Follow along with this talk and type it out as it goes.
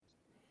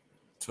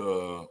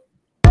to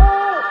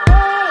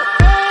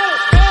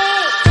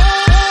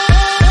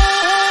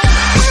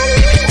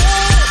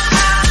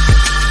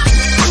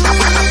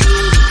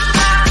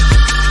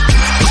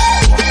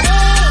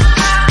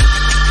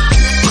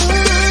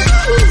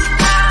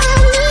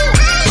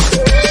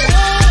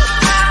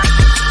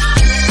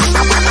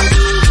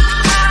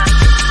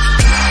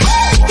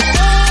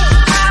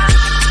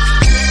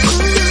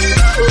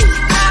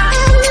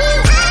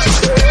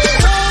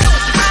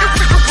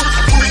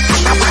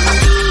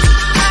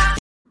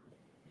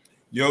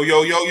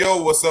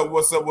Yo, what's up?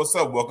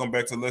 Welcome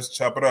back to Let's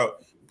Chop It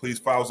Up. Please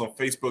follow us on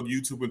Facebook,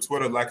 YouTube, and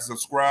Twitter. Like and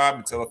subscribe,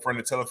 and tell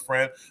a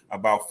friend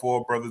about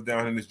four brothers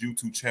down in this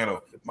YouTube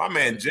channel. My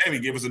man Jamie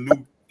gave us a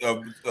new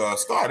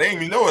start. They ain't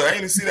even know it. I ain't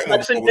even see that.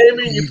 Flexing,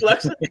 Damien, you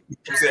flexing?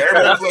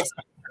 Everybody flex.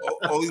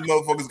 All these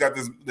motherfuckers got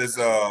this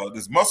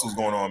muscles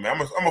going on, man. I'm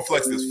gonna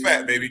flex this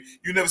fat, baby.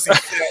 You never see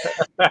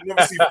fat. You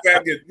never see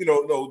fat get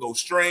no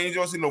strains.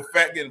 You don't see no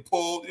fat getting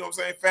pulled. You know what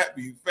I'm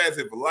saying? Fat's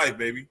here for life,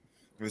 baby.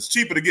 And it's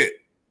cheaper to get.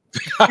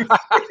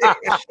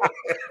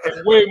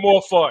 It's way more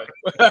fun.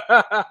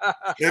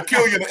 It'll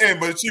kill you in the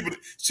end, but it's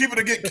cheaper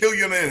to get, kill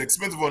you in the end.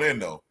 Expensive on the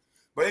end though.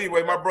 But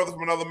anyway, my brother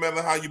from another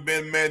mother, how you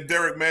been, man?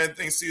 Derek, man,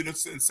 thanks to you in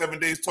 7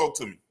 days. Talk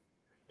to me.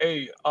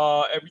 Hey,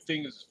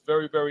 everything is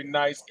very, very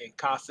nice in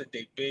Casa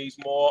de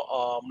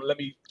Bazemore. Let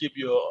me give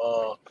you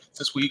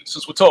since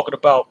we're talking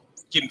about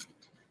getting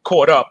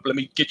caught up, let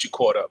me get you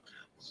caught up.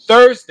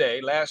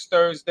 Last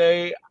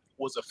Thursday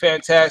was a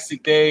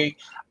fantastic day.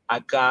 I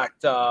got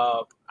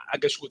I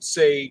guess you would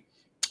say,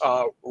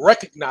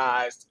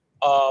 recognized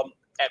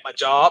at my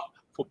job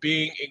for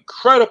being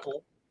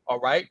incredible, all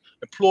right,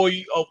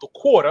 employee of the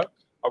quarter,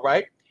 all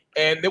right,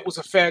 and it was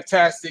a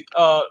fantastic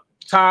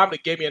time. They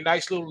gave me a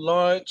nice little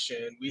lunch,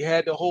 and we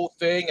had the whole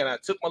thing, and I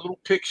took my little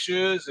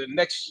pictures, and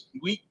next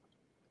week,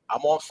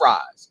 I'm on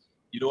fries.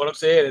 You know what I'm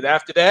saying? And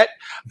after that,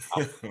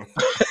 I'm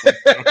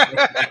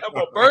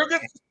on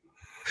burgers.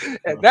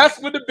 And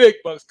that's when the big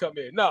bucks come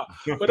in. No,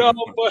 but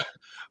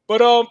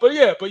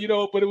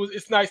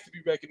it's nice to be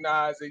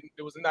recognized. And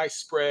it was a nice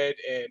spread,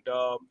 and and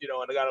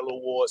I got a little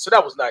award, so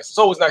that was nice. It's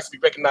always nice to be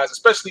recognized,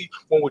 especially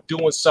when we're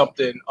doing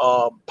something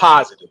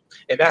positive,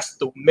 and that's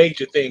the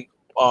major thing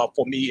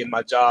for me in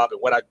my job and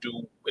what I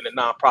do in the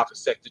nonprofit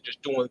sector,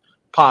 just doing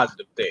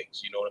positive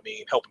things. You know what I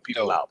mean, helping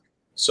people out.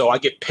 So I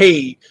get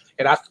paid,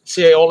 and I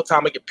say all the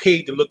time, I get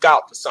paid to look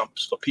out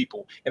for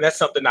people, and that's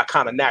something I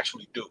kind of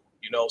naturally do.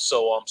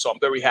 So I'm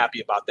very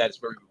happy about that. It's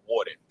very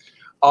rewarding.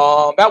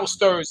 That was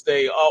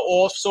Thursday.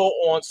 Also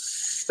on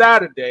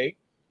Saturday,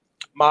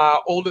 my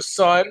oldest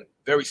son,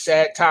 very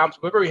sad times,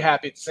 but very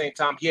happy at the same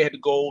time. He had to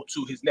go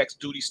to his next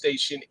duty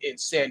station in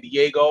San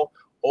Diego,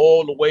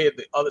 all the way at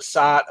the other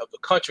side of the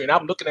country. And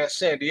I'm looking at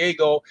San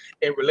Diego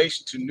in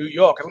relation to New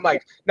York. And I'm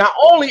like, not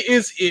only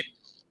is it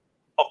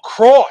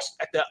across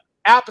at the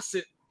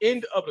opposite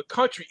end of the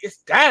country, it's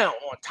down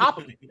on top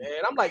of it,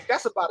 man. I'm like,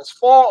 that's about as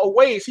far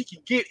away as he can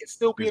get and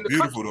still be in the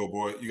beautiful country. Though,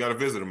 boy. You got to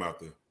visit him out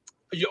there.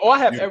 I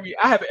have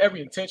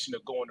every intention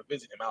of going to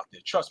visit him out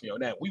there. Trust me on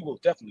that. We will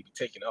definitely be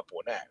taking up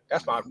on that.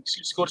 That's my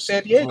excuse to go to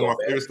San Diego. One of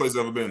my favorite places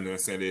I've ever been there,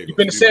 San Diego. You've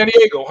been to San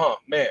Diego, huh?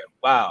 Man,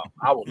 wow.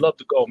 I would love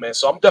to go, man.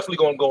 So I'm definitely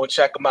going to go and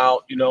check them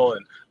out,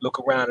 and look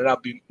around, and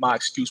that'll be my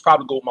excuse.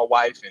 Probably go with my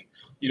wife, and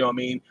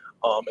and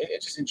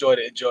just enjoy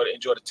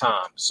the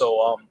time.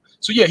 So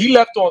yeah, he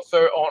left on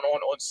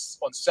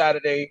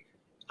Saturday,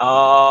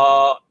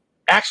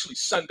 actually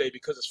Sunday,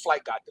 because his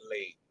flight got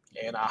delayed,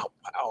 and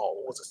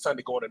was it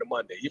Sunday going into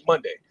Monday,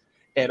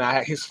 and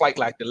his flight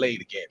got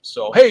delayed again.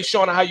 So hey,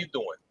 Shauna, how you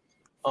doing?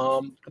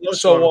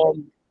 So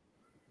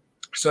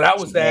that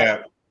was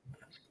that,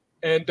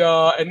 and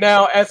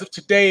now as of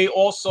today,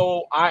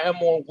 also I am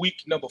on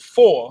week number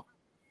 4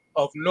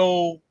 of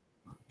no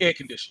air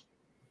conditioning.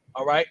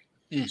 All right.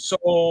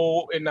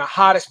 So in the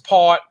hottest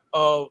part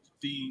of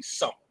the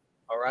summer,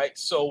 all right.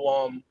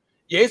 So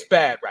yeah, it's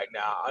bad right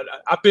now.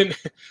 I've been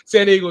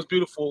San Diego is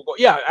beautiful.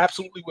 Yeah,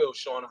 absolutely will,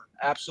 Shauna.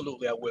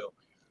 Absolutely, I will.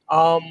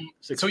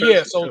 It's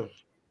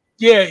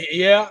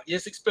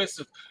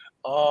expensive.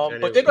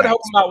 But they're gonna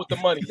help them out with the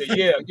money.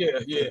 Yeah.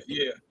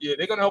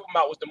 They're gonna help them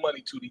out with the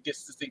money too. They get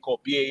this thing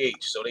called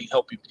BAH, so they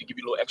help you to give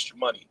you a little extra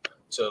money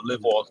to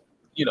live on.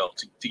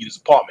 To get his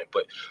apartment,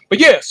 but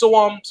yeah,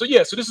 so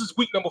this is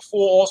week number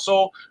 4.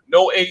 Also,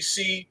 no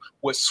AC.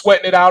 We're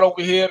sweating it out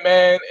over here,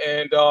 man,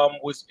 and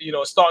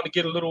starting to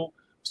get a little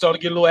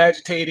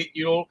agitated.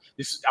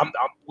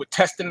 We're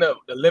testing the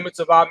limits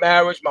of our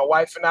marriage. My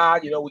wife and I,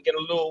 we're getting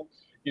a little,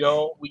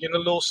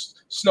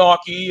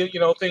 snarky.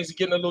 Things are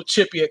getting a little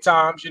chippy at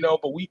times,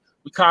 but we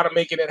kind of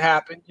making it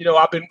happen.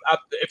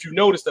 If you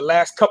notice, the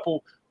last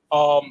couple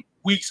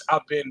weeks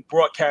I've been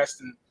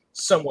broadcasting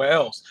somewhere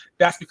else.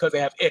 That's because they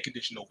have air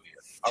conditioning over here.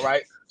 All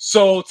right.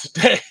 So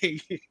today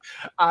we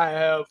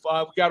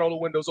got all the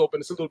windows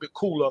open. It's a little bit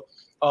cooler.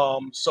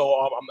 So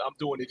I'm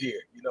doing it here.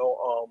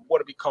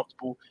 Want to be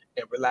comfortable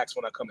and relax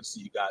when I come and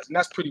see you guys. And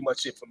that's pretty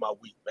much it for my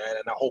week, man.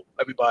 And I hope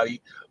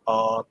everybody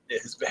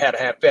has had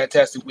a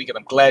fantastic week. And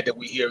I'm glad that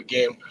we're here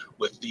again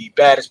with the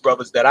baddest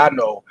brothers that I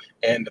know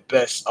and the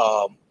best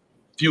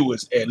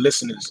viewers and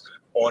listeners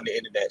on the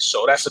internet.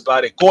 So that's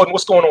about it. Gordon,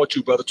 what's going on with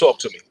you, brother? Talk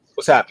to me.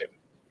 What's happening?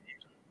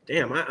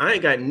 Damn, I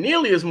ain't got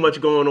nearly as much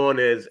going on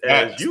as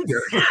you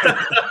do. God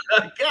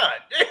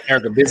damn.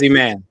 Eric, a busy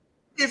man.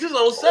 It's his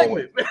own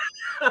segment.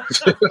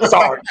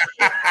 Sorry.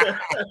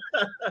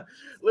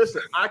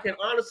 Listen, I can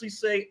honestly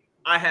say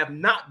I have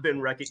not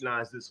been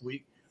recognized this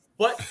week.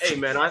 But, hey,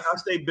 man, I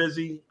stay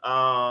busy.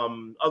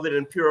 Other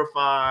than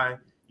Purify,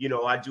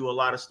 I do a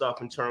lot of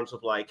stuff in terms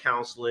of, like,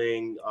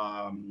 counseling.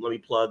 Let me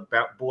plug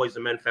Boys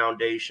and Men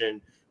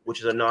Foundation, which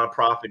is a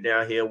nonprofit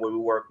down here where we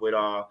work with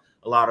a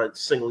lot of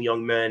single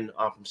young men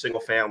from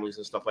single families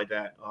and stuff like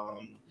that.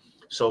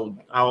 So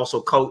I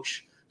also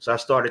coach. So I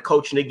started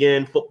coaching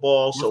again,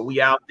 football. So we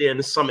out there in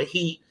the summer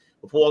heat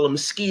with all the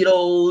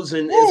mosquitoes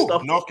and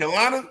stuff. North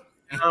Carolina?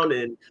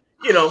 And,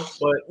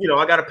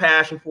 I got a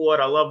passion for it.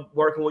 I love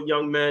working with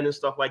young men and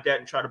stuff like that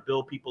and try to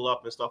build people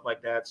up and stuff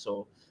like that.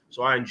 So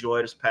I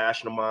enjoy this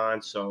passion of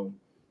mine. So,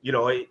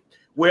 it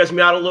wears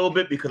me out a little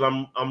bit because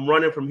I'm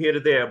running from here to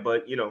there.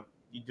 But, you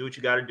do what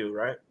you got to do,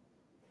 right?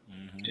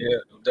 Mm-hmm. Yeah,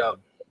 no doubt.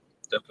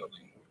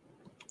 Definitely.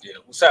 Yeah.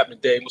 What's happening,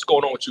 Dave? What's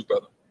going on with you,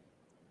 brother?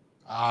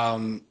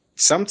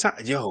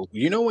 Sometimes,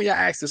 when y'all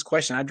ask this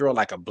question, I draw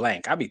like a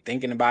blank. I be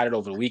thinking about it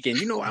over the weekend.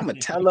 I'm gonna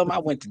tell them I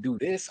went to do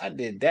this, I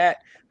did that,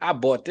 I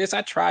bought this,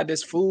 I tried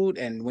this food,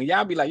 and when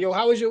y'all be like, "Yo,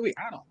 how was your week?"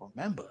 I don't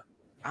remember.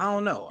 I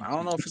don't know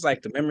if it's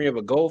like the memory of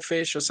a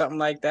goldfish or something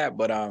like that.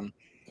 But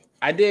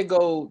I did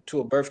go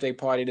to a birthday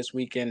party this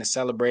weekend and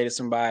celebrated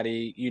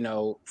somebody,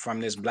 from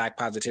this Black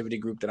positivity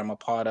group that I'm a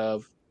part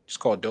of. It's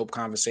called Dope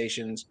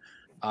Conversations.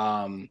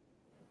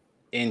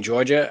 In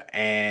Georgia,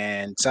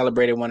 and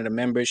celebrated one of the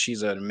members.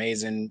 She's an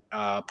amazing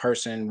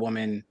person,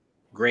 woman,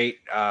 great.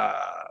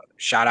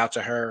 Shout out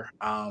to her.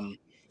 I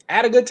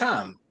had a good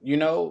time.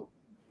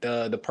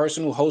 The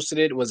person who hosted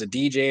it was a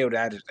DJ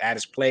at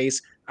his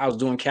place. I was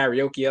doing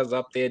karaoke. I was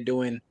up there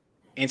doing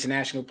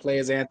International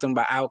Players Anthem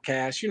by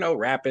Outkast,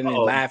 rapping and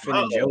laughing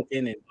and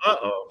joking and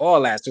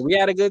all that. So we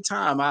had a good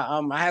time.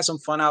 I had some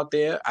fun out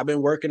there. I've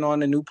been working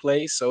on a new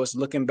place, so it's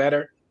looking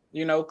better.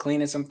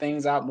 Cleaning some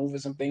things out, moving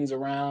some things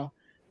around.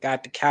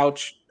 Got the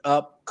couch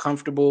up,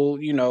 comfortable,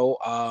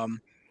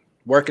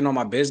 working on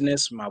my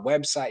business, my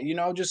website,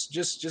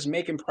 just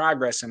making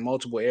progress in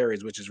multiple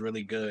areas, which is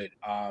really good.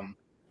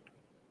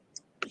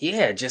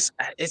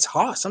 It's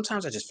hard.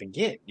 Sometimes I just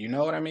forget, you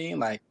know what I mean?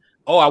 Like,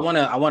 I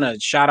wanna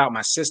shout out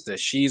my sister.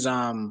 She's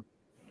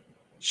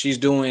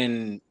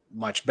doing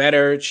much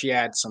better. She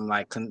had some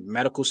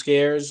medical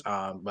scares,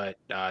 but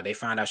they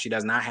found out she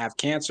does not have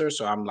cancer.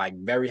 So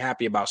I'm very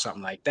happy about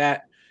something like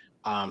that.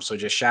 So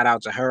just shout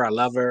out to her. I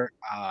love her.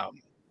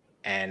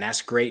 And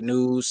that's great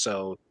news.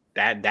 So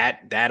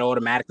that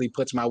automatically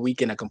puts my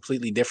week in a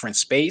completely different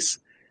space.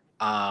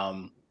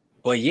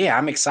 But yeah,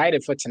 I'm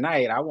excited for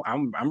tonight.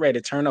 I'm ready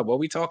to turn up. What are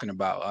we talking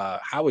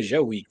about? How was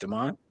your week,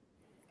 Damon?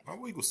 My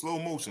week was slow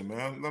motion,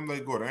 man. I'm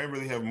like, Gordon, I ain't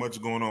really have much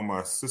going on.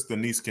 My sister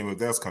and niece came up.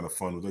 That was kind of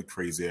fun with their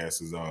crazy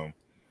asses. The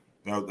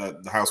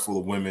house full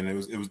of women.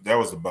 That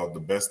was about the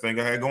best thing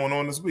I had going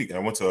on this week. And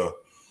I went to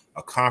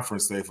a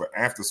conference day for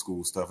after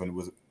school stuff, and I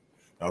was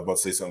about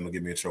to say something to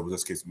get me in trouble.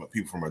 Just in case my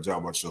people from my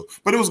job watch show,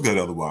 but it was good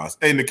otherwise.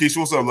 Hey, Nikisha,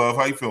 what's up, love?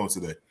 How you feeling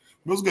today? It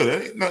was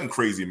good. Ain't nothing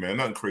crazy, man.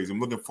 Nothing crazy. I'm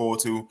looking forward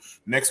to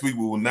next week.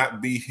 We will not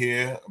be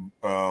here.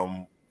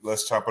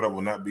 Let's Chop It Up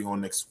will not be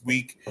on next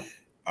week.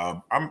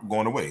 I'm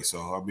going away, so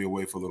I'll be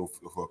away for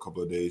a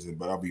couple of days,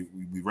 but we'll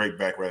be right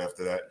back right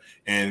after that.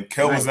 And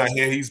Kelvin's not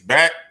here; he's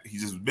back.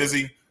 He's just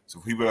busy. So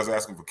people that's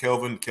asking for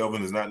Kelvin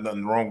is not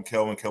nothing wrong with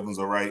Kelvin. Kelvin's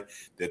all right.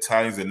 The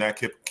Italians did not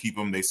keep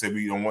him. They said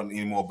we don't want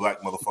any more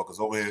black motherfuckers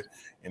over here,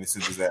 and they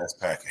sent his ass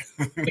packing.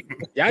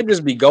 Y'all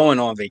just be going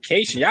on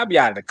vacation. Y'all be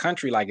out of the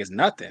country like it's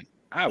nothing.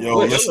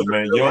 Listen,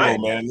 man.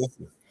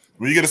 Listen.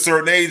 When you get a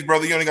certain age,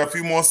 brother, you only got a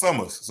few more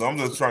summers. So I'm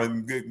just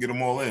trying to get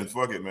them all in.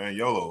 Fuck it, man.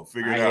 YOLO.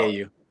 Figure it out. I hear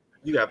you.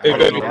 You got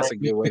that's a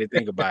good way to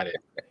think about it.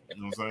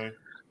 You know what I'm saying?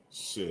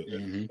 Shit.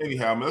 Mm-hmm.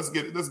 Anyhow, man, let's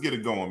get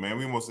it going, man.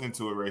 We almost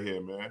into it right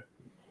here, man.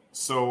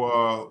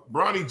 So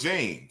Bronny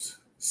James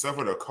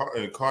suffered a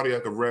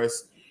cardiac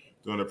arrest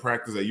during a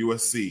practice at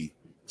USC.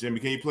 Jimmy,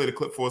 can you play the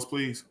clip for us,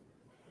 please?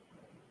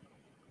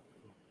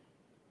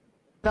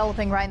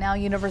 Developing right now,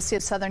 University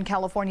of Southern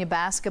California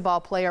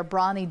basketball player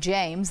Bronny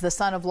James, the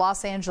son of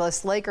Los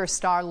Angeles Lakers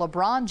star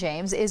LeBron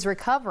James, is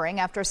recovering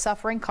after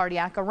suffering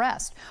cardiac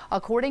arrest.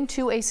 According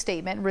to a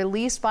statement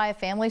released by a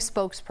family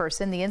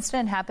spokesperson, the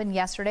incident happened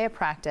yesterday at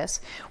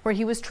practice, where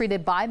he was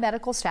treated by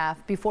medical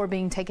staff before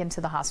being taken to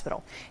the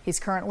hospital. He's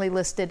currently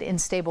listed in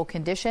stable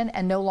condition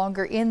and no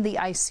longer in the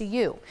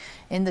ICU.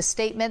 In the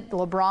statement,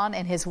 LeBron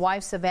and his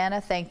wife Savannah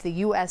thanked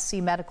the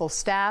USC medical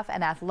staff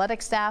and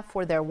athletic staff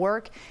for their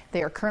work.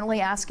 They are currently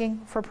asking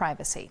for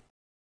privacy.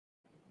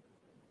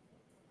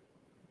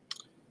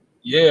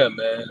 Yeah,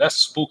 man, that's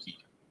spooky.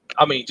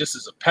 I mean, just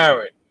as a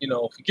parent,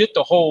 forget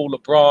the whole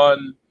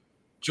LeBron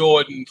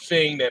Jordan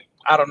thing that,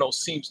 I don't know,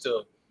 seems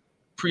to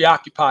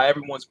preoccupy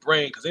everyone's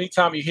brain. Because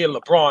anytime you hear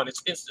LeBron,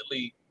 it's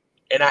instantly,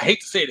 and I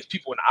hate to say it, it's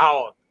people in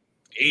our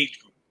age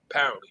group,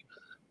 apparently,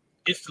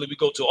 instantly we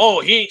go to,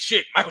 oh, he ain't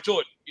shit, Michael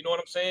Jordan. You know what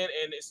I'm saying?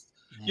 And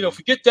You know,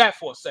 forget that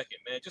for a second,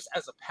 man. Just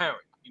as a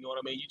parent, you know what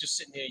I mean? You're just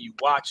sitting there, you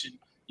watching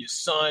your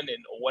son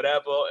and or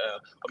whatever, or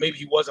maybe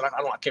he wasn't.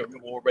 I can't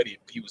remember already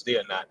if he was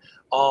there or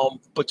not.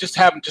 But just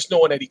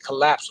knowing that he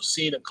collapsed or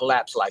seeing him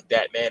collapse like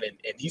that, man,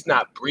 and he's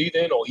not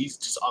breathing or he's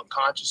just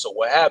unconscious or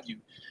what have you.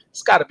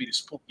 It's got to be the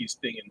spookiest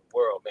thing in the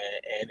world, man.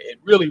 And it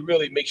really,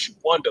 really makes you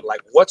wonder, like,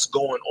 what's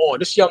going on.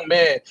 This young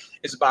man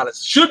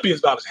should be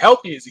about as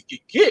healthy as he can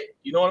get.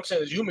 You know what I'm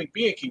saying? As a human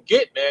being can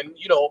get, man.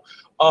 You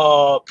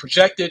know,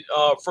 projected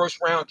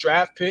first round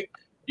draft pick.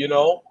 You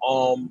know,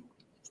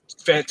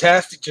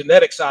 fantastic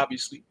genetics,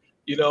 obviously.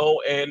 You know,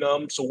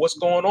 and so what's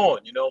going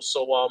on? You know,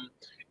 so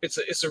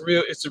it's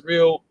a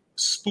real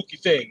spooky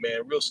thing,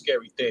 man. Real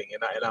scary thing.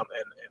 And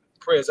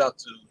prayers out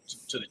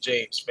to the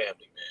James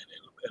family,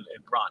 man,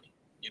 and Bronny.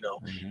 You know,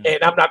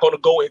 and I'm not going to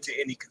go into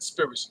any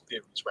conspiracy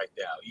theories right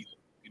now either.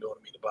 You know what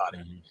I mean about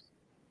it.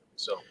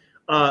 So,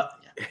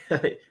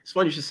 it's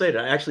funny you should say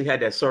that. I actually had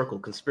that circle,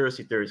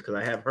 conspiracy theories, because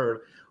I have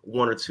heard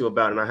one or two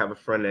about it, and I have a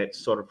friend that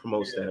sort of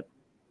promotes that.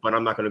 But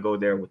I'm not going to go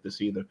there with this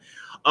either.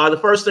 The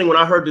first thing when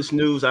I heard this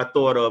news, I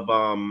thought of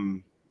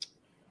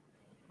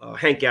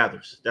Hank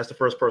Gathers. That's the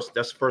first person.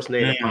 That's the first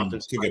name that popped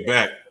into to get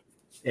back.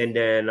 And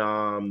then,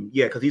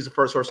 because he's the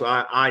first person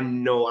I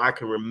know I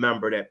can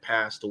remember that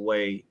passed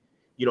away.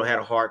 You know, had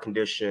a heart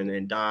condition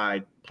and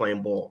died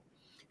playing ball.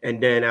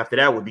 And then after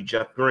that would be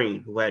Jeff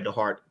Green, who had the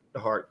heart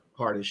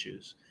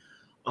issues.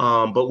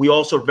 But we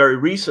also very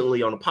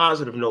recently, on a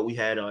positive note, we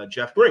had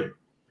Jeff Green,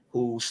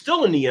 who's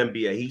still in the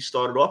NBA. He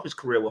started off his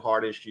career with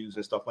heart issues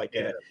and stuff like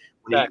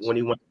that when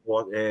he went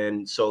on.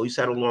 And so he's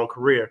had a long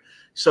career.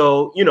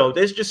 So, you know,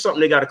 there's just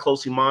something they got to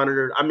closely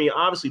monitor. I mean,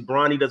 obviously,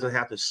 Bronny doesn't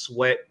have to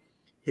sweat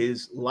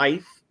his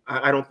life,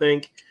 I don't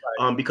think,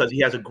 because he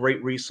has a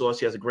great resource.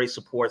 He has a great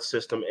support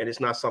system, and it's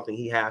not something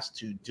he has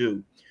to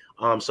do.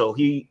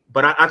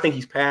 But I think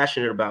he's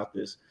passionate about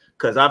this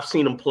because I've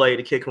seen him play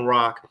the kick and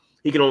rock.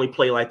 He can only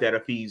play like that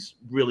if he's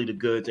really the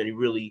goods and he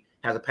really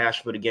has a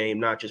passion for the game,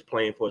 not just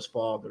playing for his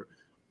father,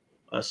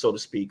 so to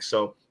speak.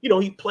 So, you know,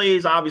 he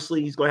plays.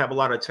 Obviously, he's going to have a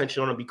lot of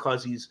attention on him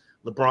because he's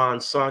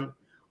LeBron's son.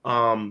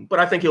 But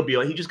I think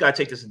he just got to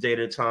take this a day at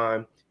a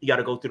time. He got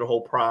to go through the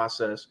whole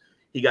process.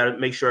 He got to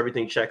make sure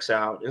everything checks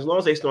out. As long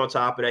as they stay on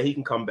top of that, he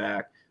can come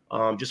back.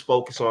 Just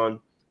focus on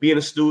being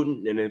a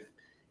student, and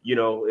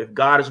if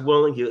God is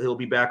willing, he'll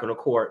be back on the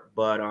court.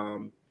 But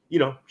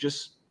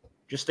just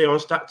stay on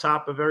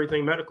top of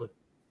everything medically.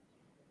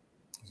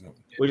 What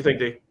do you think,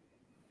 Dave?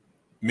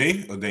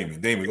 Me or Damien?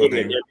 Damien,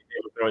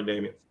 go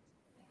Damien.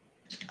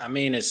 I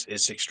mean,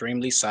 it's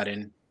extremely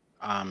sudden.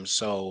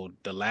 So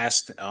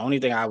the only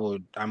thing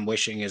I'm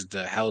wishing is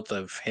the health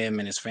of him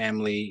and his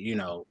family. You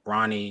know,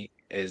 Bronny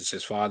is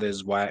his father,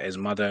 his wife, his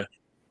mother,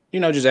 you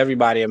know, just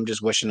everybody. I'm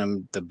just wishing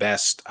them the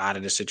best out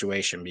of the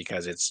situation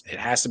because it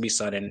has to be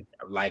sudden.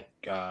 Like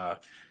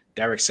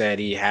Derek said,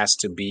 he has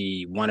to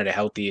be one of the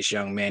healthiest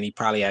young men. He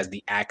probably has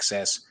the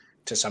access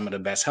to some of the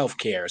best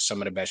healthcare,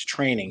 some of the best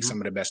training,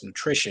 some of the best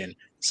nutrition,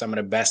 some of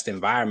the best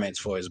environments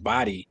for his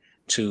body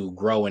to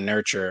grow and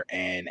nurture.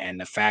 And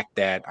the fact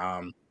that,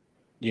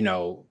 you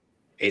know,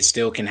 it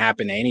still can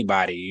happen to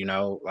anybody, you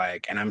know,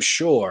 like, and I'm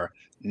sure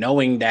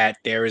knowing that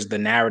there is the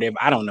narrative,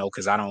 I don't know,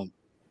 because I don't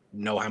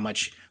know how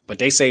much, but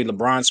they say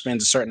LeBron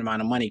spends a certain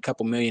amount of money, a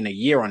couple million a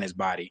year on his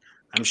body.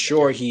 I'm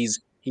sure he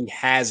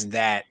has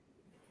that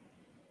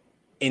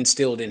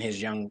instilled in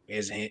his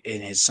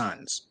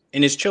sons,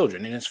 in his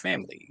children, in his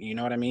family. You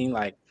know what I mean?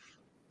 Like,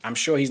 I'm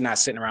sure he's not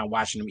sitting around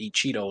watching them eat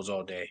Cheetos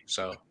all day.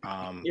 So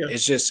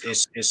it's just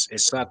it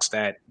sucks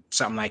that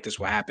something like this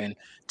will happen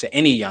to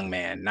any young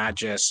man, not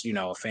just, you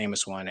know, a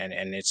famous one.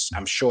 And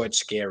I'm sure it's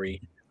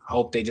scary. I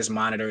hope they just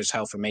monitor his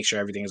health and make sure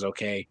everything is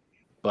okay.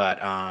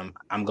 But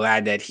I'm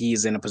glad that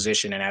he's in a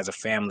position and has a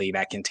family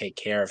that can take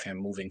care of him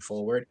moving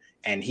forward,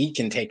 and he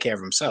can take care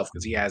of himself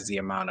because he has the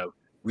amount of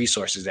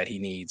resources that he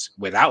needs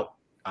without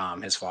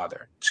his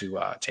father to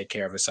take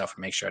care of himself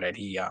and make sure that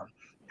he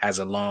has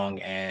a long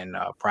and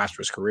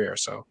prosperous career.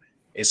 So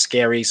it's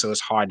scary. So it's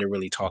hard to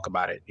really talk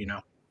about it, you know?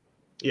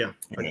 Yeah.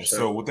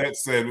 So with that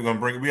said,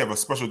 we have a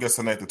special guest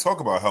tonight to talk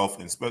about health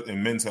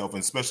and men's health,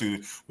 and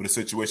especially with a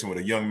situation with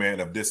a young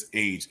man of this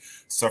age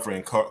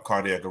suffering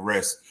cardiac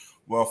arrest.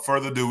 Well,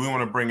 further ado, we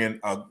want to bring in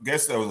a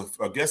guest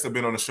that's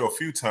been on the show a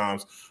few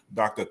times,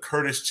 Dr.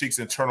 Curtis Cheeks,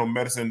 internal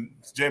medicine.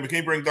 Jamie, can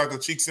you bring Dr.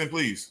 Cheeks in,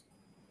 please?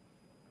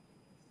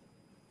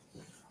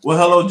 Well,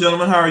 hello,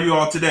 gentlemen. How are you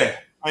all today?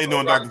 How you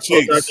doing, Dr.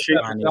 Cheeks?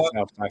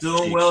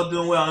 Doing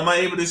well. Am I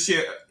able to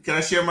share? Can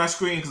I share my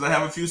screen? Because I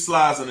have a few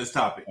slides on this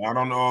topic. I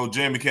don't know,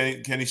 Jamie.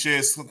 Can he share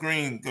his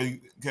screen?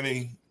 Can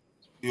he?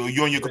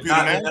 You on your computer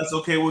now? That's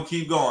okay. We'll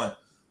keep going.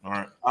 All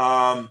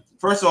right.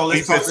 First of all,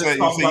 let's talk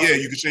about. Yeah,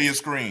 you can share your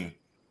screen.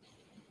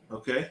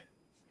 Okay.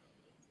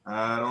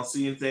 I don't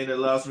see anything that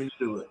allows me to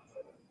do it.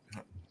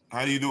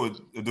 How do you do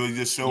it? Do you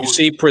just show? You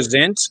see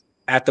present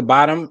at the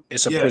bottom?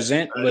 It's a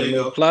present with a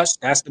little plus.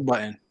 That's the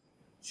button.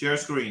 Share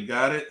screen.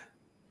 Got it?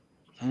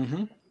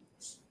 Mm-hmm.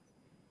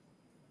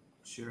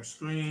 Share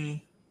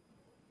screen.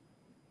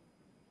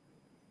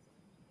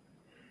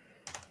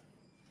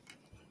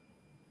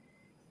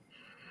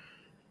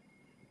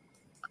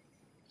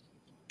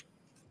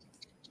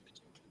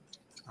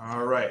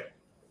 All right.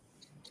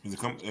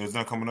 It's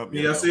not coming up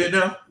Yeah, yet. see it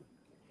now?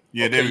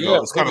 Yeah, there we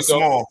go. It's kind of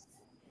small.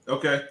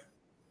 Okay.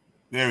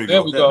 There we There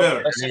go. we go.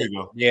 Better. That's There it. we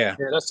go. Yeah.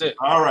 Yeah, that's it.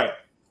 All right.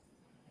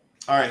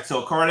 All right.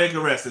 So cardiac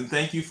arrest, and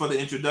thank you for the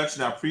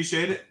introduction. I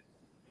appreciate it.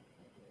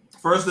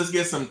 First, let's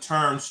get some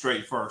terms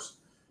straight first.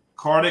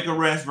 Cardiac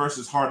arrest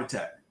versus heart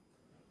attack.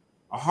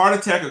 A heart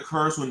attack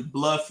occurs when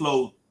blood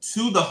flow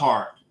to the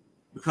heart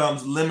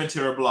becomes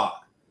limited or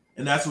blocked.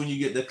 And that's when you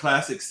get the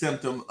classic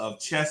symptom of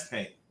chest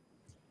pain.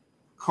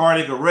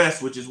 Cardiac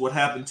arrest, which is what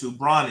happened to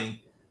Bronny,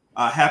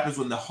 happens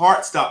when the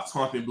heart stops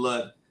pumping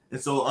blood. And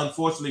so,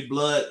 unfortunately,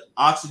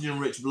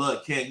 oxygen-rich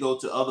blood can't go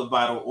to other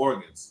vital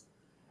organs.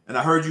 And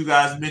I heard you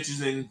guys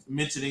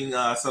mentioning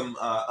some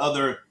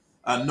other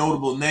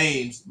notable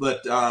names,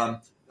 but I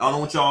don't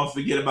want y'all to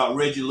forget about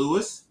Reggie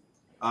Lewis.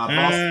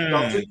 Boston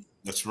Celtics.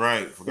 That's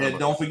right. And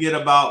don't forget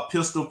about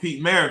Pistol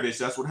Pete Maravich.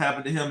 That's what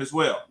happened to him as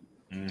well.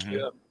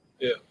 Mm-hmm.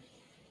 Yeah.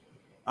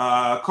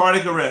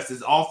 Cardiac arrest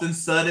is often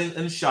sudden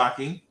and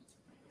shocking,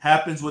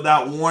 happens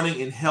without warning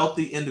in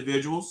healthy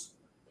individuals.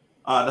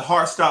 The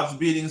heart stops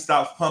beating,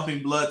 stops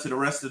pumping blood to the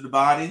rest of the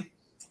body.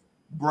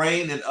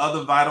 Brain and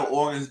other vital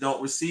organs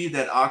don't receive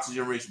that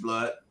oxygen-rich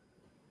blood.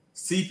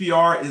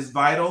 CPR is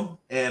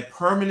vital, and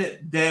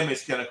permanent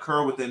damage can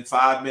occur within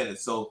 5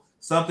 minutes. So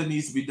something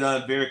needs to be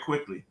done very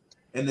quickly.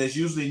 And there's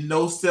usually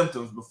no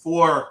symptoms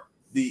before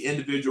the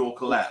individual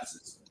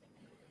collapses.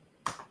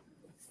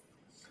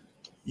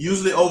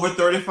 Usually over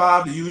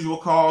 35, the usual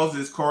cause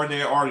is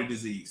coronary artery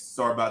disease.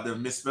 Sorry about the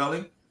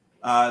misspelling.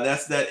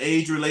 That's that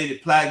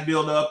age-related plaque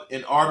buildup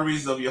in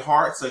arteries of your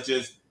heart,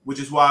 which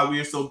is why we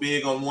are so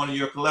big on wanting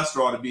your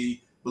cholesterol to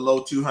be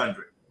below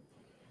 200.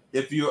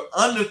 If you're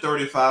under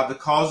 35, the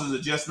causes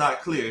are just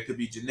not clear. It could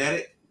be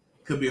genetic,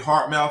 could be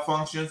heart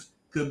malfunctions,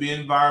 could be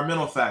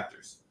environmental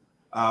factors.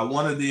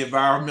 One of the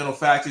environmental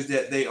factors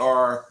that they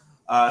are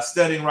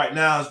studying right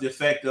now is the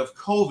effect of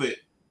COVID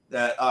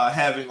that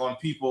having on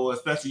people,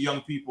 especially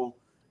young people,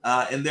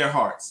 in their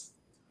hearts.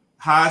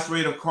 Highest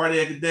rate of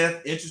cardiac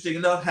death, interesting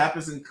enough,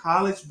 happens in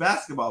college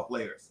basketball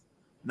players.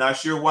 Not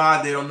sure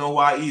why, they don't know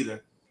why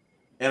either.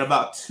 And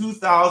about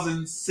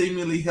 2,000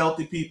 seemingly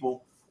healthy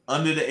people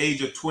under the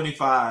age of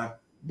 25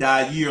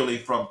 die yearly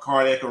from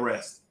cardiac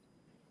arrest.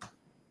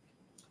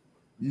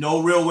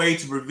 No real way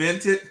to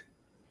prevent it.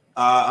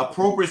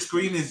 Appropriate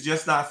screening is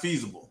just not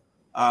feasible.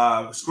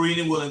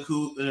 Screening will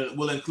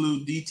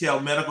include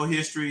detailed medical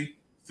history,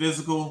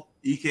 physical,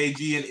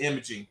 EKG, and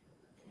imaging.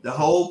 The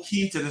whole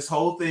key to this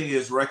whole thing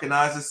is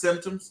recognize the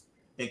symptoms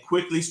and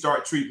quickly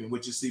start treatment,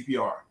 which is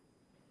CPR.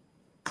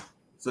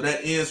 So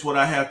that ends what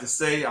I have to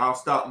say. I'll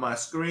stop my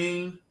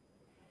screen.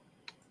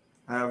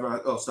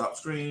 Stop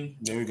screen.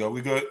 There we go.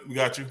 We good. We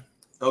got you.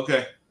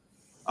 Okay.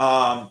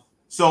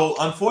 So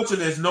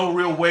unfortunately, there's no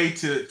real way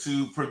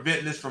to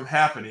prevent this from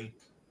happening.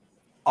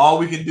 All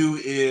we can do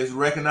is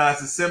recognize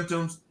the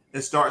symptoms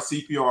and start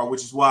CPR,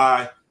 which is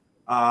why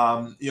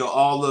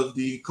all of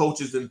the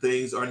coaches and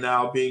things are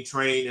now being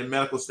trained, and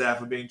medical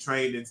staff are being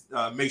trained,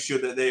 and make sure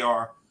that they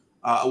are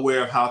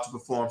aware of how to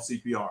perform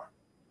CPR.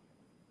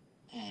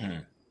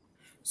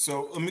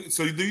 So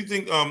do you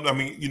think?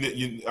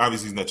 You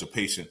obviously he's not your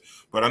patient,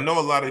 but I know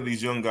a lot of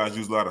these young guys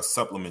use a lot of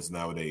supplements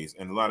nowadays,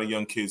 and a lot of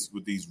young kids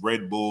with these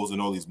Red Bulls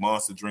and all these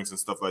monster drinks and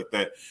stuff like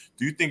that.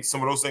 Do you think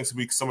some of those things could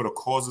be some of the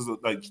causes of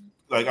like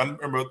I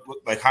remember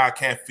like high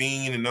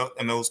caffeine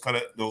and those kind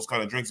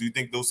of drinks? Do you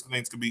think those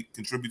things could be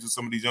contribute to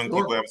some of these young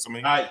people having so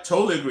many? I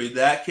totally agree.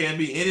 That can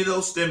be any of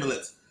those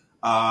stimulants,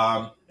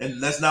 and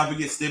let's not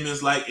forget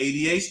stimulants like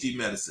ADHD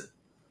medicine,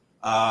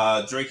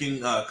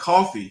 drinking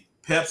coffee,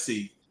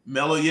 Pepsi,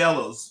 Mellow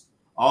Yellows.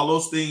 All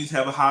those things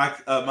have a high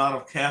amount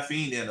of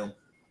caffeine in them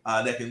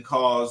that can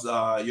cause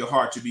your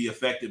heart to be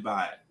affected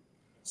by it.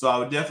 So I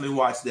would definitely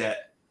watch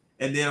that.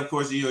 And then, of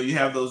course, you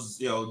have those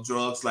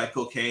drugs like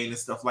cocaine and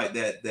stuff like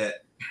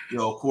that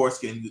of course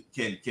can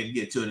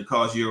get to it and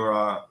cause your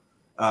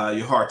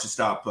heart to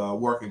stop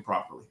working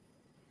properly.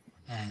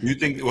 Do you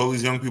think all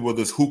these young people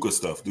this hookah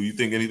stuff? Do you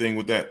think anything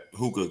with that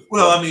hookah?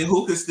 Well, I mean,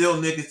 hookah is still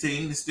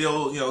nicotine, it's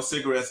still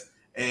cigarettes,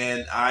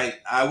 and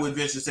I would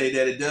venture to say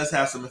that it does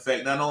have some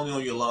effect not only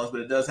on your lungs,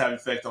 but it does have an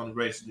effect on the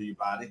rest of your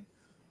body.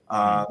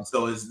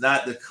 So it's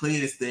not the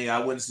cleanest thing. I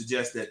wouldn't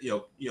suggest that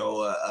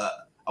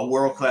a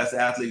world-class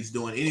athlete is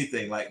doing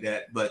anything like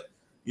that, but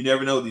you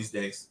never know these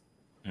days.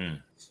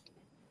 I'm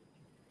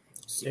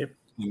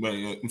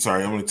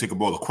sorry, I'm going to take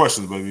up all the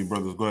questions, baby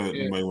brothers. Go ahead.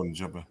 Anybody want to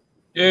jump in?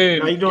 Yeah,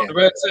 the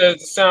red says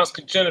it sounds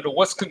congenital.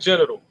 What's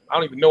congenital? I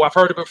don't even know. I've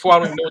heard it before. I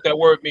don't even know what that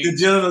word means.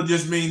 Congenital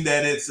just means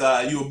that it's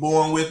you were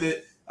born with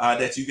it,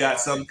 that you got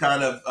some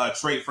kind of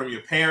trait from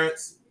your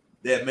parents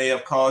that may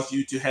have caused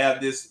you to have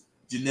this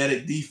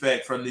genetic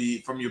defect from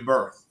your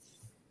birth.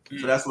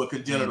 So that's what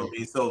congenital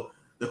means. So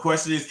the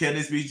question is, can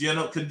this be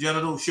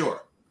congenital?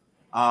 Sure.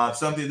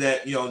 Something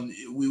that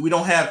we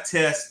don't have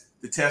tests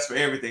to test for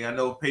everything. I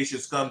know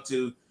patients come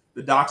to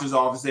the doctor's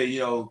office and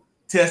say,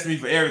 test me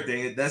for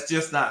everything. That's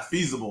just not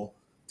feasible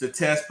to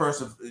test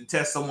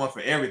someone for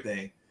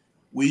everything.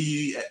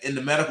 We in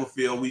the medical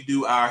field, we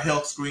do our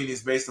health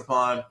screenings based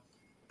upon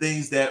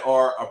things that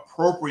are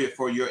appropriate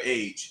for your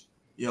age,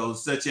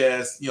 such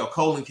as,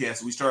 colon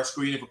cancer. We start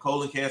screening for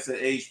colon cancer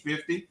at age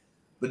 50,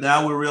 but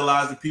now we're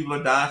realizing people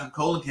are dying from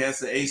colon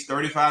cancer at age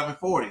 35 and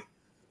 40.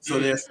 So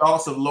there's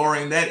thoughts of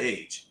lowering that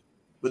age.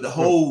 But the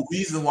whole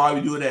reason why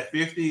we do it at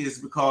 50 is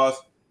because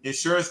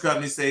insurance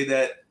companies say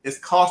that it's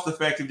cost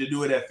effective to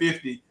do it at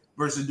 50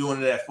 versus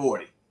doing it at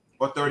 40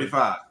 or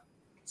 35.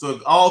 So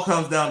it all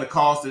comes down to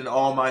cost and the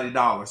almighty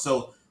dollar.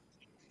 So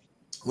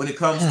when it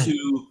comes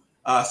to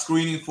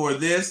screening for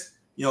this,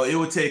 it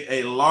would take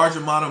a large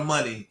amount of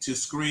money to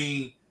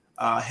screen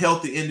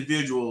healthy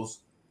individuals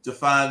to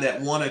find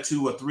that 1 or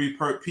 2 or 3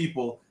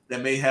 people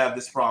that may have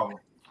this problem.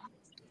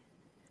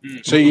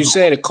 So you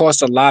said it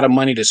costs a lot of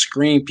money to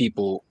screen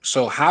people.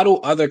 So how do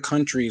other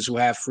countries who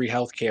have free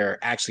healthcare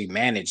actually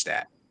manage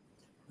that?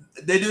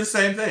 They do the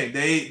same thing.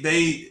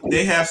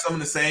 They have some of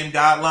the same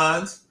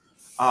guidelines.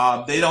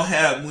 They don't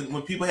have,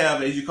 when people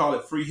have, as you call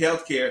it, free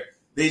healthcare,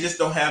 they just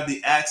don't have the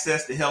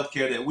access to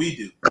healthcare that we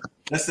do.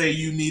 Let's say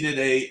you needed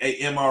a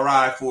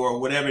MRI for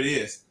whatever it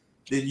is,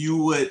 then it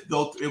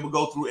would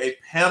go through a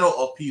panel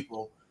of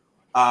people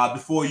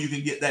before you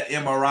can get that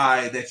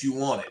MRI that you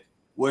wanted.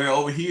 Where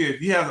over here,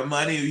 if you have the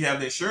money or you have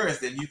the insurance,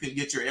 then you can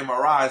get your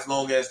MRI as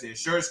long as the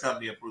insurance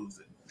company approves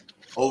it.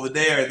 Over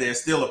there,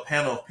 there's still a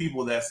panel of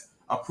people that's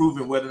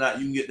approving whether or not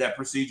you can get that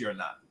procedure or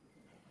not.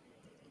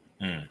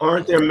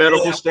 Aren't there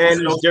medical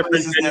standards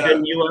different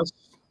than U.S.?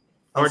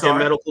 Aren't there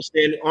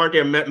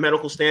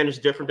medical standards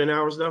different than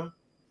ours, though?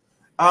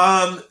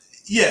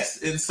 Yes,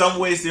 in some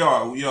ways they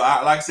are.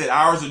 Like I said,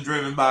 ours are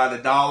driven by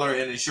the dollar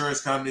and insurance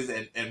companies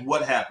and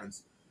what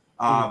happens.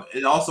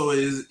 It also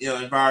is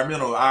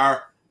environmental.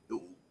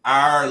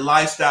 Our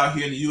lifestyle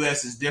here in the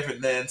U.S. is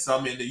different than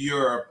some in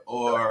Europe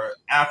or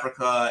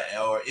Africa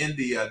or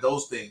India,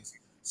 those things.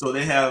 So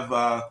they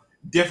have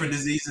different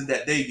diseases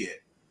that they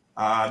get.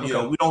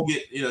 We don't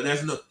get,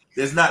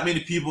 there's not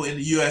many people in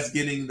the U.S.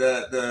 getting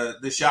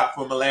the shot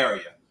for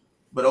malaria,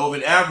 but over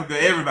in Africa,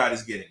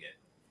 everybody's getting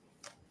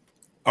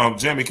it.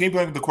 Jamie, can you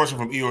bring the question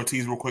from E.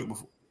 Ortiz real quick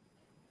before?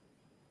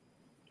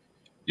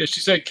 Yeah, she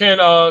said, can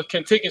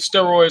taking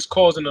steroids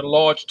cause an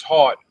enlarged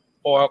heart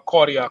or a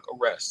cardiac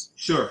arrest?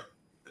 Sure.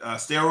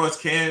 Steroids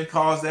can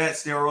cause that.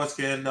 Steroids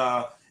can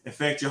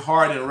affect your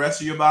heart and the rest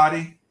of your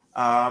body.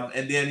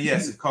 And then,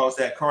 yes, it causes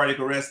that cardiac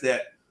arrest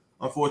that,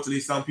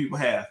 unfortunately, some people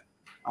have.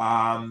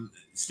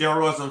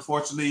 Steroids,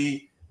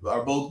 unfortunately,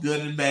 are both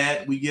good and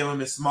bad. We give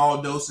them in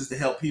small doses to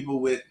help people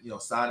with,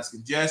 sinus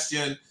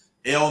congestion,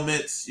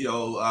 ailments,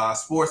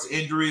 sports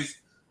injuries.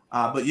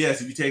 But,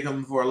 yes, if you take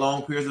them for a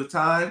long period of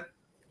time,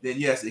 then,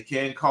 yes, it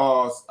can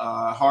cause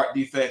heart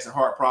defects and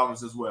heart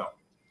problems as well.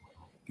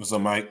 What's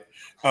up, Mike?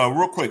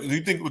 Real quick, do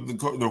you think with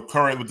the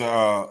current with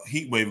the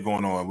heat wave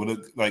going on,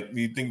 do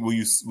you think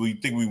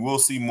we will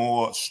see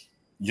more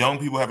young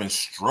people having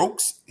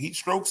heat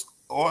strokes,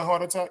 or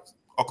heart attacks,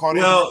 or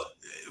cardiac? Well,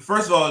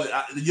 first of all,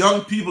 the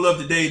young people of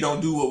today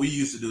don't do what we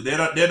used to do. They're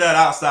not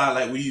outside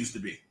like we used to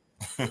be.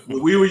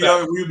 When we were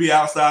young, we would be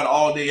outside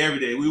all day, every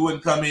day. We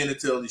wouldn't come in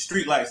until the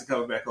street lights are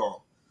coming back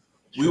on.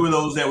 We were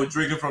those that were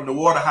drinking from the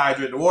water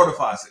hydrant, the water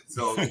faucet.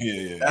 So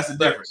that's the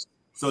difference.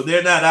 So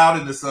they're not out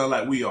in the sun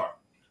like we are.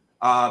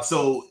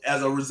 So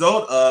as a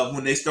result of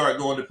when they start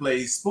going to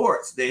play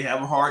sports, they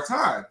have a hard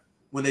time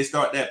when they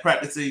start that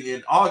practicing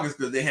in August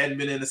because they hadn't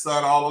been in the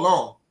sun all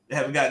along. They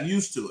haven't gotten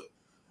used to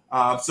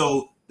it.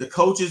 So the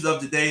coaches of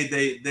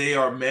today, they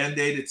are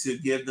mandated to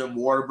give them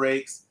water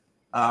breaks.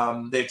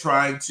 They're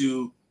trying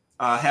to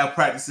have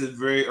practices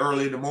very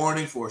early in the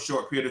morning for a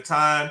short period of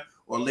time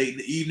or late in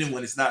the evening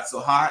when it's not so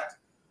hot.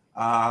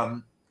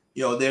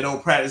 They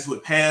don't practice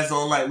with pads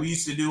on like we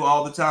used to do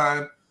all the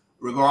time,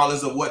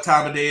 regardless of what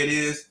time of day it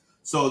is.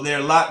 So there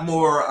are a lot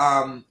more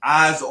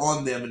eyes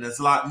on them, and there's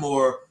a lot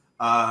more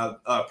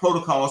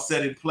protocols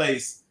set in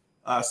place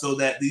so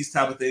that these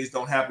type of things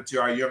don't happen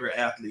to our younger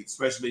athletes,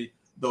 especially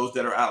those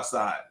that are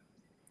outside.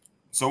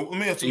 So let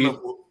me ask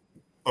you.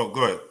 Oh,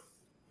 go ahead.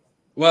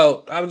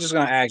 Well, I was just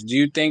going to ask, do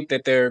you think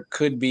that there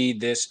could be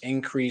this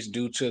increase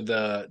due to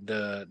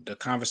the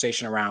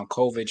conversation around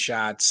COVID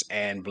shots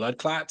and blood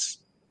clots?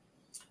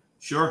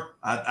 Sure.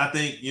 I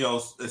think,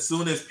 as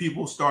soon as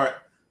people start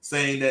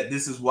saying that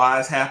this is why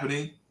it's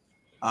happening,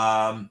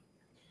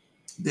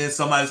 then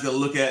somebody's going to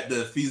look at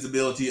the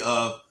feasibility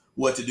of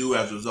what to do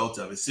as a result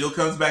of it. Still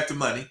comes back to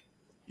money,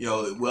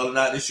 whether or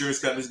not the insurance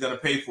company is going to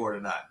pay for it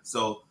or not.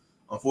 So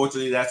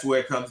unfortunately, that's where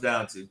it comes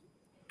down to.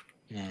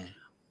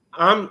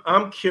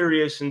 I'm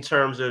curious in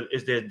terms of,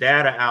 is there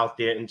data out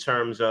there in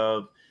terms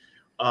of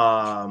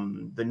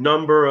the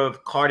number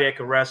of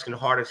cardiac arrests and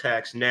heart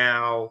attacks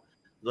now,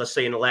 let's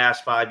say in the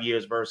last 5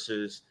 years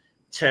versus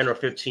 10 or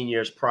 15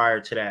 years prior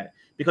to that?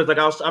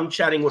 Because I'm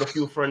chatting with a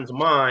few friends of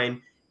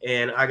mine,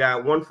 and I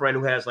got one friend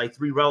who has like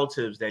 3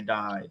 relatives that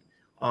died,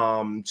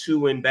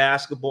 2 in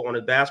basketball on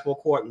a basketball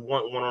court and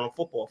one on a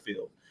football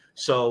field.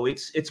 So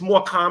it's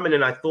more common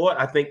than I thought.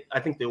 I think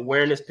the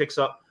awareness picks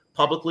up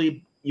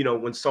publicly,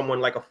 when someone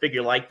like a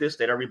figure like this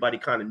that everybody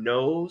kind of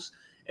knows,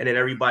 and then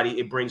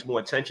it brings more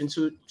attention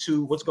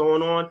to what's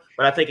going on.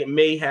 But I think it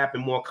may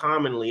happen more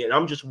commonly. And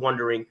I'm just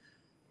wondering,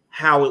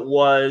 how it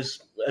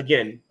was,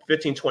 again,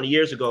 15, 20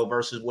 years ago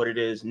versus what it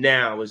is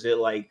now? Is it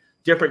like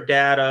different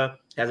data?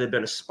 Has it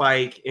been a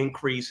spike,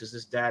 increase? Is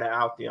this data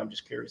out there? I'm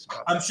just curious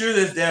about that. I'm sure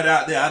there's data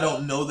out there. I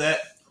don't know that.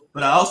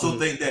 But I also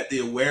think that the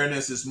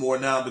awareness is more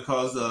now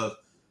because of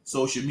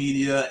social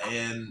media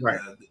and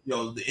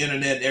the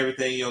internet and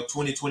everything.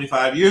 20,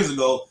 25 years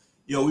ago,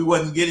 we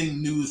wasn't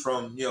getting news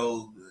from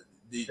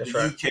the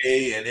UK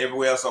and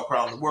everywhere else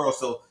around the world.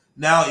 So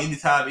now,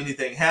 anytime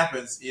anything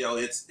happens,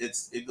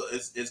 it's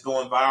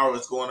going viral.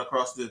 It's going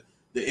across the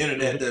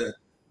internet,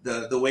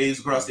 the waves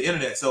across the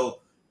internet. So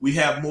we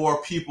have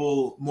more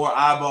people, more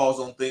eyeballs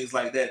on things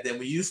like that than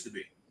we used to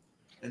be,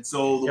 and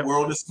so the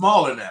world is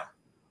smaller now.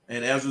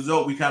 And as a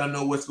result, we kind of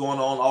know what's going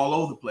on all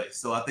over the place.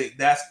 So I think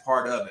that's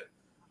part of it.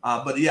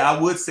 But yeah, I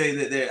would say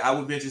that I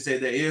would venture to say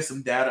there is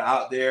some data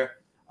out there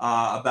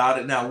about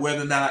it. Now,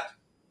 whether or not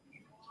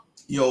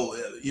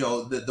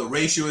the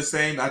ratio is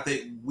same, I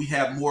think we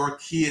have more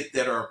kids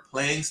that are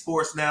playing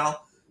sports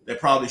now that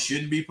probably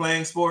shouldn't be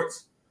playing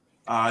sports.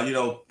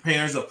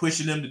 Parents are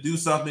pushing them to do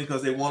something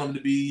because they want them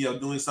to be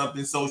doing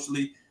something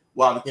socially,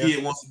 while the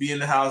kid wants to be in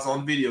the house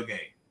on video game.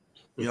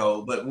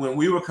 But when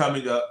we were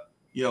coming up,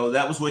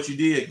 that was what you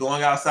did,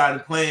 going outside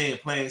and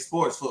playing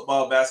sports,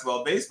 football,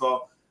 basketball,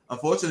 baseball.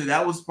 Unfortunately,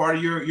 that was part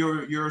of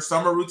your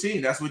summer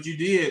routine. That's what you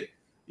did,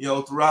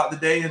 throughout the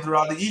day and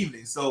throughout the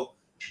evening. So,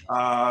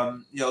 I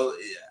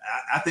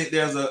think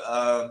there's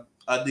a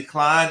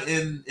decline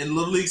in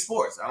Little League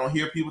sports. I don't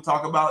hear people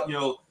talk about,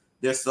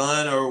 their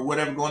son or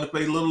whatever going to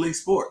play Little League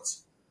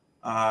sports.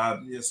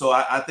 So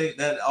I think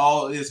that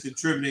all is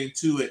contributing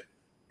to it.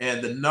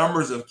 And the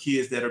numbers of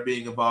kids that are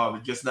being involved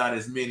are just not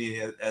as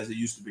many as it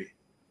used to be.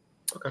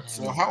 Okay.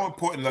 So how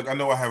important, I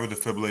know I have a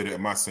defibrillator at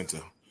my center.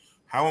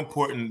 How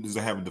important is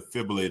to have a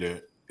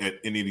defibrillator at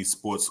any of these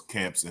sports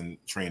camps and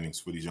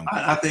trainings for these young people?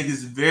 I think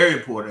it's very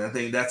important. I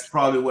think that's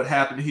probably what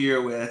happened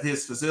here at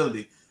his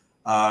facility.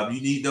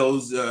 You need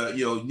those,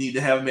 you need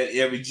to have them at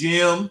every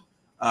gym,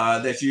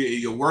 that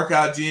your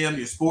workout gym,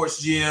 your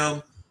sports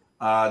gym,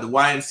 the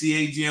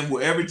YMCA gym,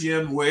 wherever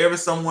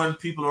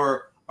people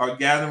are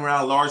gathering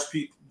around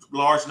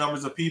large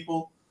numbers of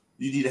people,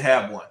 you need to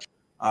have one.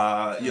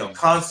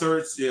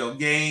 Concerts,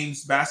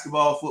 games,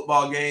 basketball,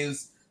 football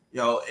games,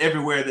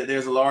 everywhere that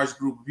there's a large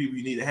group of people,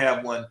 you need to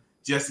have one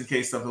just in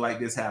case something like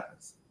this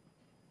happens.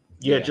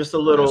 Yeah, just a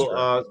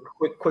little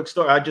quick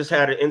story. I just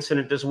had an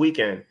incident this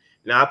weekend.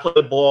 Now I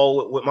play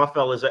ball with my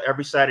fellas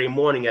every Saturday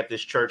morning at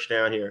this church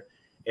down here,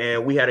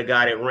 and we had a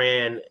guy that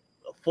ran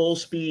full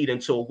speed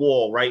into a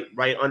wall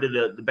right under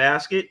the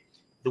basket.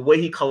 The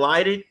way he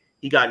collided,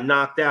 he got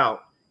knocked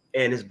out,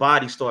 and his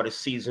body started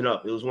seizing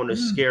up. It was one of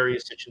the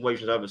scariest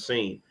situations I've ever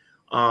seen.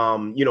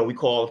 We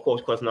called, of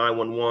course,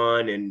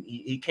 911, and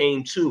he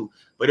came to,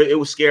 but it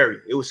was scary.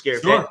 It was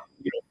scary. Sure.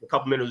 A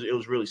couple minutes, it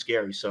was really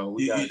scary. So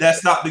that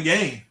stopped the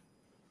game.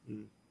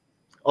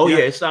 Oh yeah,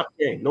 it stopped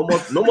the game. No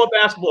more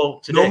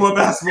basketball today. No more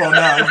basketball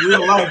now. It's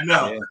real life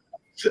now.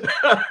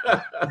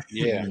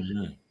 Yeah.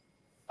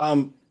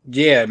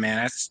 Yeah,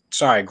 man.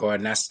 Sorry,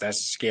 Gordon.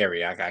 That's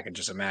scary. I can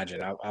just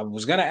imagine. I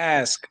was gonna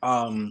ask,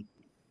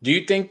 do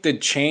you think the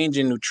change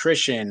in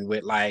nutrition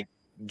with like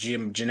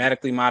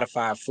genetically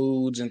modified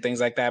foods and things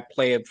like that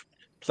play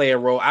a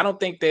role? I don't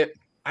think that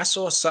I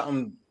saw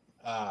something.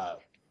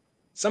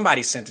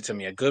 Somebody sent it to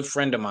me. A good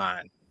friend of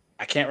mine.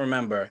 I can't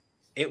remember.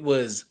 It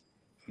was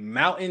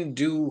Mountain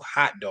Dew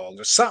hot dogs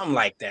or something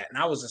like that, and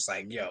I was just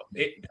like, "Yo,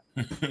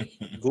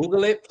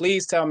 Google it.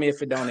 Please tell me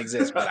if it don't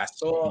exist." But I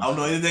saw. I don't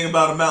know anything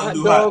about a Mountain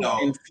Dew hot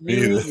dog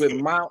infused with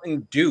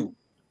Mountain Dew.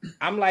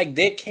 I'm like,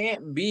 there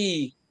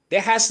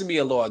has to be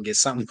a law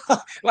against something.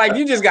 Like,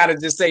 you just got to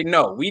just say,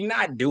 no, we're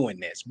not doing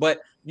this. But,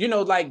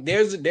 like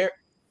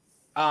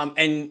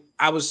and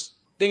I was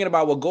thinking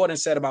about what Gordon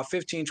said about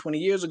 15, 20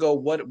 years ago,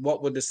 what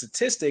were the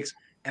statistics?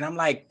 And I'm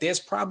like, there's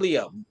probably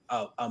a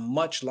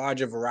much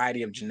larger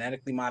variety of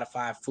genetically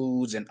modified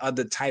foods and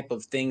other type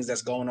of things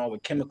that's going on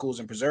with chemicals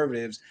and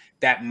preservatives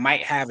that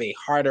might have a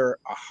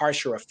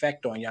harsher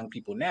effect on young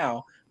people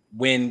now,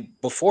 when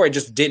before it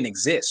just didn't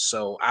exist.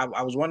 So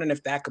I was wondering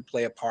if that could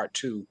play a part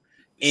too.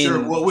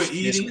 Sure, what we're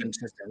eating,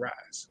 consistent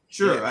rise.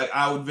 Sure, yeah.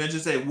 I would venture to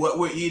say what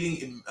we're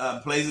eating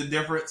plays a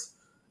difference.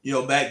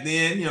 Back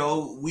then,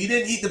 we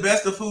didn't eat the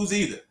best of foods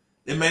either.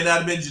 It may not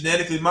have been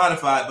genetically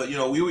modified, but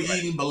we were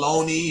eating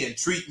bologna and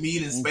treat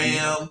meat and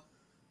spam,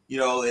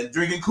 and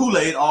drinking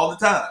Kool-Aid all the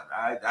time.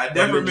 I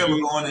never remember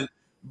going and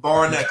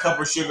borrowing that cup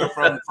of sugar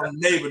from the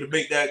neighbor to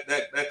make that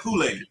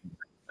Kool-Aid.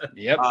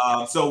 Yep.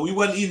 So we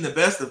wasn't eating the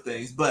best of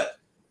things, but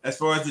as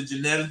far as the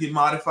genetically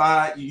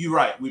modified, you're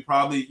right. We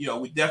probably,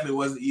 we definitely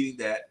wasn't eating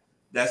that.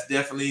 That's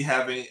definitely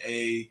having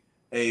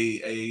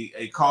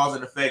a cause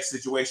and effect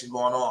situation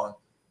going on.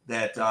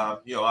 That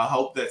I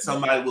hope that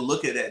somebody will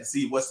look at that and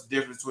see what's the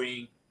difference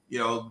between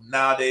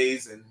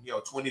nowadays and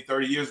 20,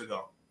 30 years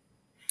ago.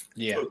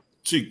 Yeah. So,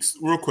 Cheeks,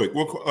 real quick.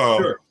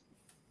 Sure.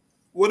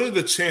 What are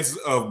the chances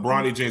of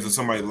Bronny James or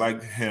somebody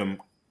like him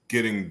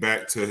getting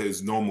back to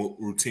his normal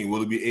routine? Will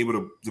he be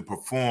able to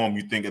perform,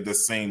 you think, at the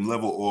same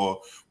level, or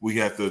we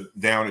have to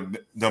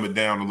dumb it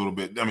down a little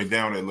bit, down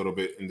it a little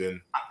bit, and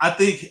then? I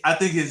think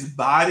his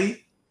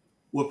body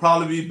will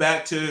probably be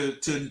back to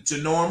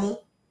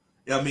normal.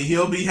 I mean,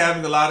 he'll be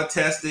having a lot of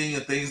testing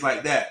and things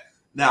like that.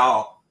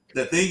 Now,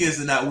 the thing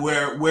is that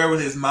where will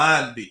his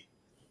mind be?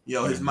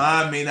 His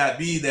mind may not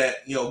be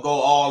that, go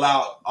all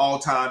out all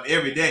time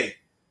every day,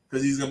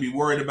 because he's going to be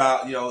worried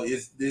about,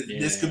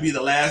 this could be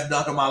the last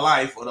dunk of my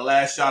life or the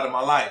last shot of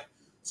my life.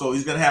 So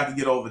he's going to have to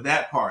get over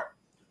that part.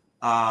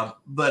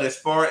 But as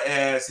far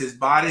as his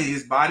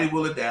body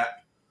will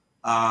adapt.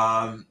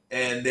 And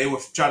they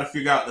will try to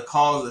figure out the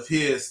cause of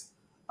his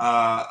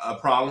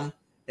problem.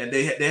 And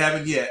they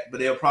haven't yet, but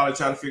they'll probably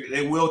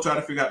they will try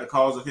to figure out the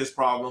cause of his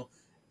problem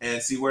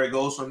and see where it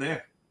goes from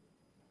there.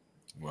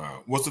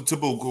 Wow. What's the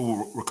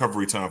typical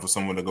recovery time for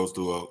someone that goes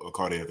through a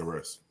cardiac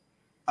arrest?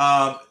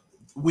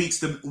 Weeks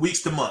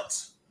to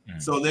months. Mm-hmm.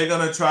 So they're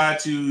going to try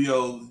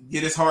to,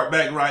 get his heart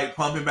back right,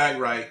 pump him back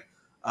right.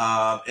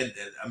 And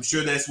I'm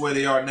sure that's where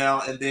they are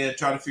now. And then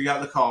try to figure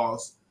out the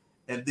cause.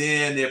 And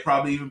then they'll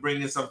probably even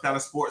bring in some kind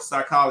of sports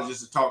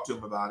psychologist to talk to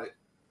him about it.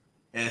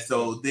 And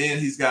so then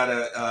he's got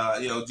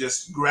to,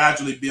 just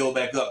gradually build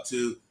back up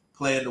to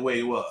playing the way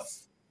he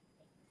was.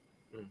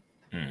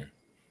 Mm-hmm.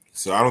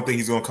 So I don't think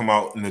he's going to come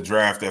out in the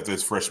draft after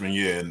his freshman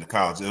year in the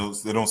college.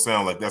 It don't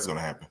sound like that's going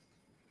to happen.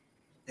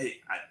 It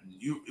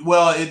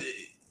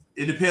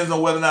depends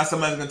on whether or not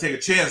somebody's going to take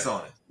a chance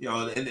on it,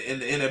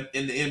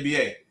 in the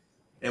NBA,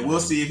 and we'll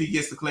see if he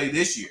gets to play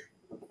this year.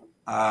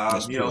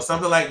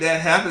 Something like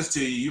that happens to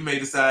you, you may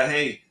decide,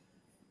 hey,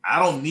 I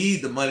don't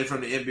need the money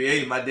from the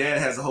NBA. My dad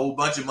has a whole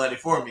bunch of money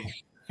for me.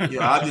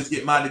 I'll just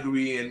get my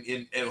degree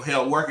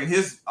and working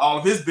all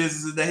of his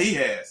businesses that he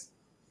has.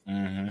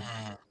 Mm-hmm.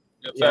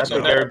 I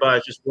think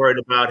everybody's just worried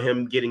about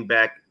him getting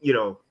back,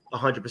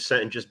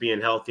 100% and just being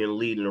healthy and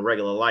leading a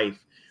regular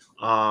life.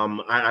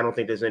 I don't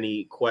think there's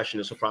any question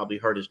this will probably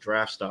hurt his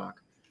draft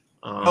stock.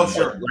 Sure. Like I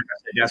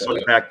said, that's on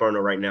the back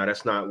burner right now.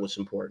 That's not what's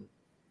important.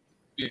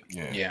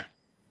 Yeah.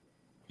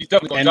 He's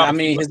definitely going to drop. And I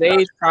mean, his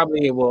age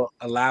probably will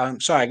allow him.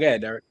 Sorry, go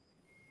ahead, Derek.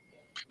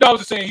 No, I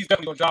was just saying he's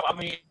definitely going to drop. I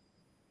mean,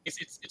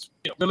 it's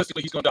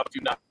realistically he's going to drop a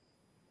few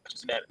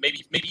notches in that,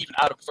 maybe even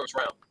out of the first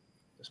round.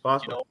 It's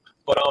possible.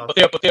 But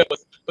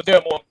there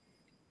are more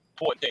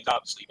important things,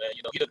 obviously, man.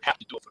 He doesn't have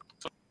to do it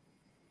for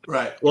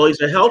right. Well,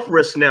 he's a health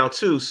risk now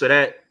too, so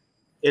that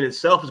in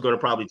itself is going to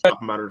probably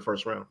drop him out of the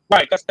first round.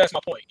 Right. That's my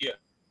point. Yeah.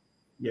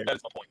 That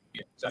is my point.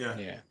 Yeah.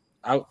 Exactly.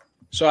 Yeah.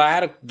 So I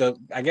had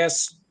I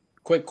guess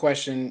quick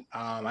question.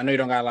 I know you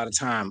don't got a lot of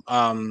time.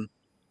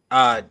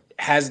 I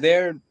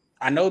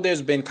know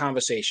there's been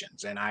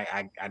conversations, and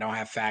I don't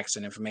have facts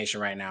and information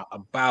right now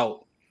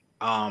about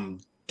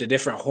the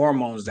different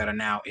hormones that are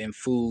now in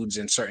foods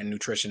and certain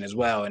nutrition as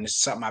well. And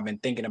it's something I've been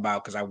thinking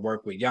about because I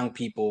work with young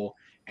people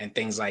and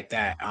things like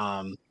that.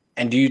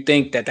 And do you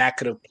think that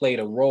could have played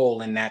a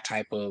role in that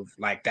type of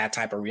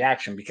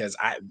reaction? Because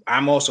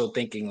I'm also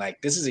thinking like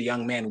this is a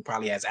young man who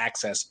probably has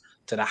access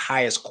to the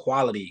highest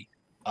quality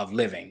of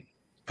living,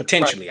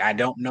 potentially. Right. I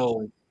don't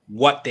know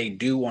what they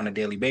do on a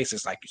daily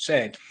basis. Like you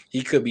said,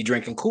 he could be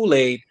drinking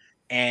Kool-Aid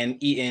and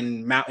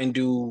eating Mountain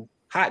Dew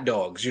hot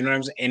dogs, you know what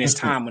I'm saying? In his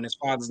time when his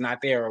father's not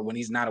there or when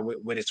he's not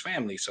with his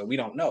family. So we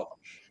don't know.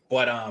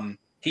 But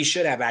he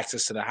should have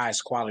access to the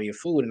highest quality of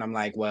food. And I'm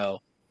like,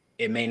 well,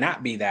 it may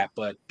not be that,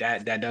 but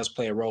that does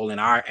play a role in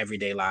our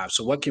everyday lives.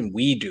 So what can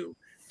we do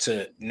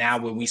to now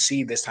when we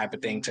see this type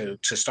of thing to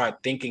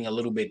start thinking a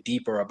little bit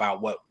deeper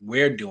about what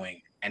we're doing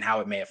and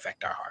how it may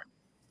affect our heart?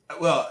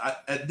 Well,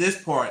 at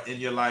this point in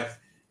your life,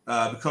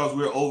 because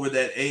we're over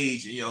that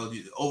age,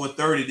 over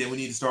 30, then we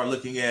need to start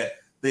looking at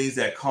things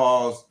that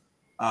cause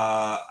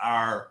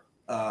our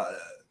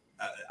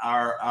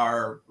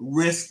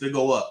risk to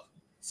go up,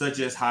 such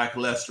as high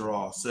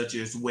cholesterol, such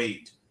as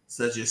weight,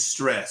 such as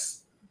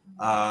stress,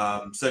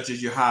 such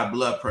as your high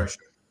blood pressure.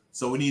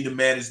 So we need to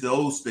manage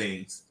those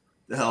things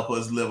to help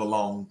us live a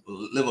long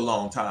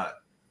time.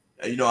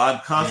 I'm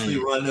constantly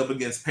running up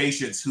against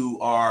patients who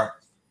are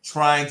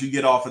trying to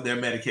get off of their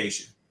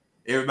medication.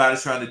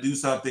 Everybody's trying to do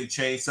something,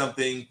 change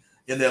something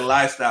in their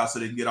lifestyle so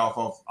they can get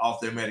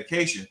off their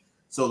medication.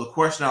 So the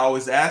question I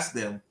always ask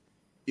them,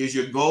 is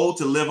your goal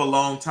to live a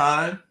long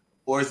time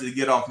or is it to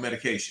get off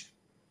medication?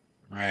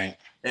 Right.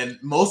 And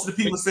most of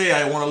the people say,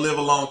 I want to live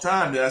a long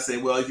time. Then I say,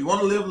 well, if you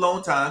want to live a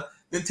long time,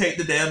 then take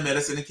the damn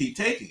medicine and keep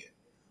taking it.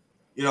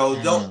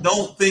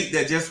 Don't think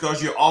that just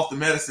because you're off the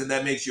medicine,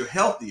 that makes you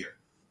healthier.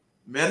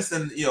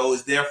 Medicine,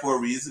 is there for a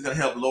reason. It's going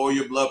to help lower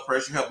your blood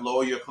pressure, help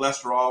lower your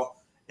cholesterol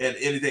and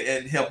anything,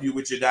 and help you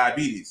with your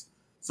diabetes.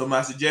 So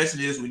my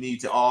suggestion is we need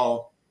to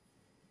all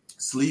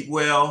sleep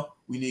well.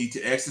 We need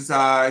to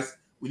exercise.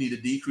 We need to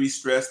decrease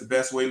stress the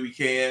best way we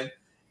can.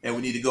 And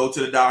we need to go to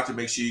the doctor,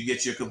 make sure you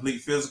get your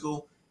complete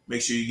physical,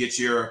 make sure you get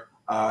your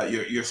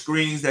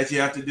screenings that you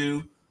have to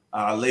do.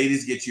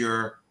 Ladies, get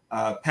your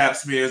pap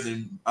smears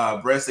and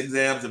breast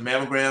exams and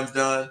mammograms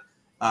done.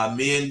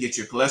 Men, get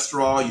your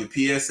cholesterol, your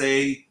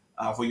PSA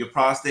for your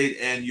prostate,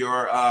 and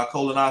your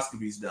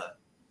colonoscopies done.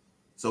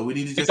 So we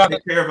need to just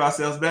take care of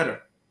ourselves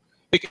better.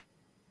 Can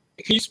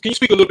you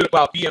speak a little bit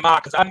about BMI?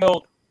 Because I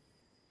know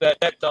that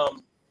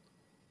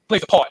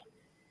plays a part.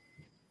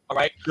 All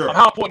right. Sure.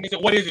 How important is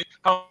it? What is it?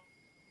 How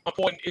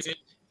important is it?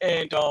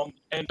 And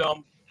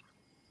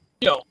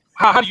you know,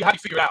 how do you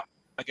figure it out?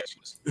 I guess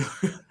you was.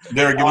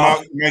 Derek,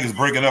 your mic is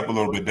breaking up a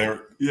little bit,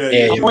 Derek.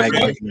 Yeah.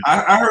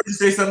 I heard you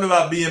say something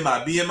about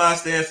BMI. BMI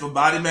stands for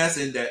Body Mass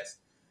Index.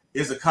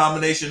 It's a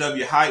combination of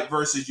your height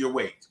versus your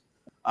weight.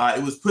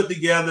 It was put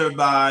together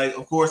by,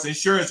 of course,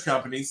 insurance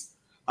companies.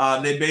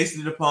 They based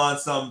it upon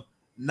some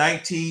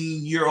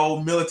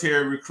 19-year-old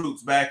military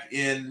recruits back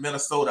in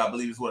Minnesota, I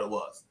believe is what it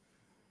was.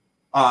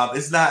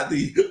 It's not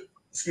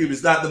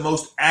the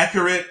most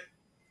accurate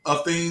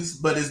of things,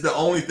 but it's the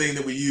only thing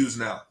that we use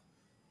now.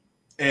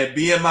 And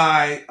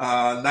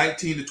BMI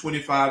 19 to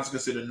 25 is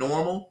considered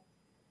normal.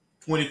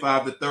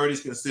 25 to 30 is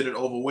considered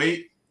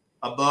overweight.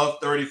 Above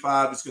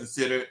 35 is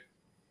considered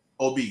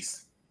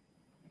obese.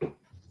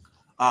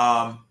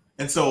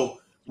 And so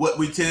what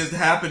we tend to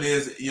happen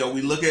is,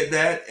 we look at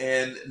that,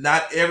 and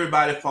not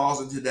everybody falls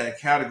into that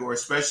category,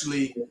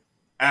 especially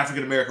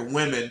African-American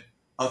women,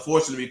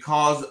 unfortunately,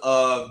 because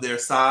of their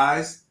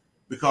size,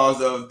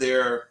 because of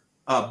their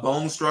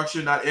bone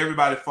structure. Not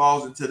everybody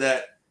falls into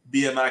that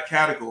BMI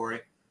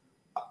category.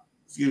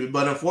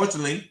 But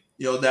unfortunately,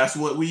 that's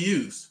what we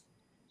use.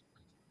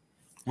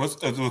 What's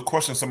the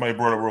question somebody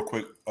brought up real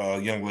quick?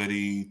 Young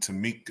lady,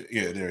 Tamika.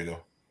 Yeah, there you go.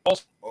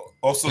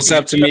 Also, what's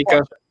up,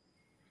 Tamika?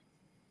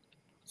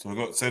 So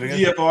go say it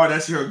again. GFR,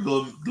 that's your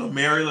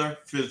glomerular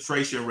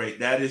filtration rate.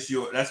 That's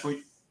for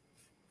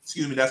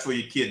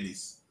your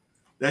kidneys.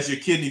 That's your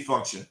kidney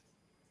function.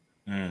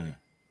 All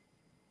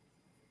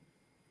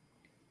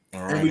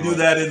right, and we do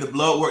that in the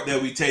blood work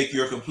that we take,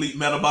 your complete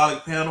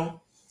metabolic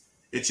panel.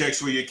 It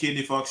checks for your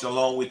kidney function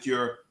along with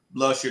your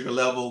blood sugar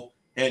level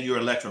and your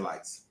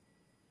electrolytes.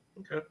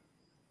 Okay.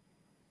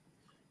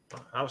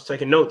 I was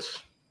taking notes.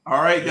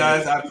 All right,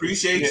 guys. I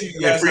appreciate you.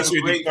 You guys have a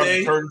great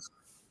day.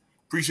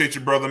 Appreciate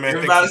you, brother, man.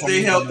 Everybody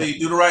stay healthy.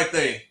 Do the right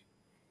thing.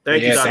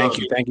 Thank you. Thank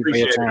you. Thank you for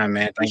your time,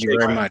 man. Thank you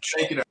very much.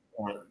 Thank you.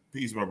 All right.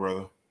 Peace, my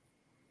brother.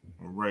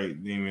 All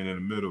right. Demon in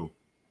the middle.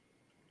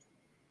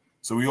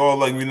 So we all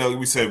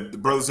we said, the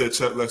brother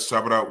said, let's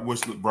chop it out.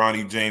 Wish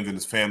Bronny James and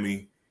his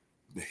family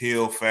the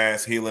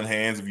healing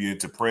hands if you're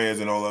into prayers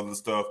and all other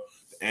stuff.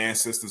 The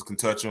ancestors can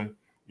touch them.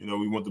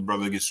 We want the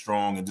brother to get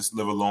strong and just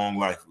live a long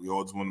life. We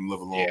all just want him to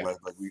live a long life.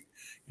 Like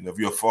if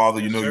you're a father,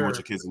 you want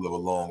your kids to live a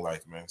long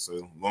life, man.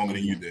 So longer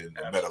than you did,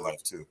 a better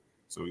life too.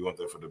 So we want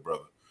that for the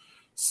brother.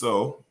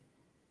 So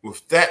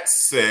with that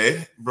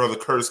said, Brother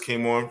Curtis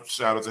came on.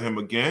 Shout out to him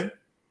again.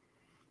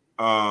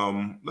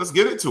 Let's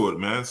get into it,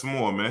 man. Some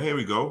more, man. Here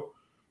we go.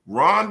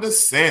 Ron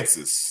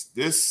DeSantis,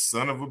 this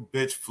son of a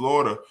bitch,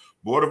 Florida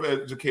Board of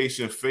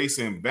Education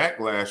facing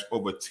backlash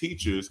over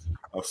teaching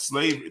of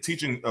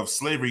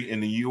slavery in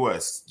the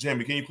U.S.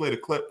 Jamie, can you play the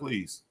clip,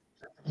 please?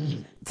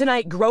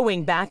 Tonight,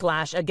 growing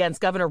backlash against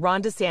Governor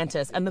Ron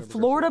DeSantis and the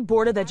Florida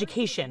Board of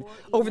Education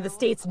over the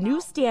state's new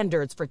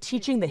standards for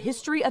teaching the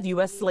history of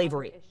U.S.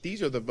 slavery.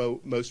 These are the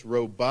most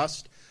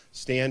robust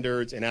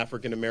standards in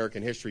African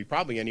American history,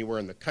 probably anywhere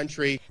in the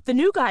country. The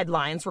new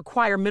guidelines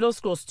require middle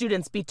school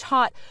students be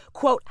taught,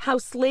 quote, how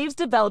slaves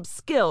developed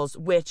skills,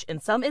 which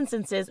in some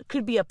instances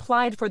could be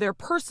applied for their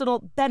personal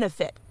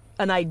benefit.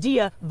 An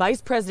idea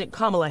Vice President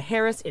Kamala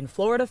Harris in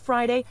Florida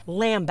Friday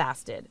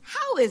lambasted.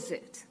 How is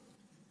it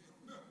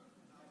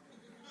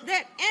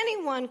that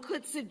anyone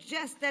could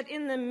suggest that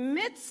in the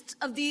midst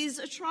of these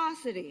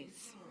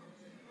atrocities,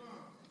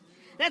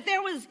 that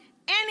there was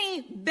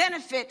any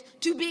benefit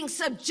to being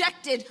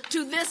subjected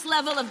to this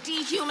level of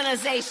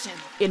dehumanization?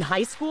 In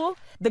high school,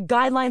 the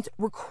guidelines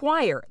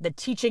require the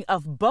teaching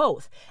of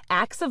both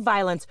acts of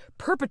violence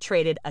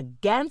perpetrated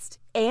against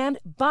and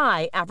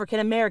by African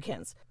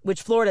Americans,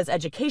 which Florida's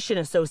Education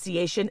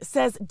Association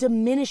says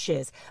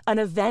diminishes an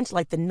event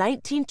like the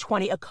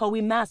 1920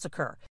 Ocoee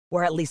Massacre,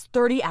 where at least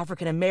 30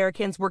 African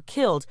Americans were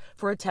killed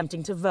for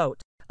attempting to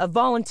vote. A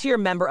volunteer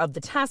member of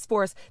the task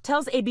force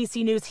tells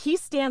ABC News he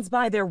stands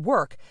by their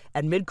work.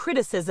 Amid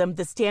criticism,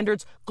 the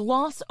standards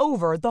gloss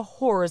over the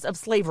horrors of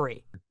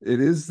slavery.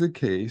 It is the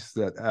case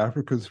that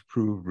Africans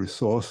proved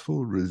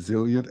resourceful,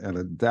 resilient, and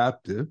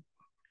adaptive,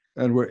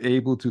 and were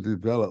able to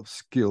develop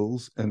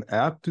skills and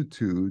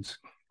aptitudes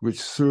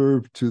which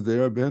served to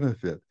their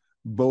benefit,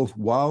 both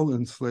while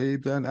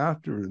enslaved and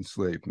after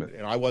enslavement.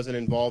 And I wasn't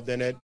involved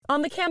in it.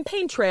 On the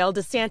campaign trail,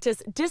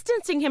 DeSantis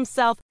distancing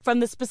himself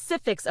from the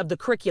specifics of the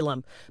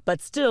curriculum,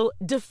 but still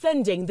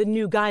defending the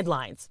new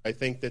guidelines. I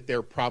think that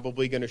they're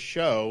probably going to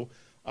show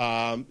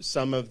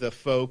some of the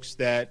folks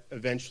that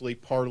eventually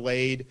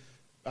parlayed,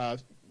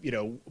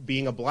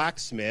 being a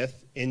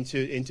blacksmith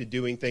into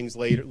doing things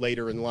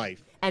later in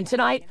life. And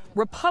tonight,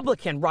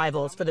 Republican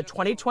rivals for the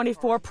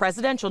 2024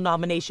 presidential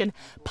nomination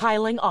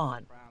piling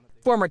on.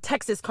 Former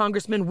Texas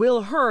Congressman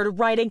Will Hurd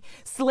writing,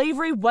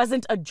 slavery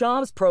wasn't a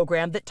jobs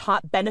program that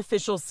taught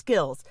beneficial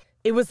skills.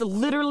 It was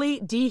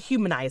literally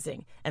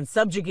dehumanizing and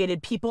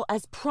subjugated people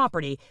as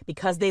property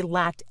because they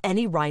lacked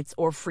any rights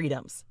or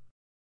freedoms.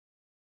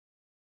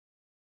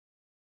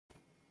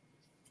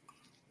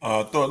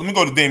 Let me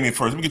go to Damien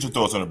first. Let me get your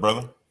thoughts on it,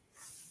 brother.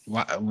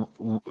 Why,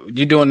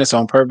 you doing this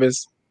on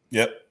purpose?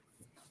 Yep.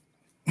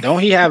 Don't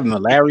he have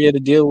malaria to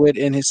deal with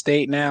in his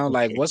state now?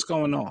 Like, what's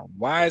going on?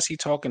 Why is he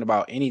talking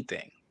about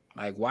anything?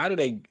 Like,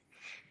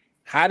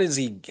 how does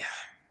he?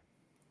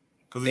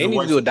 They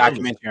need to do a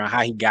documentary on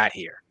how he got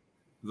here.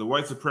 He's a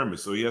white supremacist,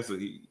 so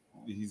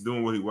he's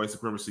doing what white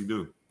supremacy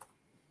do.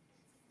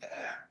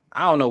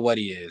 I don't know what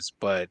he is,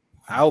 but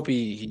I hope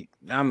you're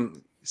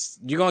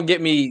gonna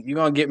get me.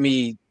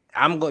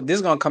 This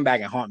is gonna come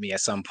back and haunt me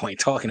at some point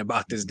talking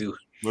about this dude.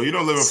 Well, you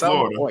don't live in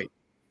Florida. Point.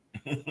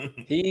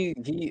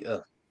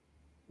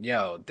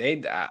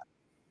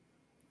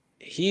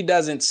 He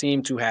doesn't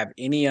seem to have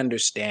any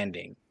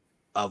understanding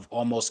of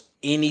almost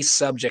any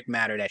subject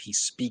matter that he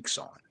speaks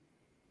on.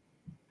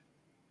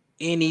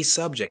 Any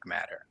subject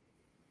matter.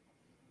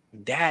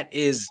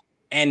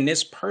 And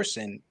this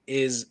person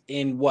is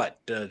in what?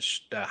 The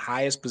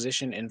highest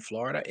position in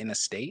Florida in a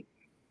state?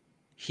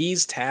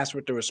 He's tasked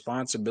with the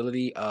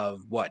responsibility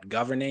of what?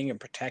 Governing and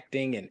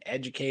protecting and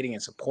educating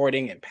and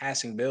supporting and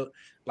passing bills.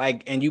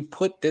 Like, and you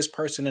put this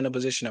person in a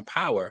position of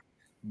power.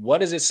 What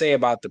does it say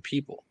about the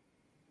people?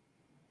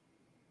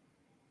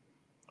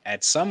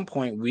 At some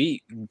point,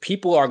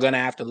 people are going to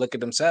have to look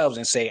at themselves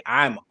and say,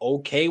 I'm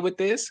okay with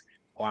this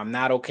or I'm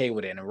not okay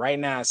with it. And right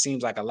now, it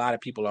seems like a lot of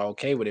people are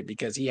okay with it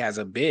because he has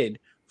a bid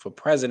for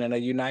president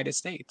of the United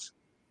States.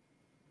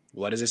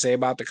 What does it say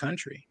about the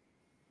country?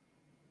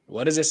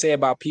 What does it say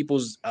about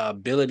people's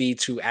ability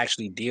to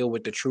actually deal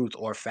with the truth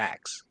or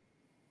facts?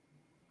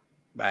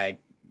 Like,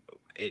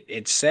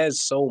 it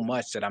says so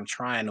much that I'm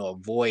trying to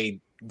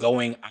avoid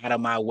going out of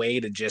my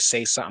way to just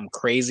say something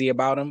crazy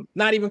about him.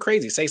 Not even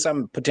crazy. Say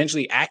something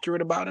potentially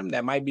accurate about him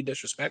that might be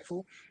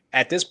disrespectful.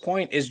 At this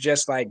point, it's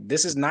just like,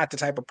 this is not the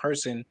type of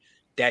person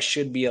that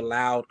should be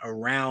allowed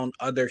around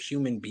other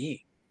human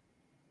beings.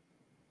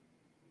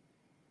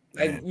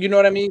 Like, you know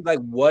what I mean? Like,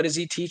 what is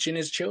he teaching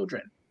his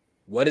children?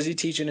 What is he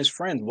teaching his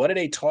friends? What are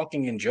they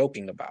talking and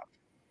joking about?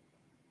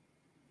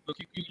 Look,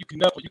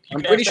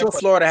 I'm pretty sure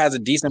Florida has a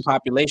decent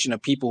population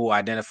of people who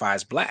identify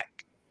as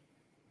Black.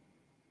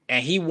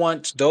 And he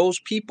wants those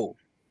people,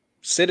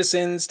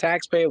 citizens,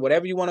 taxpayer,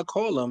 whatever you want to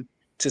call them,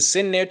 to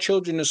send their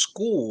children to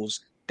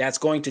schools that's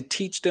going to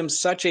teach them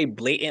such a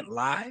blatant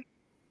lie.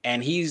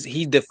 And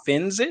he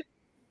defends it.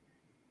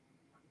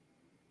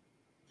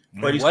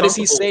 But what does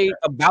he say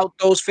about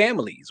those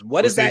families?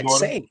 What does that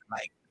say?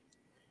 Like,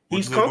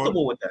 he's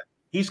comfortable with that.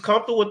 He's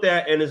comfortable with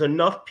that, and there's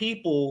enough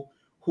people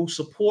who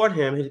support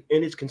him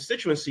in his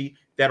constituency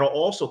that are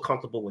also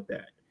comfortable with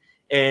that.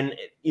 And,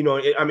 you know,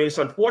 it's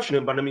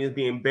unfortunate, but it's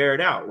being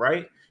bared out,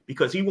 right?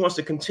 Because he wants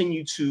to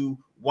continue to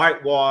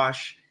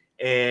whitewash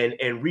and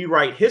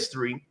rewrite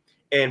history.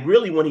 And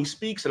really, when he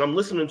speaks, and I'm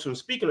listening to him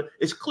speaking,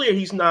 it's clear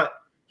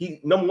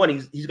number one,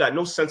 he's got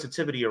no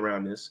sensitivity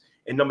around this.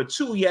 And number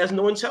two, he has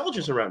no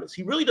intelligence around this.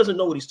 He really doesn't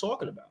know what he's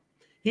talking about.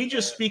 He's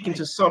just speaking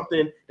to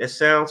something that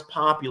sounds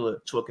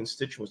popular to a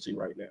constituency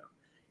right now.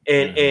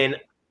 And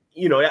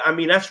you know,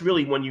 that's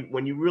really when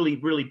you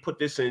really put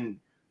this in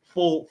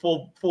full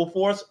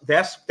force.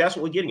 That's what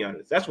we're getting out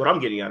of it. That's what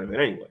I'm getting out of it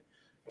anyway.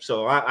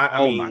 So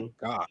I mean, my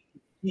God,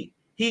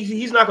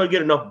 he's not going to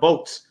get enough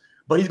votes,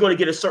 but he's going to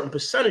get a certain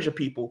percentage of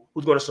people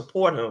who's going to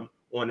support him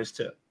on this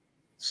tip.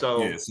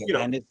 So you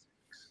know.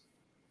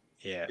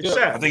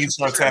 I think he's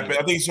trying to tap in. I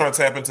think he's trying to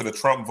tap into the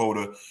Trump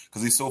voter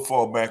because he's so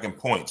far back in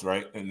points,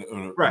 right? In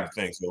the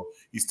thing. So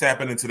he's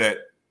tapping into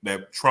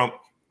that Trump.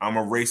 I'm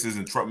a racist,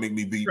 and Trump make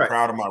me be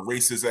proud of my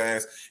racist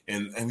ass,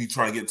 and he's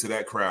trying to get into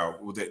that crowd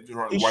with that.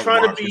 He's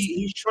trying to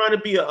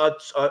be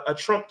a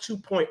Trump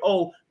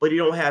 2.0, but he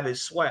don't have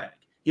his swag.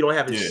 He don't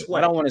have his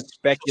swag. I don't want to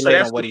speculate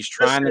on what he's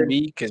trying to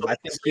be because I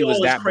think he was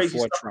that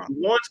before Trump.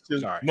 No, he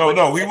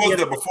was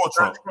that before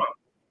Trump.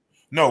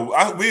 No,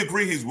 we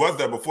agree he was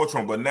that before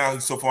Trump, but now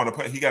he's so far on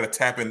the he got to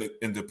tap in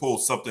and to pull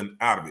something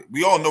out of it.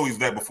 We all know he's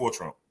that before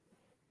Trump.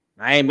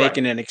 I ain't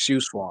making an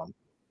excuse for him.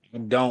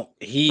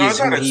 He is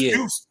who he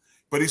is.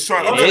 But he's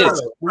trying to. It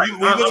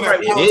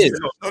is.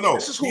 No.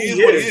 This is who he is.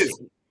 What he is.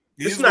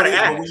 It's not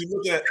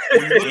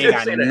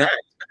an act.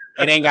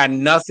 It ain't got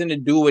nothing to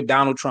do with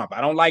Donald Trump. I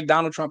don't like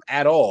Donald Trump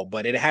at all,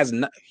 but it has.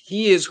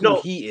 He is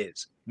who he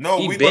is.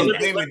 No, we don't.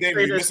 Damien,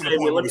 you're missing the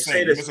point. We're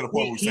saying.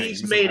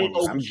 He's made it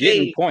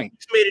okay. He's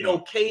made it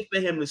okay for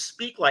him to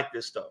speak like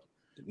this stuff.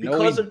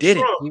 No, he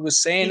didn't. He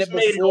was saying it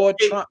before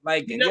Trump.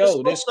 Like,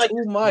 yo, there's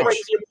too much.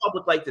 Crazy in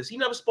public like this. He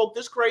never spoke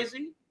this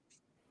crazy.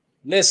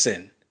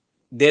 Listen,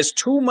 there's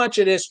too much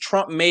of this.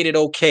 Trump made it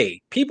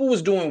okay. People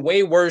was doing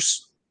way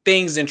worse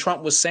things than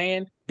Trump was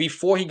saying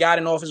before he got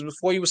in office,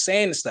 before he was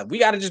saying this stuff. We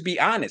got to just be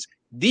honest.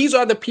 These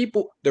are the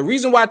people. The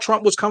reason why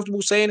Trump was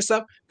comfortable saying this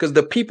stuff, because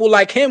the people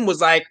like him was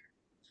like,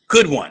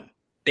 good one.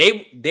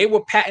 They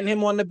were patting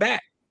him on the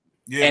back.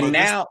 Yeah, and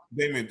now,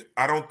 Damien,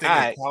 I don't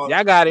think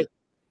y'all got it.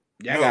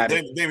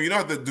 Damien, you don't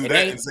have to do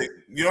that and say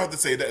you don't have to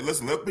say that.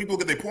 Listen, let people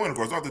get their point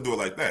across. You don't have to do it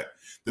like that.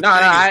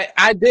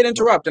 I did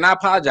interrupt and I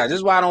apologize. This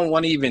is why I don't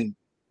want to even.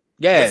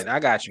 Yeah, listen, I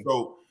got you.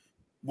 So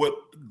what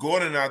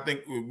Gordon and I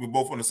think we're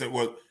both on the same.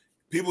 Well,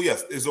 People,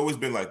 yes, it's always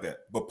been like that.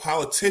 But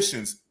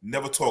politicians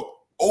never talk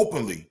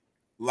openly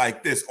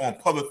like this on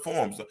public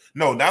forums.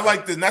 No, not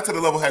like this. Not to the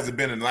level has it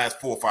been in the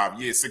last 4 or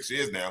 5 years, 6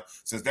 years now.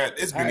 Since that,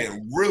 it's been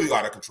getting really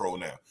out of control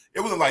now.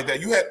 It wasn't like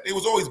that. It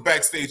was always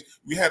backstage.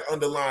 We had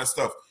underlying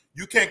stuff.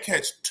 You can't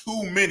catch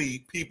too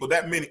many people,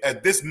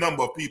 this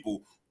number of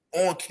people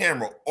on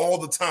camera all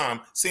the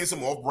time saying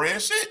some off-brand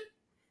shit.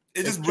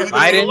 It just really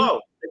Biden,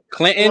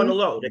 Clinton,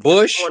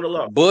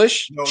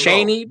 Bush,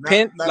 Cheney,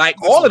 Pence, like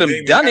all of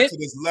them done it. To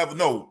this level.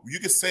 No, you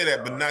can say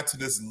that, but not to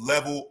this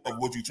level of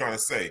what you're trying to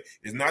say.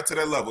 It's not to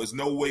that level. It's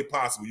no way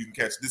possible you can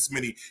catch this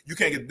many. You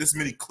can't get this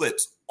many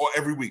clips or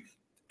every week.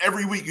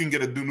 Every week you can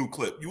get a new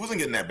clip. You wasn't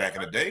getting that back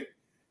in the day.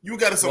 You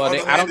got some.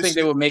 Well, I don't think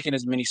they were making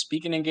as many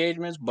speaking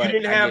engagements, but you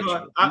didn't have.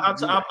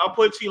 I'll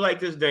put it to you like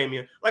this,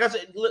 Damien. Like I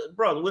said,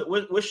 brother,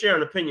 we're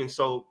sharing opinions,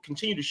 so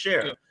continue to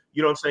share. Yeah.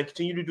 You know what I'm saying?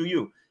 Continue to do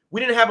you. We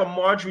didn't have a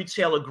Marjorie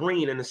Taylor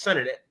Greene in the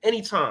Senate at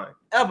any time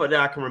ever that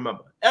I can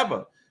remember,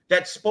 ever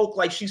that spoke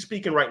like she's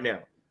speaking right now.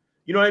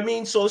 You know what I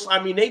mean? So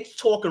they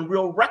talking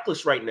real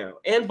reckless right now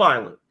and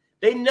violent.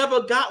 They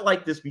never got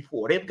like this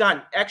before. They've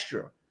gotten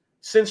extra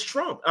since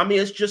Trump. I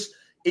mean, it's just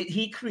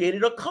he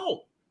created a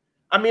cult.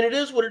 I mean, it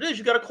is what it is.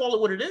 You got to call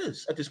it what it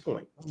is at this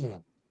point.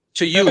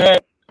 To you, they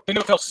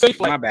never felt safe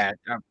like my bad.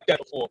 That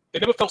before. They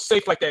never felt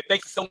safe like that.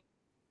 Thanks to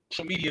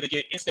social media to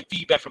get instant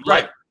feedback from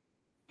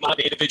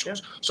like-minded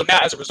individuals. Yeah. So now,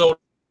 as a result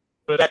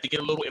of that, to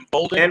get a little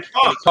emboldened, and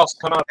Fox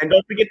come out, and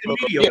don't forget the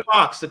media,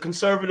 Fox, the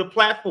conservative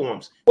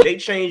platforms. They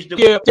changed the.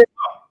 Yeah,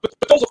 but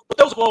those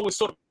have always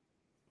sort of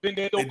been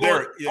there. Hey,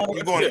 Derek, you're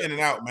going in and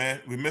out,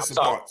 man. We're missing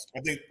parts. I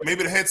think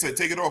maybe the headset.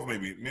 Take it off.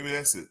 Maybe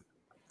that's it.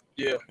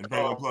 Yeah, and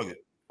probably unplug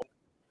it.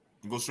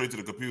 Go straight to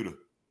the computer.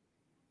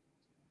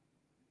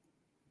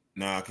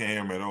 Nah, I can't hear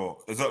him at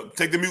all.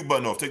 Take the mute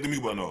button off. Take the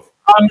mute button off.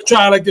 I'm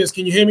trying like this.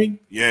 Can you hear me?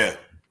 Yeah.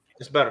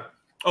 It's better.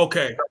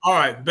 Okay. All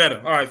right.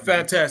 Better. All right.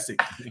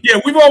 Fantastic. Yeah,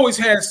 we've always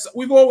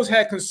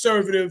had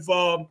conservative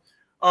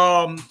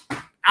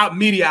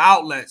media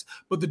outlets,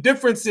 but the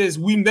difference is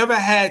we never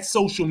had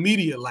social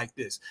media like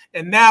this.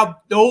 And now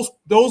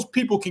those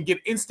people can get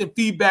instant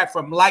feedback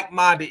from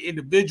like-minded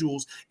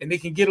individuals, and they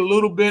can get a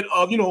little bit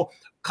of,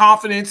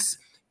 confidence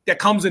that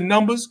comes in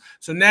numbers.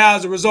 So now,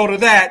 as a result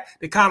of that,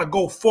 they kind of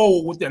go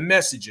forward with their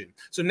messaging.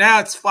 So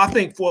now I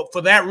think for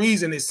that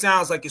reason, it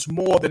sounds like it's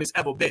more than it's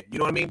ever been. You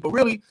know what I mean? But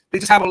really, they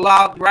just have a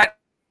lot right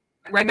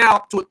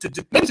now to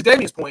maybe to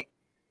Damien's point.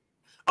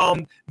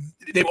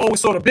 They've always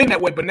sort of been that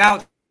way, but now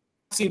it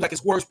seems like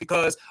it's worse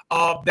because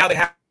now they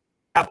have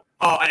an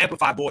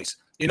amplified voice.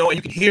 And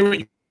you can hear it,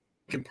 you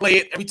can play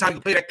it every time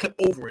you play that clip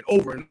over and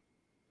over and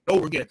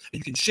over again, and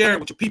you can share it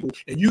with your people,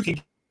 and you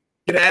can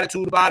get an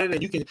attitude about it,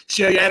 and you can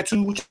share your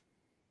attitude with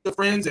your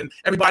friends, and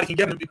everybody can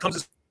get it. It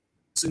becomes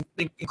this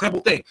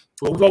incredible thing.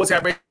 Well, we've always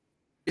had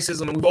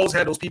racism, and we've always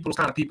had those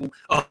kind of people.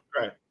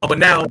 Right. But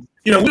now,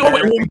 we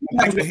always.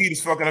 I think the heat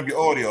is fucking up your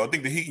audio. I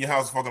think the heat in your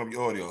house is fucking up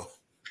your audio.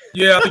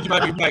 Yeah, I think you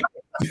might be right.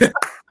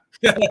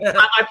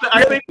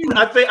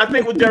 I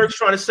think what Derek's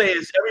trying to say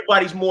is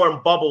everybody's more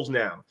in bubbles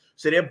now.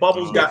 So their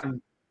bubbles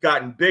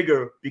gotten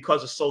bigger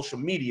because of social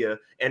media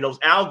and those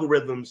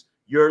algorithms.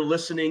 You're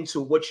listening to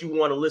what you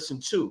want to listen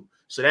to.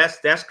 So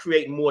that's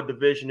creating more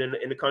division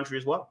in the country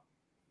as well.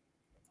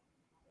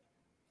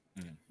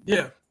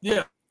 Yeah.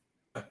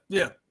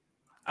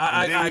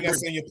 I agree.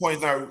 Saying your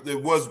point now, there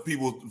was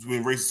people with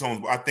racist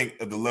tones, but I think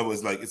at the level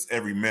is like it's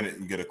every minute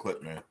you get a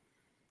clip, man.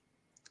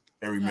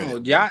 Every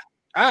minute. Yeah.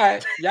 All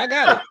right. Y'all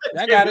got it.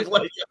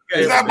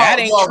 It's not about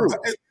y'all.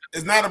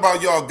 It's not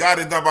about y'all got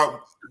it. It's not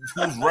about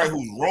who's right,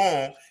 who's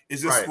wrong.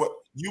 It's just what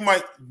you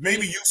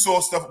maybe you saw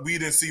stuff we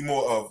didn't see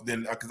more of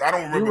than because I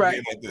don't remember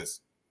being like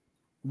this.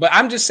 But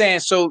I'm just saying,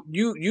 so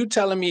you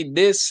telling me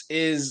this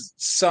is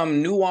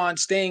some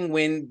nuanced thing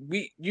when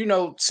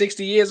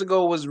 60 years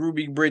ago was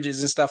Ruby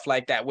Bridges and stuff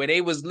like that, where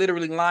they was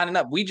literally lining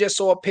up. We just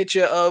saw a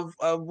picture of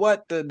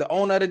what the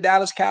owner of the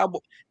Dallas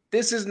Cowboys.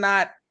 This is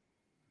not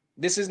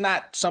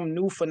some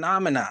new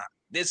phenomenon.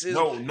 This is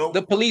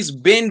the police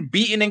been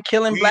beating and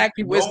killing black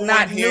people. It's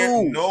not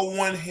new. No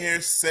one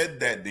here said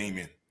that,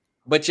 Damien.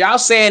 But y'all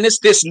saying it's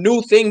this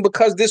new thing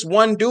because this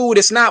one dude.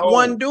 It's not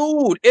one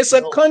dude. It's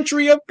a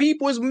country of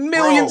people. It's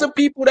millions of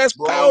people that's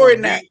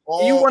powering that.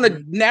 You want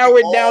to narrow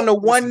it down to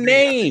one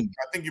name.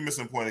 I think you're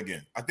missing the point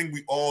again. I think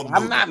we all know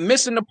I'm not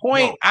missing the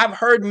point. No. I've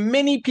heard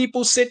many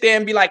people sit there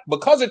and be like,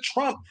 because of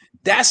Trump,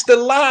 that's the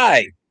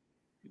lie.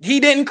 He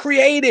didn't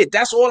create it.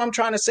 That's all I'm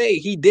trying to say.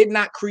 He did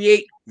not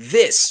create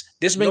this.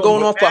 This has been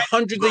going on for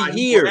hundreds of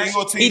years.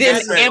 He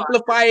didn't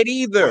amplify it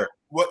either.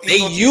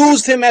 They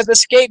used him as a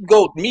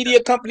scapegoat.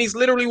 Media companies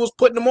literally was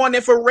putting him on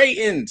there for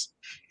ratings.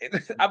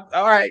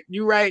 All right,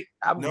 you're right.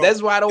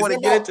 That's why I don't want to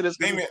get into this.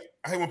 Damien,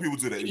 I hate when people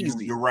do that.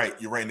 You're right.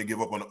 You're right to give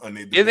up on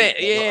their. Is it?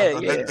 Yeah.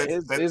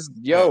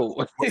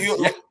 Yo.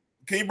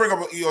 Can you bring up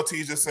what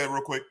EOT just said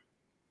real quick?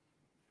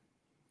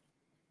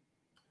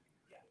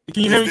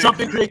 Can you hear me? Trump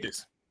didn't create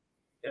this.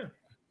 Yeah.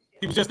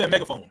 He was just that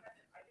megaphone.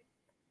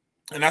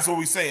 And that's what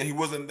we're saying. He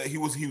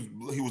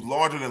was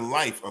larger than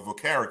life of a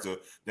character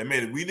that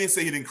made it. We didn't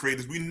say he didn't create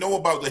this. We know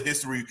about the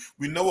history.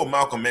 We know what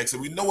Malcolm X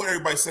said. We know what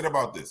everybody said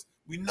about this.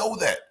 We know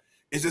that.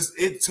 It's just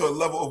to a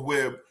level of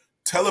where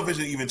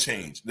television even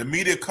changed. The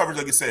media coverage,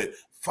 like I said,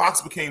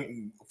 Fox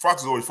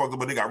was always fucked up,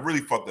 but they got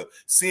really fucked up.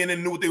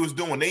 CNN knew what they was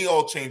doing. They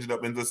all changed it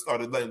up and just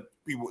started letting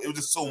people. It was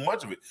just so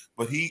much of it.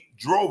 But he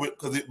drove it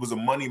because it was a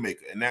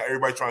moneymaker. And now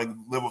everybody trying to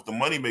live off the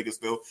moneymaker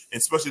still, and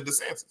especially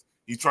DeSantis.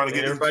 He's trying to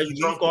get everybody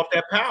drunk off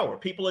that power.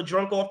 People are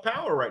drunk off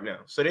power right now.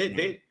 So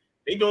they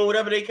doing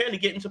whatever they can to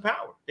get into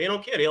power. They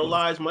don't care. They'll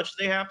lie as much as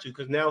they have to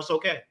because now it's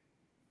okay.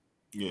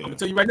 Yeah. I'm gonna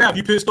tell you right now, if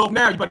you pissed off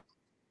now, you better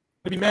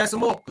be mad some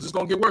more because it's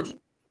gonna get worse.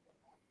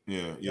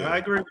 Yeah. I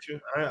agree with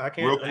you. I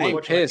can't. Real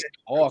quick, pissed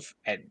off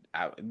at.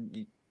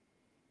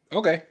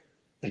 Okay.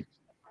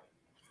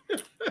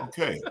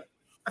 Okay.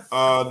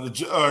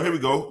 Here we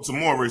go. Some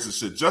more racist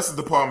shit. Justice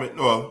Department.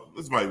 Well,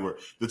 this might work.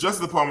 The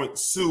Justice Department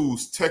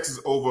sues Texas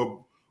over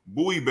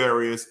buoy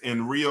barriers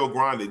in Rio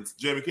Grande.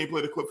 Jamie, can you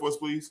play the clip for us,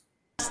 please?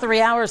 Last 3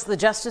 hours, the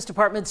Justice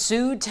Department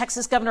sued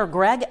Texas Governor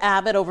Greg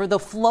Abbott over the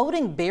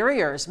floating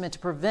barriers meant to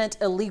prevent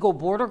illegal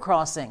border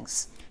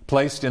crossings.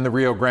 Placed in the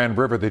Rio Grande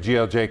River, the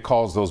GLJ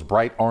calls those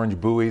bright orange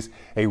buoys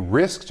a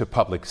risk to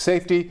public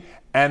safety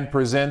and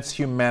presents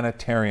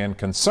humanitarian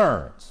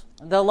concerns.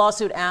 The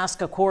lawsuit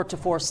asked a court to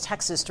force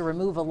Texas to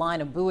remove a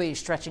line of buoys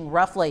stretching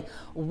roughly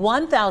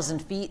 1,000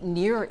 feet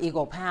near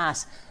Eagle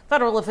Pass.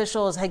 Federal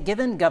officials had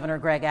given Governor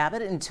Greg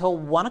Abbott until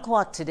 1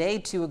 o'clock today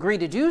to agree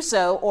to do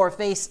so or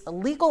face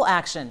legal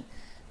action.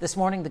 This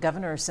morning, the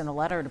governor sent a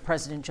letter to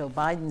President Joe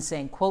Biden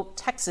saying, quote,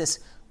 Texas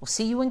will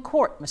see you in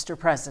court, Mr.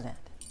 President.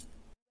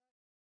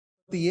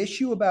 The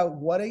issue about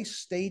what a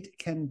state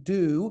can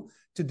do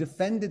to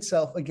defend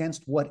itself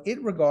against what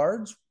it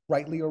regards,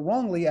 rightly or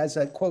wrongly, as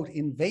a, quote,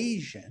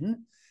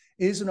 invasion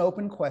is an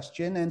open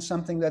question and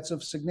something that's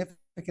of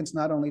significance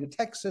not only to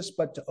Texas,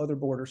 but to other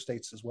border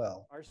states as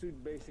well. Our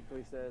suit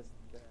basically says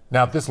that.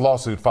 Now, this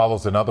lawsuit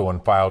follows another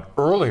one filed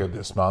earlier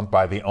this month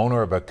by the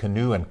owner of a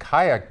canoe and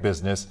kayak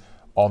business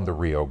on the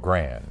Rio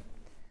Grande.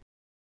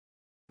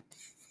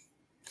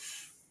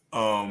 Yeah,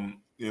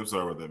 I'm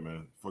sorry about that,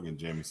 man. Fucking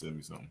Jamie sent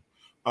me something.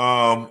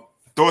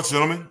 Thoughts,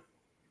 gentlemen?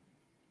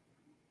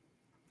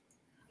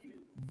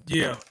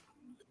 Yeah.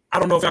 I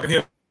don't know if I can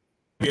hear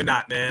me or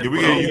not, man. Yeah, we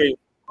hear you.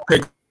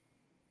 Okay.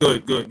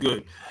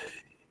 Good.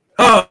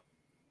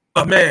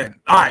 Man.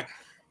 All right.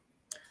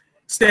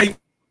 States'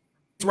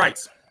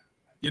 rights.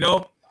 You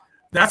know,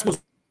 that's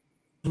what's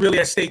really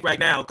at stake right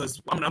now.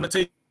 Because I'm gonna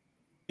tell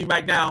you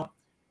right now,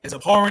 as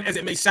abhorrent as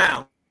it may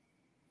sound,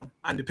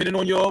 I'm dependent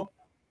on your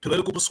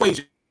political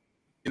persuasion.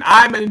 And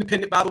I'm an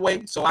independent, by the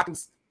way, so I can,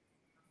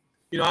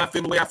 you know, I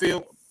feel the way I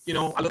feel. You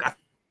know, I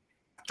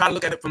try to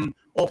look at it from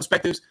all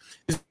perspectives.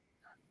 This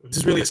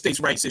is really a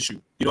states' rights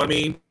issue. You know what I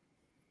mean?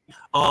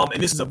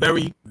 And this is a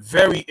very,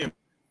 very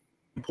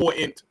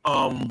important.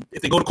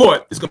 If they go to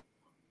court, it's going to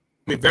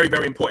be very,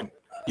 very important.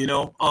 You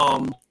know?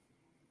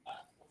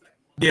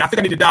 Yeah, I think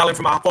I need to dial in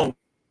from my phone.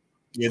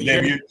 Yeah,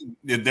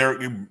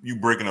 Derek, you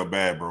breaking up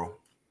bad, bro.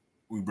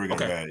 We breaking up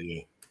bad,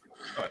 yeah.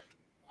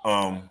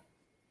 All right.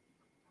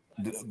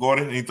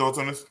 Gordon, any thoughts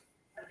on this?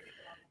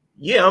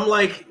 Yeah, I'm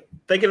like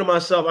thinking to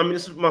myself, I mean,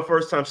 this is my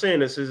first time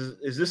saying this.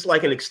 Is this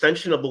like an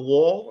extension of the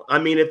wall? I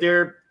mean, if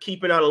they're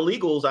keeping out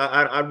illegals,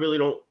 I really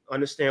don't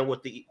understand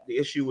what the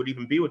issue would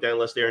even be with that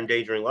unless they're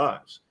endangering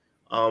lives.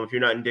 If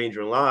you're not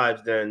endangering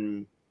lives,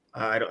 then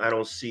I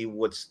don't see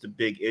what's the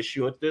big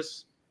issue with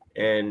this.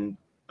 And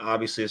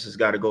obviously, this has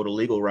got to go the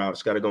legal route.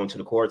 It's got to go into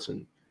the courts,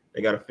 and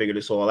they got to figure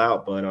this all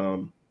out. But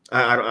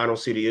I don't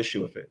see the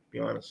issue with it, to be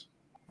honest.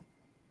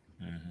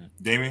 Mm-hmm.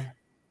 Damien?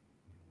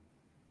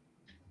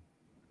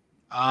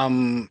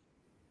 I'm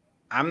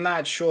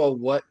not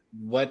sure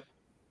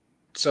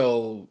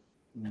so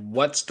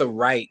what's the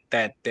right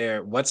that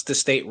what's the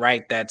state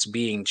right that's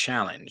being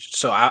challenged?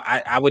 So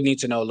I would need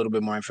to know a little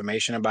bit more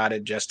information about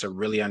it just to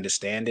really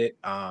understand it.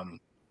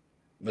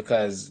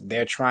 Because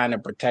they're trying to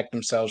protect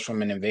themselves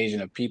from an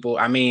invasion of people.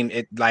 I mean,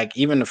 it like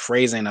even the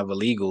phrasing of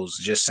illegals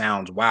just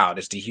sounds wild.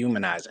 It's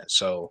dehumanizing.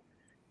 So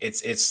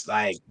it's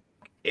like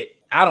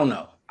I don't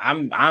know.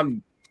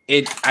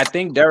 I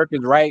think Derek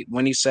is right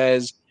when he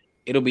says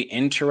it'll be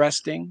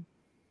interesting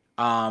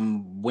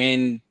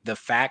when the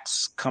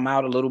facts come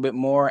out a little bit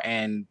more,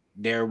 and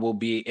there will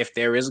be, if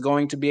there is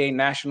going to be a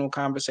national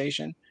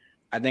conversation,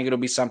 I think it'll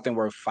be something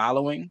worth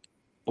following.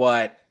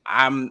 But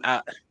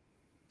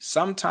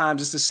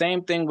sometimes it's the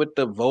same thing with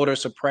the voter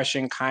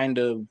suppression kind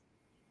of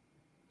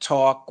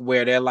talk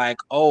where they're like,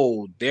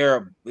 oh,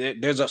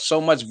 there's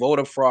so much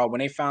voter fraud. When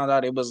they found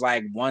out it was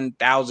like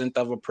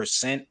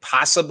 0.001%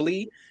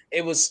 possibly,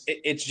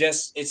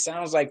 it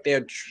sounds like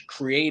they're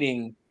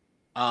creating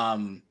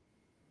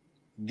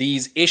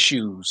these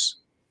issues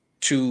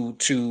to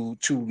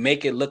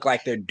make it look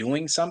like they're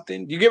doing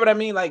something. You get what I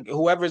mean? Like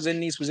whoever's in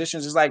these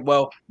positions is like,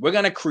 well, we're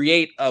gonna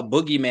create a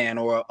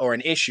boogeyman or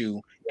an issue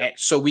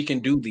so we can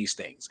do these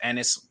things. And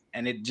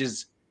it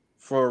just,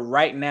 for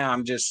right now,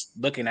 I'm just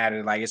looking at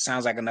it like it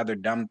sounds like another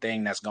dumb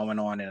thing that's going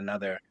on in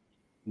another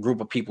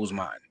group of people's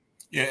mind.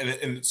 Yeah,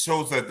 and it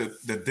shows that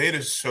the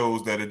data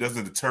shows that it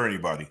doesn't deter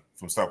anybody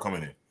from stop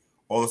coming in.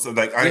 All of a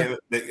sudden,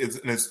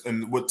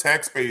 and with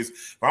taxpayers,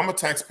 if I'm a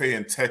taxpayer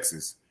in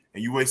Texas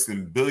and you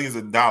wasting billions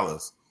of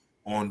dollars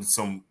on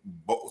some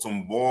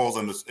balls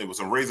and it was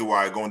some razor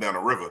wire going down the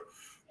river,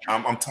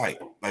 I'm tight.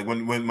 Like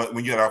when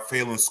you got our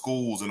failing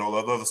schools and all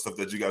that other stuff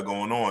that you got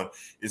going on,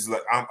 it's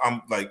like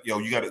I'm like, yo,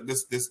 you got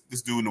this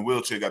dude in the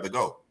wheelchair got to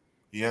go.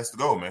 He has to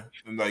go, man.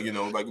 And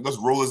let's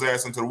roll his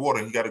ass into the water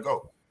and he got to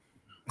go.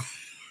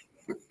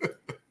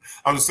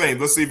 I'm just saying,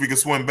 let's see if we can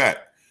swim back.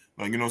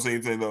 Like, you know what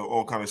I'm saying?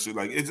 All kind of shit.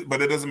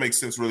 But it doesn't make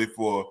sense really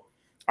for.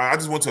 I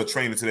just went to a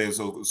training today. It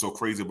was so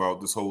crazy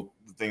about this whole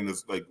thing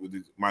that's like with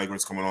the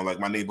migrants coming on. Like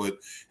my neighborhood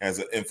has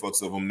an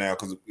influx of them now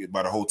because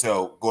by the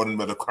hotel, Gordon,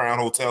 by the Crown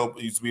Hotel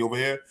used to be over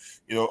here.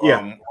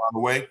 On the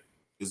way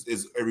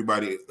is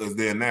everybody is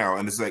there now,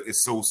 and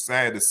it's so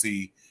sad to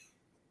see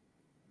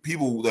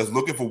people that's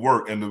looking for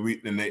work and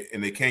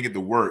they can't get the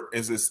work.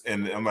 It's just,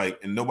 and I'm like,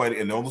 and nobody,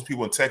 and all those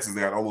people in Texas, they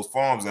got all those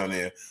farms down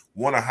there,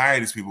 want to hire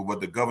these people, but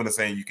the governor's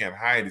saying you can't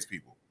hire these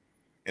people,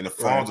 and the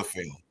farms are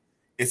failing.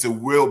 It's a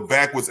real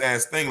backwards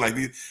ass thing. Like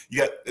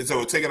so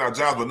we're taking our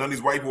jobs, but none of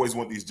these white boys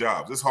want these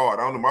jobs. It's hard.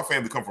 I don't know. My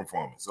family come from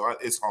farming, so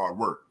it's hard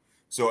work.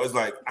 So it's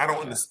like I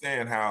don't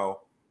understand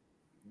how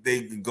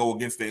they can go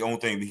against their own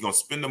thing. He's gonna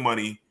spend the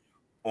money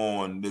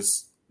on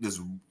this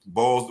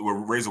balls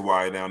with razor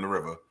wire down the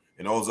river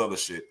and all this other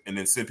shit, and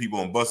then send people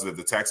on buses that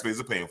the taxpayers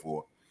are paying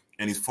for,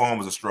 and these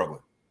farmers are struggling,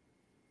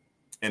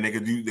 and they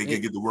can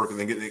get the work and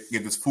they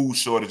get this food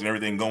shortage and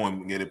everything going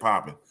and get it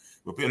popping.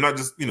 But not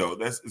just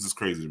it's just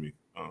crazy to me.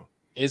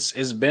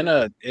 It's been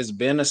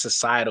a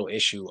societal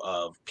issue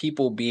of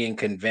people being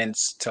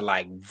convinced to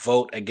like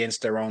vote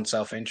against their own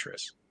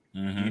self-interest.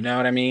 Mm-hmm. You know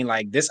what I mean?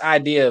 Like this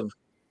idea of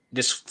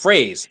this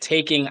phrase,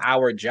 taking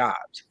our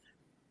jobs.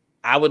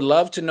 I would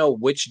love to know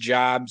which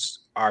jobs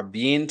are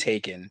being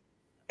taken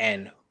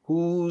and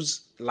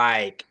who's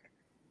like,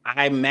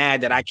 I'm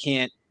mad that I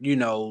can't,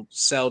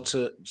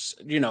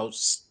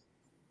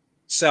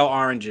 sell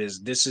oranges.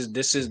 This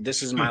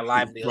is my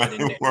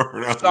livelihood.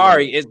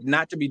 Sorry, it's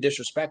not to be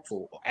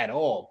disrespectful at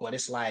all, but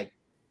it's like,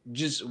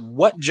 just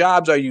what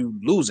jobs are you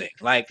losing?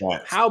 Like,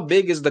 how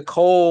big is the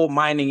coal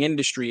mining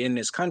industry in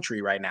this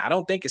country right now? I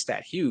don't think it's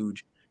that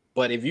huge,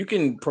 but if you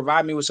can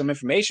provide me with some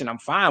information, I'm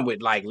fine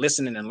with like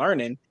listening and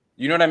learning.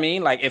 You know what I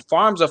mean? Like if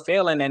farms are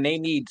failing and they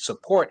need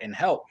support and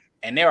help,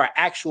 and there are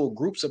actual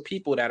groups of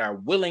people that are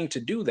willing to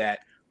do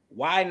that,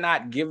 why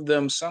not give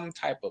them some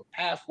type of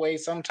pathway,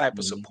 some type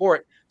of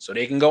support so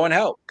they can go and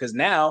help? Because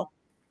now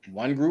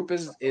one group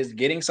is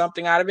getting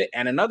something out of it,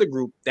 and another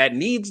group that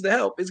needs the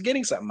help is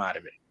getting something out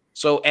of it.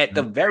 So at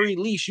the very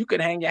least, you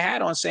could hang your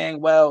hat on saying,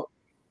 well,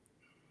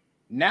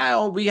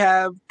 now we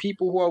have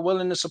people who are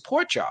willing to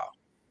support y'all.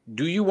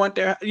 Do you want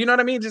their, you know what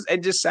I mean?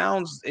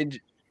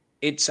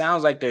 It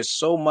sounds like there's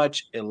so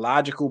much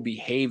illogical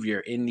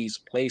behavior in these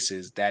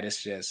places that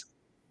it's just,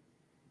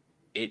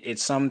 it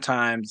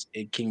sometimes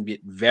it can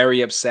get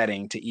very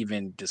upsetting to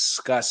even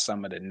discuss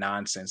some of the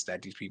nonsense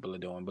that these people are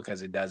doing,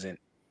 because it doesn't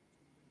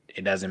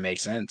make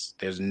sense.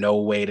 There's no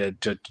way to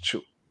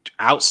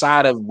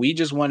outside of, we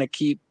just want to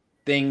keep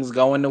things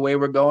going the way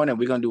we're going, and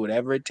we're going to do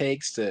whatever it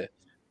takes to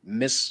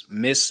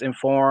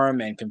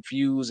misinform and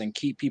confuse and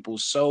keep people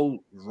so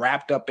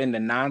wrapped up in the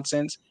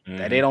nonsense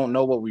that they don't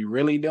know what we're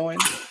really doing.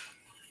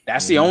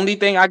 That's the only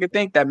thing I could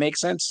think that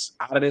makes sense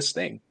out of this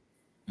thing.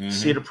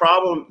 See, the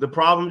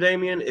problem,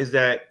 Damien, is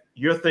that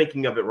you're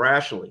thinking of it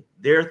rationally.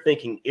 They're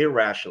thinking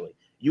irrationally.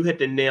 You hit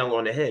the nail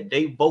on the head.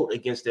 They vote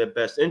against their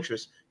best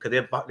interests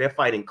because they're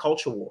fighting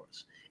culture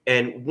wars.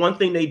 And one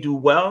thing they do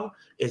well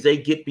is they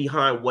get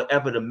behind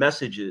whatever the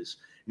message is.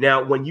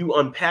 Now, when you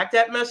unpack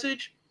that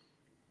message,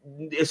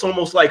 it's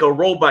almost like a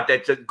robot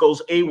that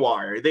goes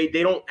AWire. They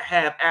don't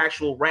have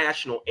actual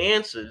rational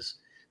answers.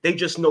 They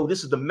just know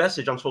this is the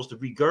message I'm supposed to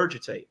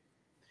regurgitate.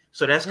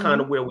 So that's kind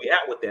of where we're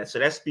at with that. So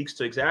that speaks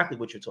to exactly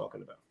what you're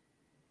talking about.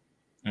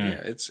 Yeah,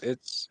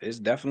 it's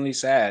definitely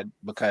sad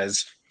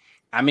because,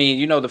 I mean,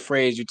 you know the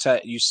phrase,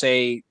 you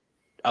say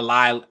a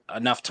lie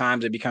enough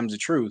times it becomes the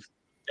truth.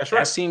 That's right.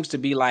 That seems to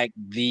be like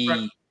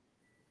the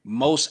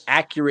most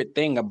accurate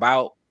thing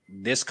about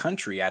this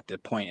country at the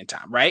point in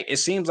time, right? It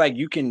seems like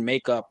you can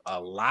make up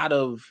a lot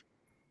of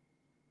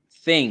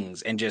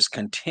things and just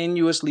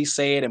continuously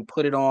say it and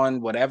put it on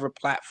whatever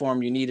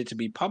platform you need it to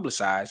be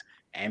publicized,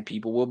 and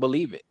people will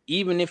believe it,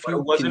 even if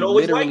you can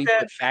literally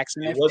put facts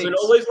in their face. It wasn't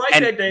always like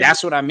that, David.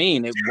 That's what I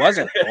mean. It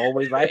wasn't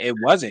always like it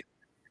wasn't.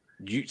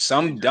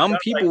 Some dumb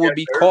people would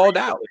be called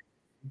out.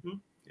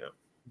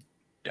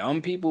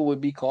 Dumb people would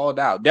be called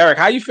out. Derek,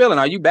 how you feeling?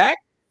 Are you back?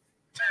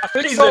 I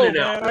think so,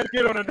 man. I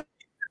get on a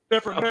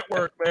different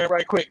network, man.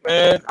 Right quick,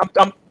 man.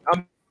 I'm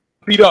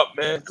beat up,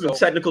 man. Some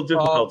technical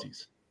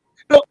difficulties.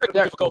 No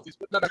technical difficulties.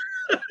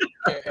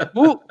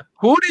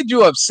 Who did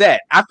you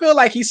upset? I feel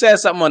like he said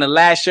something on the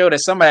last show that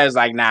somebody was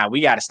like, "Nah, we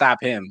got to stop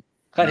him.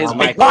 Cut his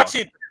mic off."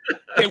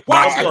 We're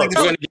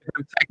gonna get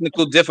some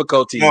technical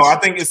difficulties. No, I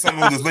think it's something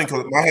with this link.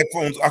 My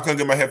headphones, I couldn't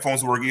get my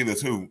headphones to work either,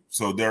 too.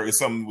 So there is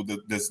something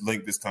with this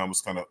link this time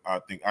was kind of,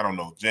 I don't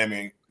know,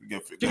 jamming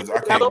because I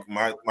can't.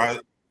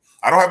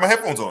 I don't have my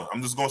headphones on.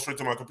 I'm just going straight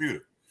to my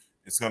computer.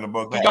 It's gonna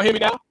bug. Can y'all hear me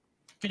now?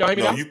 Can y'all hear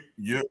me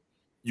now?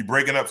 You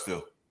breaking up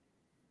still.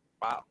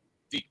 Wow.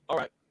 Deep. All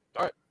right.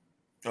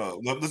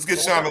 Let's get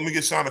Sean. Let me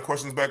get Sean the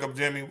questions back up,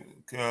 Jamie.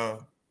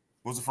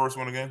 What's the first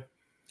one again?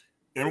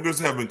 Immigrants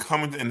have been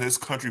coming in this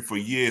country for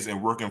years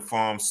and working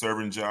farms,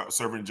 servant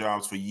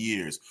jobs for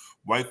years.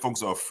 White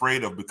folks are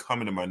afraid of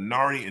becoming a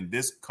minority in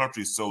this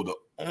country, so the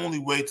only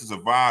way to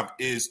survive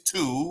is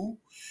to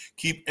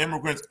keep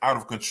immigrants out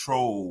of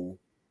control.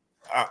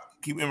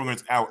 Keep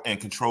immigrants out and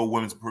control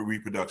women's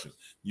reproduction.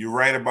 You're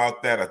right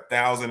about that.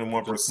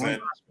 1,001%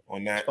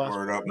 on that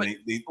word up.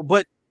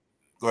 But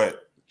go ahead.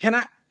 Can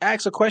I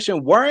ask a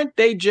question? Weren't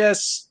they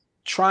just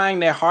trying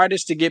their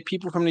hardest to get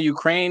people from the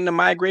Ukraine to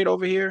migrate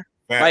over here?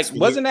 Like,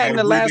 wasn't that in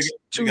the last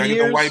 2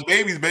 years? White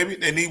babies, baby.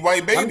 They need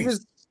white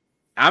babies.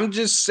 I'm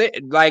just saying,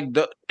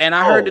 and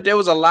I heard that there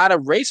was a lot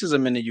of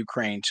racism in the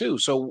Ukraine too.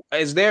 So,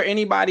 is there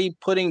anybody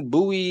putting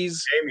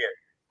buoys? Damien,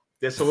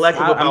 they're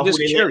selective about who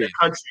they let in the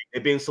country.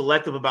 They're being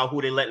selective about who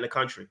they let in the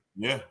country.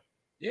 Yeah.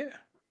 And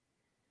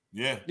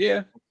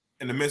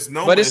the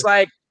misnomer, but it's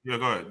like, yeah,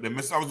 go ahead.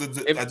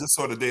 I just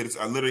saw the data.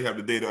 I literally have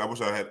the data. I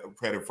wish I had it in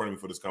front of me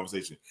for this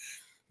conversation.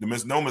 The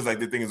misnomer is like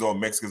they think it's all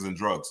Mexicans and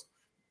drugs.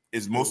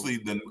 It's mostly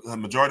the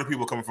majority of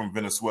people coming from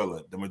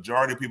Venezuela. The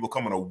majority of people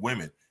coming are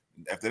women.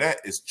 After that,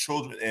 it's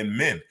children and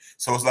men.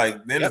 So it's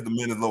like then the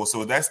men is lower.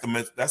 So that's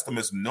the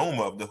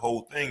misnomer of the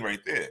whole thing right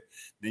there.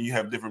 Then you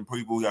have different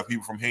people. You got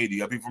people from Haiti.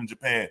 You got people from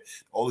Japan.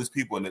 All these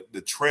people, and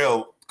the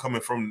trail coming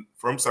from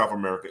South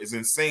America is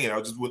insane. I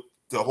was just with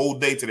the whole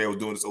day today. I was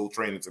doing this whole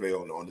training today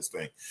on this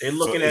thing. They're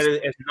looking at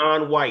it as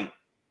non-white.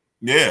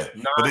 Yeah,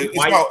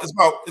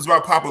 it's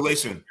about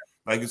population.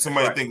 Like if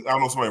somebody thinks, I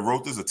don't know, somebody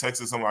wrote this or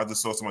texted something. I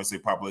just saw somebody say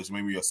population.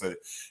 Maybe I said it,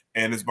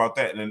 and it's about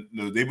that. And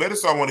then they better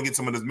start wanting to get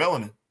some of this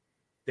melanin.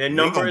 Their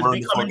number is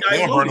becoming diluted.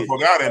 They're gonna burn the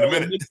fuck out in a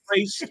minute.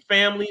 Race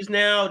families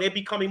now, they're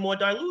becoming more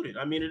diluted.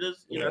 I mean, it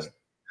is. You know, that's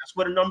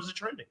where the numbers are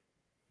trending.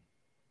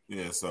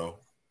 Yeah. So,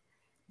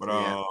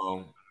 but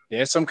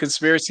there's some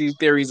conspiracy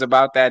theories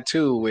about that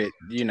too. With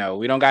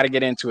we don't got to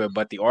get into it,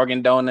 but the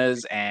organ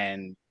donors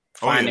and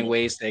finding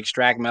ways to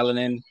extract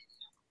melanin.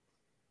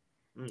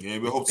 Yeah,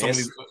 we hope some of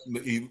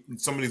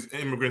these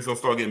immigrants don't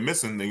start getting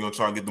missing. They're gonna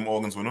try to get them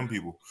organs from them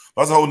people.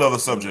 That's a whole nother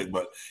subject.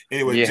 But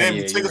anyway,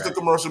 Jamie, take us to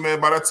commercial,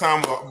 man. By that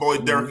time, boy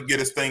Derek can get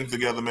his thing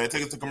together, man.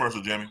 Take us to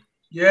commercial, Jamie.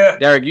 Yeah,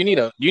 Derek, you need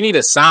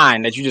a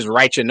sign that you just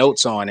write your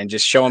notes on and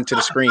just show them to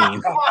the screen.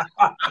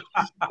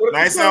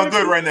 Now it sound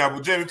good right now,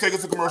 but Jamie, take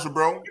us to commercial,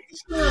 bro.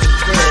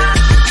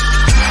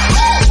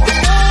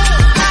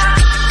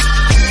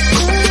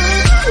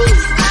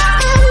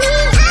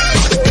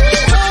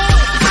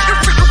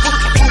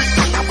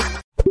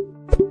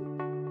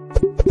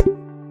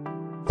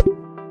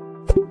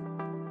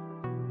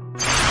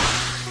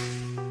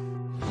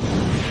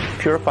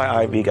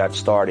 Purify IV got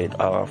started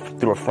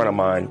through a friend of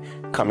mine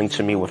coming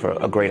to me with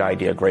a great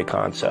idea, a great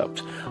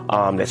concept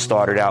that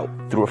started out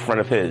through a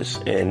friend of his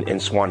in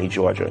Swanee,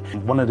 Georgia.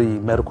 One of the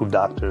medical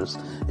doctors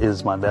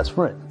is my best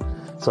friend,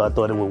 so I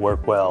thought it would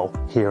work well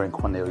here in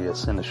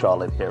Cornelius in the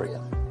Charlotte area.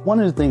 One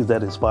of the things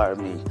that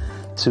inspired me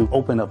to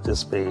open up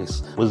this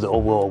space was the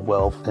overall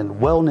wealth and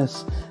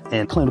wellness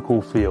and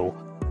clinical feel.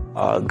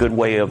 A good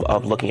way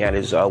of looking at it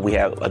is we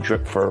have a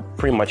drip for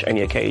pretty much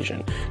any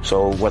occasion.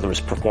 So whether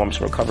it's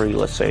performance recovery,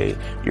 let's say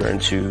you're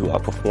into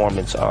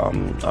performance,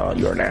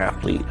 you're an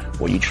athlete,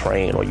 or you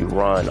train, or you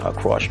run,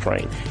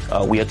 cross-train.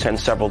 We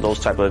attend several of those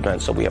type of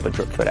events, so we have a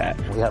drip for that.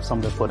 We have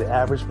something for the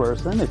average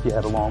person. If you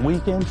had a long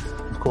weekend,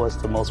 of course,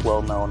 the most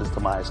well-known is the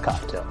Myers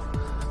cocktail.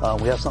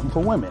 We have something for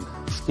women,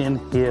 skin,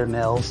 hair,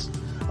 nails.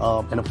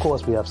 And of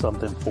course, we have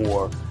something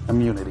for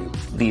immunity.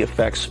 The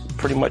effects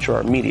pretty much are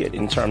immediate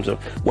in terms of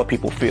what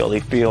people feel. They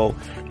feel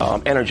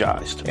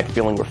energized and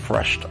feeling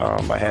refreshed.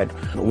 I had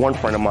one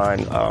friend of mine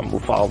who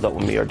followed up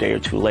with me a day or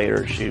two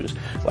later. She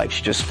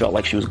just felt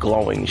like she was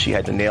glowing. She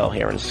had the nail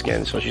hair and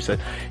skin. So she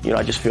said,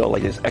 I just feel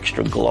like there's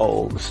extra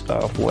glows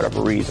for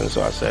whatever reason.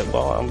 So I said,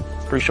 well, I'm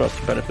pretty sure it's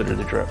the benefit of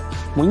the drip.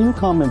 When you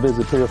come and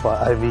visit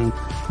Purify IV,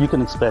 you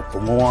can expect a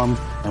warm,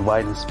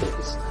 inviting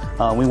space.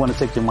 We want to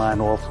take your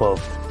mind off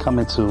of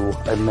coming to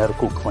a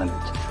medical clinic.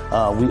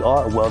 We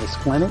are a wellness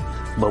clinic,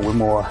 but we're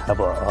more of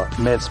a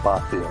med spa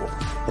feel.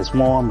 It's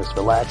warm, it's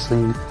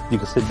relaxing. You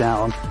can sit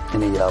down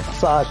in a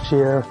massage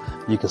chair.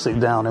 You can sit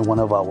down in one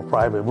of our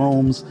private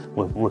rooms,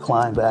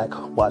 recline back,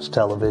 watch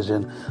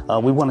television.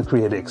 We want to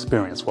create an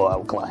experience for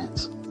our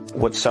clients.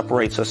 What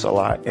separates us a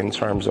lot in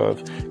terms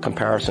of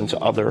comparison to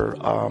other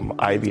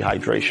IV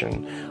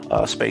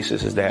hydration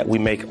spaces is that we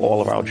make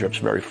all of our drips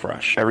very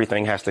fresh.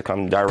 Everything has to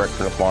come direct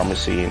from the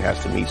pharmacy and has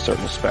to meet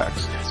certain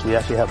specs. So we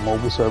actually have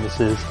mobile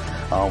services.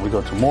 We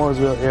go to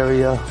Mooresville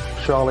area,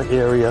 Charlotte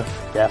area,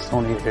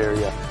 Gastonia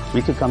area.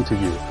 We could come to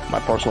you.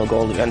 My personal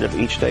goal at the end of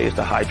each day is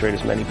to hydrate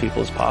as many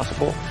people as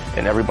possible,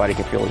 and everybody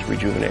can feel as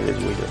rejuvenated as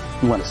we do.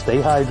 You want to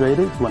stay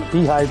hydrated, you want to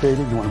be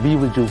hydrated, you want to be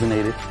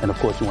rejuvenated, and of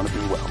course you want to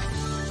be well.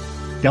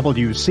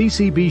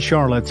 WCCB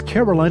Charlotte's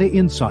Carolina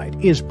Insight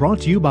is brought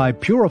to you by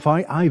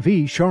Purify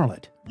IV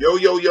Charlotte. Yo,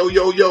 yo, yo,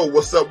 yo, yo,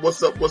 what's up,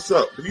 what's up, what's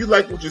up? If you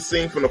like what you're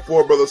seeing from the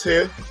Four Brothers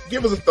here,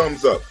 give us a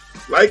thumbs up.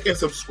 Like and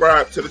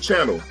subscribe to the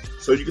channel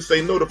so you can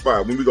stay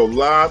notified when we go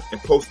live and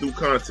post new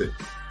content.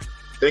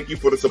 Thank you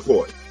for the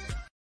support.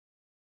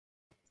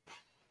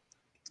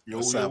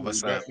 What's up?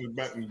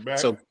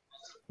 So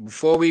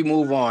before we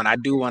move on, I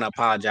do want to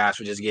apologize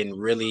for just getting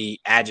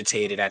really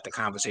agitated at the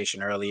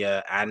conversation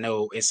earlier. I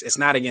know it's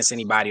not against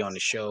anybody on the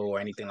show or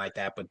anything like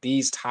that, but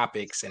these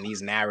topics and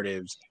these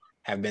narratives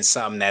have been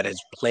something that has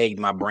plagued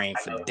my brain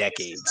for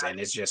decades. And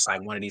it's just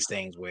like one of these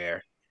things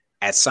where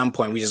at some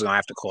point we just gonna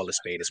have to call a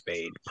spade a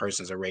spade. The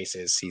person's a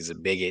racist, he's a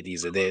bigot,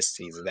 he's a this,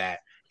 he's a that.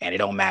 And it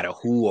don't matter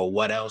who or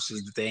what else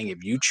is the thing.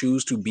 If you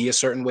choose to be a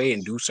certain way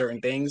and do certain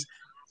things,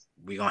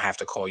 we're gonna have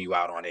to call you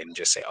out on it and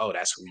just say, oh,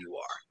 that's who you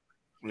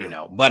are. You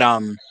know. But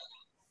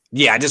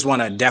yeah, I just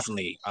want to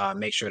definitely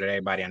make sure that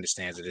everybody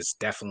understands that it's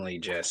definitely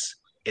just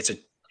it's a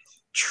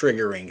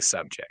triggering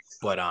subject.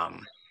 But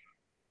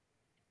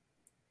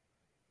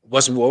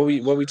what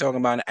we talking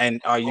about?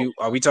 And are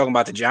we talking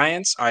about the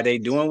Giants? Are they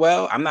doing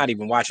well? I'm not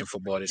even watching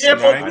football this season.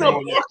 Yeah, but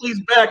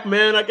Barkley's back,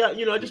 man. I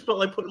just felt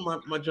like putting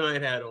my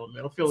Giant hat on,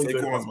 man. I'm feeling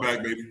good. Saquon's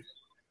back, baby.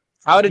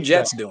 How are the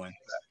Jets doing?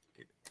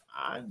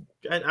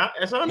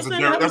 As I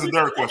understand, that's a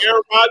Derek question.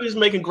 Aaron Rodgers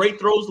making great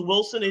throws to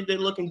Wilson. They're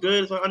looking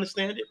good, as I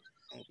understand it.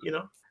 You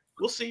know,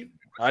 we'll see.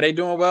 Are they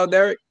doing well,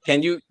 Derek?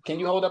 Can you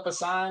hold up a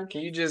sign?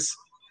 Can you just?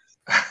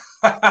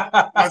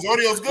 My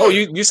audio's good. Oh,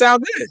 you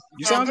sound good.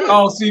 You sound good.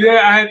 Oh, see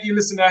there, I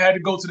had to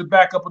go to the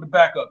backup of the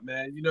backup,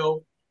 man. You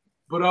know,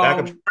 but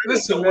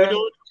listen, man.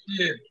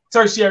 Yeah,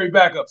 tertiary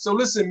backup. So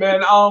listen,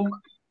 man.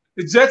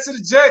 The Jets are the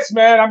Jets,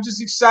 man. I'm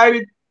just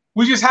excited.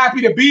 We're just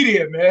happy to be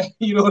there, man.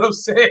 You know what I'm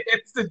saying?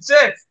 It's the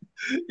Jets,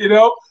 you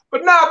know.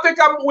 But now I think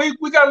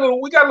we got a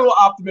little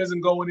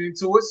optimism going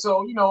into it.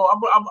 So you know,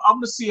 I'm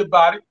gonna see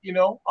about it. You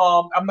know,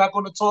 I'm not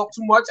gonna talk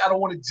too much. I don't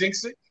want to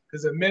jinx it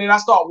because the minute I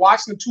start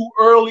watching them too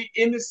early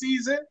in the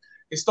season,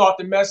 it start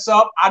to mess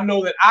up. I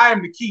know that I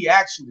am the key,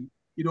 actually.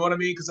 You know what I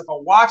mean? Because if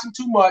I'm watching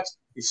too much,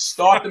 it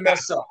start to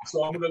mess up.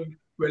 So I'm gonna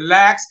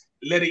relax,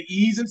 let it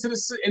ease into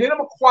and then I'm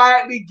gonna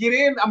quietly get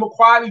in. I'm gonna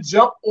quietly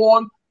jump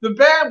on the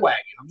bandwagon.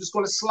 I'm just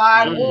going to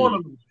slide on a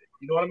little bit.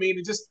 You know what I mean?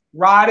 And just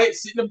ride it,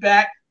 sit in the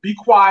back, be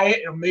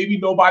quiet, and maybe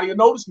nobody will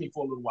notice me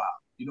for a little while.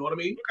 You know what I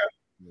mean?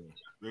 Okay.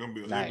 They're gonna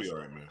be all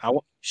right, man.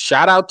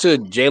 Shout out to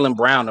Jaylen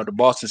Brown of the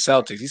Boston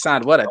Celtics. He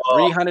signed a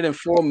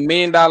 $304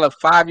 million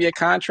 5-year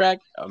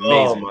contract.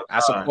 Amazing. I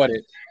support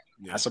it.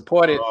 Yeah. I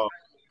support it.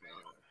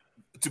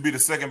 To be the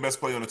second best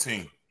player on the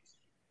team.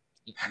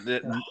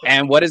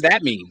 And what does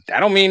that mean? That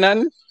don't mean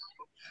nothing.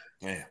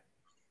 Yeah.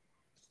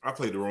 I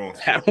played the wrong.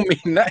 That don't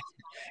mean nothing.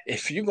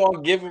 If you're going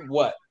to give him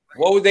what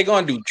were they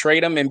going to do?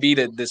 Trade him and be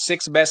the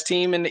sixth best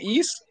team in the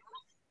East?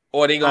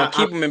 Or are they going to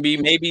keep him and be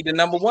maybe the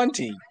number one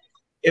team?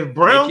 If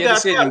Brown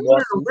got that, what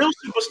are the real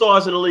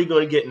superstars in the league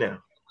going to get now?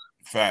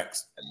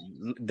 Facts.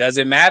 Does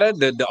it matter?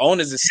 The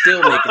owners is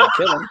still making a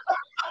killing.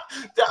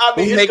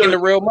 Who's making the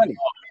real money?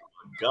 Oh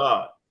my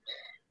God.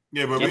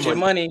 Yeah, but get your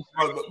money.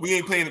 We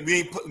ain't playing.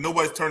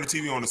 Nobody's turning the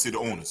TV on to see the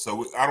owners.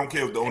 So I don't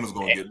care if the owners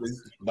going to get.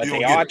 But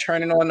they are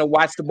turning on to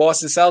watch the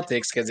Boston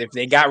Celtics because if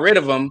they got rid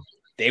of them,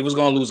 they was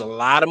going to lose a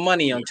lot of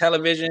money on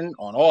television,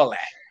 on all that.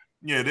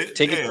 Yeah,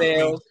 ticket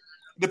sales.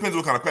 Depends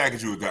what kind of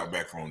package you got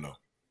back from them,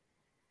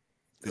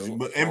 though.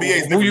 But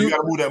NBA's different. You got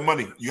to move that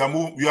money. You got to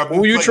move.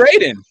 Who you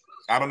trading?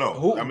 I don't know.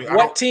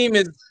 What team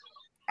is?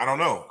 I don't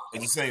know.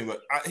 It's the same. Like,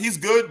 he's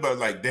good, but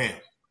like, damn.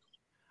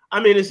 I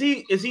mean, is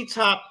he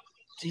top?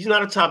 He's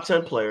not a top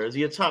 10 player. Is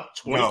he a top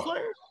 20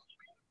 player?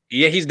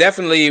 Yeah, he's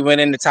definitely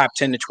within the top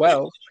 10 to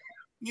 12.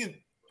 Yeah,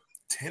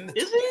 10 to 12.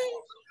 Is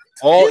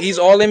he? He's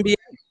all NBA.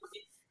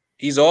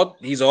 He's all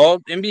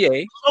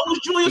NBA. So was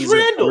Julius he's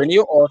Randle. A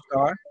perennial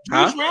all-star.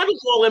 Julius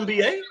Randle's all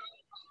NBA.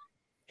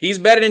 He's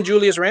better than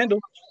Julius Randle.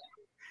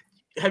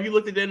 Have you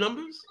looked at their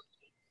numbers?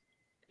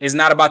 It's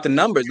not about the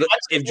numbers. Look,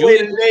 if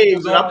Julius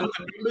names and I put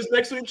the numbers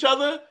next to each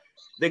other,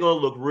 they're gonna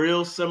look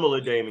real similar,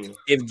 Damian.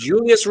 If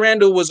Julius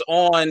Randle was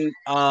on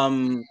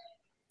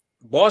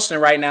Boston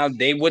right now,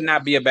 they would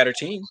not be a better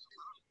team.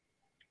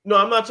 No,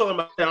 I'm not talking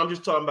about that. I'm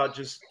just talking about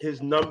just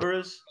his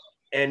numbers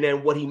and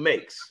then what he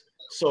makes.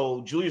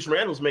 So Julius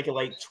Randle's making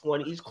like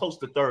 20. He's close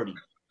to 30.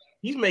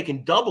 He's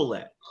making double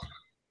that.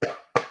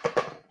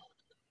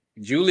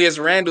 Julius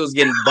Randle's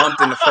getting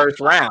bumped in the first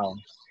round.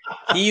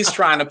 He's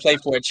trying to play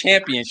for a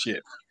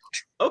championship.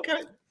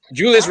 Okay.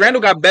 Julius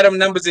Randle got better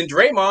numbers than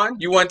Draymond.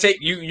 You want to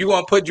take you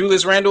want to put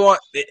Julius Randle on?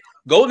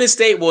 Golden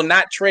State will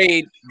not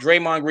trade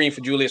Draymond Green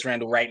for Julius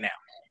Randle right now.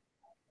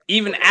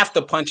 Even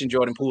after punching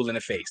Jordan Poole in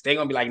the face, they're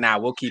gonna be like, "Nah,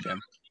 we'll keep him.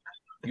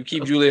 You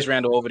keep Julius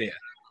Randle over there.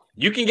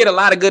 You can get a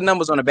lot of good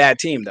numbers on a bad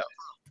team, though."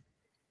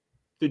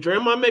 Did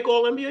Draymond make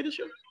All NBA this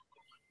year?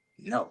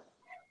 No.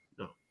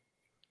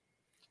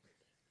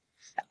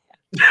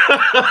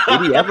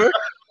 Did he ever?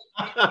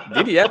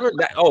 Did he ever?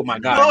 Oh my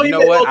God! No, you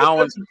know what? I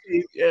don't.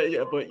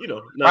 Yeah, but you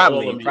know,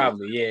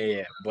 probably,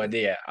 yeah. But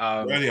yeah.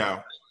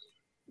 Anyhow.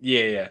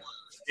 Yeah.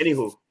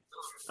 Anywho,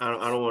 I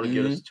don't want to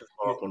get us too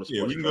far up on the sports.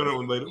 Yeah, we can go to that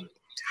one later.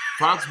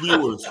 Fox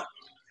viewers.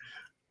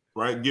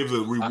 right, gives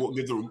a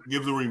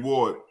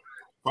reward.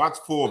 Fox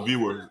 4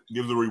 viewer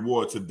gives a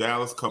reward to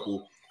Dallas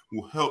couple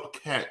who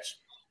helped catch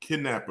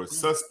kidnapper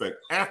suspect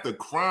after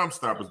Crime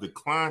Stoppers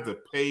declined to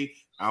pay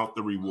out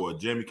the reward.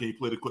 Jamie, can you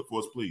play the clip for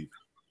us,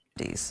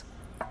 please?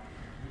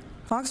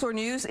 Fox 4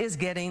 News is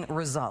getting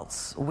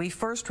results. We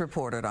first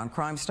reported on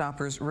Crime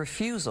Stoppers'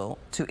 refusal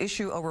to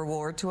issue a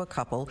reward to a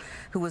couple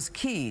who was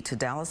key to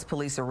Dallas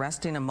police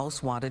arresting a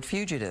most wanted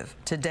fugitive.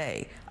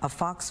 Today, a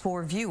Fox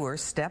 4 viewer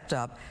stepped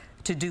up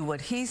to do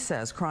what he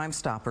says Crime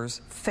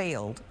Stoppers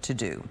failed to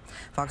do.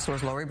 Fox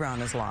 4's Lori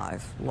Brown is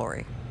live.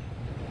 Lori.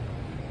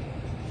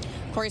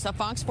 Clarice, a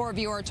Fox 4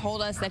 viewer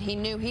told us that he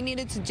knew he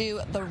needed to do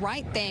the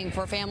right thing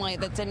for a family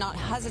that did not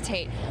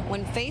hesitate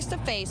when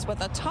face-to-face with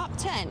a top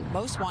 10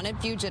 most wanted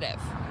fugitive.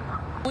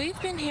 We've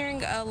been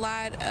hearing a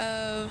lot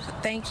of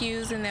thank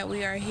yous and that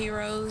we are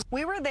heroes.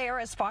 We were there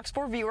as Fox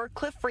 4 viewer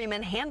Cliff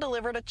Freeman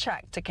hand-delivered a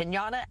check to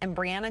Kenyatta and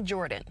Brianna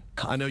Jordan.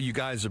 I know you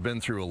guys have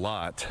been through a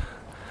lot,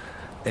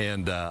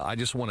 and I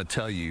just want to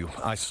tell you,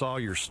 I saw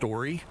your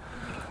story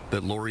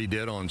that Lori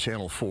did on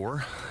Channel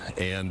 4,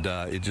 and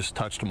it just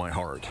touched my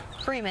heart.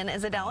 Freeman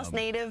is a Dallas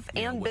native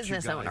and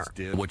business owner.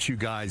 What you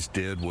guys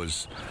did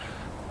was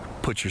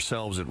put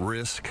yourselves at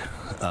risk,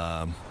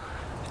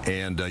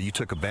 and you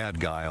took a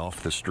bad guy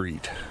off the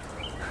street.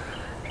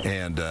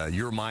 And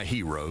you're my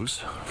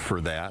heroes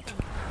for that.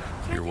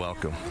 You're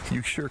welcome.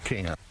 You sure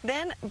can.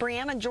 Then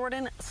Brianna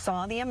Jordan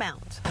saw the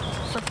amount.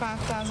 For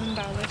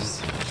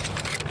 $5,000.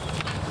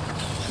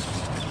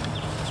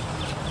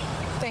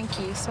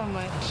 Thank you so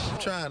much. I'm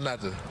trying not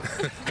to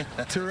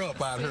tear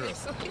up out here.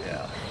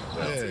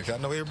 Yeah, I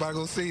know everybody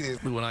gonna see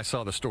this. When I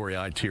saw the story,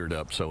 I teared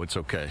up, so it's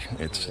okay.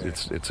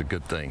 It's a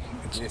good thing.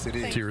 Yes, it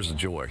is. Tears of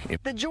joy.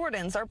 The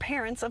Jordans are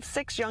parents of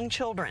 6 young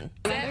children.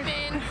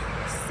 7,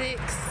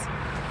 6,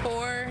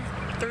 4,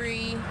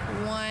 3,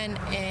 1,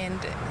 and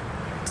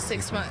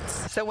 6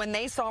 months. So when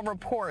they saw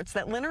reports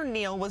that Leonard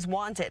Neal was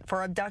wanted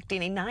for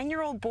abducting a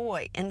 9-year-old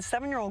boy and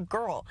 7-year-old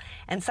girl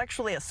and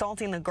sexually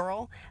assaulting the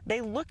girl,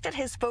 they looked at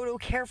his photo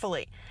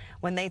carefully.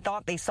 When they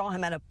thought they saw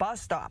him at a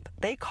bus stop,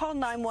 they called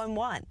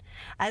 911.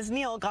 As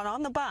Neal got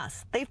on the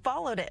bus, they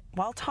followed it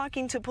while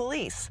talking to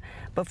police.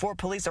 Before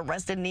police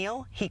arrested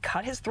Neal, he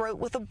cut his throat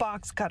with a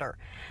box cutter.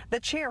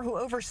 The chair who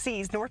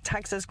oversees North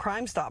Texas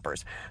Crime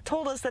Stoppers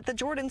told us that the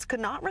Jordans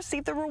could not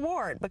receive the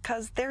reward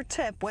because their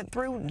tip went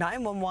through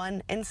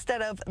 911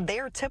 instead of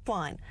their tip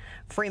line.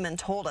 Freeman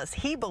told us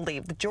he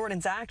believed the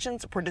Jordans'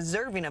 actions were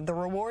deserving of the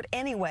reward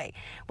anyway,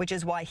 which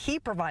is why he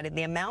provided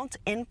the amount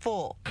in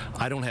full.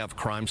 I don't have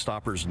Crime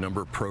Stoppers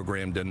number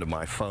programmed into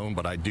my phone,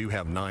 but I do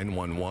have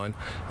 911,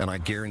 and I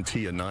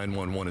guarantee you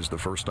 911 is the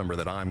first number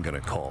that I'm going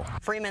to call.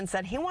 Freeman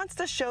said he wants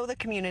to show the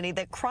community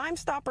that Crime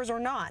Stoppers or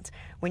not,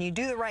 when you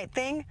do the right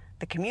thing,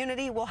 the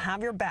community will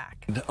have your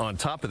back. On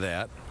top of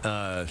that,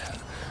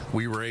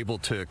 we were able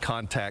to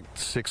contact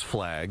Six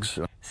Flags.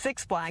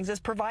 Six Flags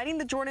is providing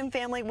the Jordan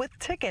family with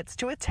tickets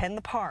to attend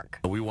the park.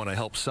 We want to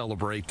help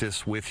celebrate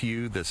this with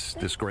you, this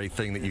great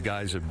thing that you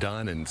guys have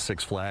done, and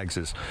Six Flags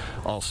has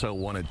also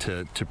wanted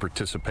to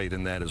participate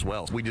in that as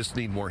well. We just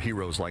need more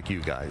heroes like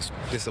you guys.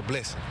 It's a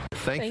blessing.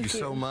 Thank you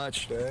so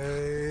much.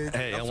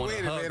 Hey, I want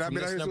to hug from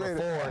this number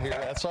 4 here.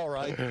 That's all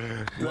right.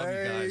 Love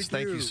you guys.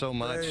 Thank you so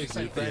much.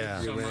 Thank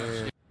you,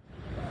 man.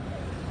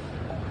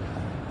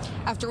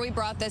 After we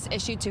brought this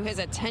issue to his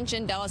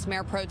attention, Dallas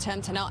Mayor Pro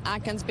Tem Tanel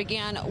Atkins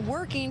began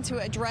working to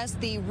address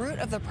the root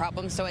of the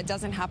problem so it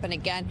doesn't happen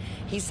again.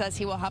 He says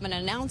he will have an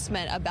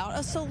announcement about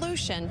a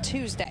solution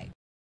Tuesday.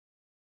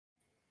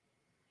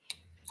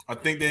 I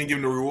think they didn't give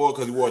him the reward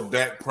because he wore a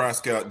Dak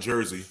Prescott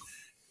jersey,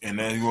 and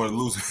then he wanted to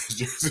lose his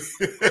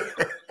jersey.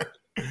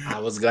 I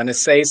was gonna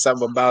say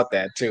something about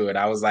that too, and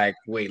I was like,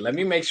 wait, let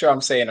me make sure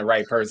I'm saying the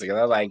right person, because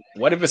I was like,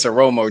 what if it's a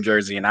Romo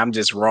jersey and I'm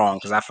just wrong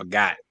because I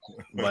forgot?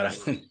 But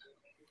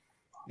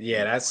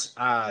yeah, that's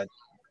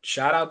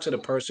shout out to the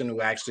person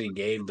who actually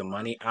gave the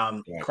money.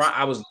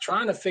 I was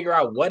trying to figure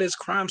out what is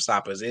Crime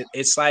Stoppers.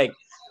 It's like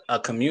a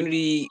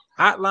community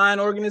hotline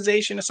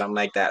organization or something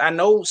like that. I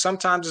know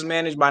sometimes it's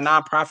managed by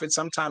nonprofits,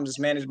 sometimes it's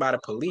managed by the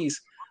police,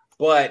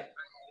 but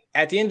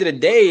at the end of the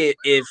day,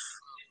 if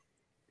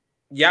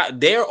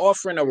they're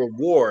offering a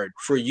reward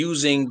for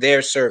using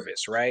their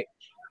service, right?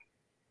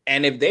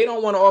 And if they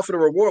don't want to offer the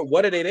reward,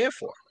 what are they there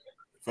for?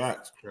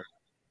 Facts.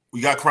 We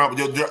got crime.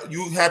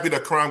 You happy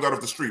that crime got off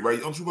the street, right?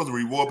 Don't you supposed to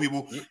reward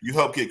people? You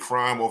help get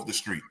crime off the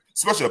street,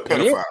 especially a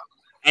pedophile. Yeah.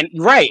 And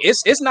right,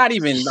 it's not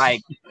even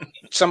like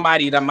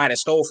somebody that might have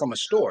stole from a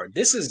store.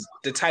 This is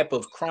the type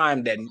of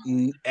crime that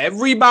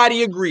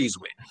everybody agrees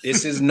with.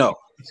 This is no.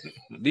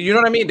 Do you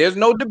know what I mean? There's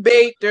no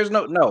debate. There's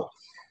no.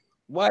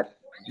 What?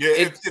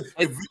 Yeah,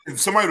 if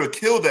somebody would have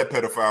killed that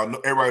pedophile,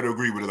 everybody would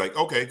agree with it. Like,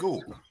 okay,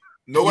 cool.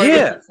 Nobody.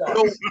 Yeah.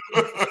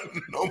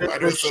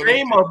 Nobody. The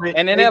shame of it.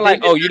 And then they're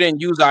like, "Oh, you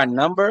didn't use our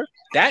number."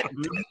 That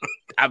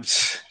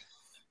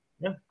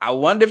I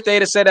wonder if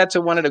they'd have said that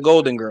to one of the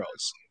Golden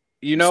Girls.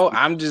 You know,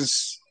 I'm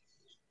just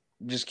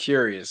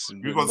curious.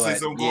 You gonna say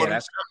something,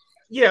 Gordon?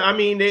 Yeah, I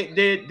mean,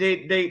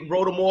 they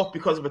wrote him off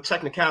because of a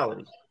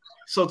technicality.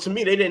 So to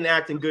me, they didn't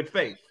act in good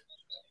faith.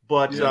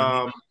 But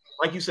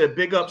like you said,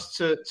 big ups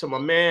to my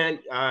man.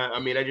 I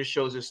mean, that just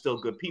shows there's still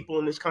good people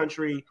in this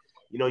country.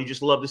 You know, you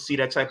just love to see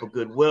that type of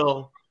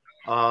goodwill.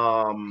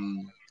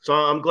 So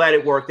I'm glad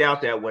it worked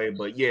out that way.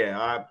 But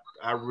yeah,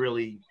 I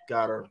really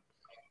gotta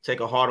take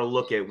a harder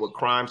look at what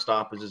Crime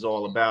Stoppers is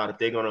all about if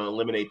they're gonna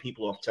eliminate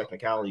people off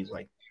technicalities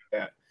like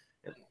that.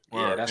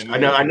 Yeah, that's I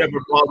never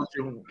bothered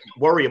to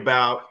worry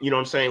about, you know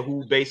what I'm saying,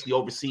 who basically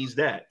oversees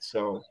that.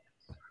 So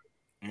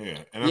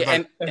yeah,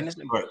 and it's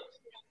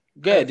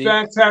good.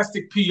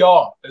 Fantastic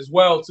PR as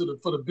well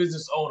for the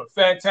business owner.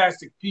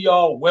 Fantastic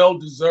PR,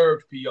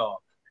 well-deserved PR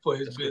for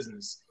his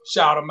business.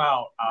 Shout him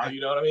out.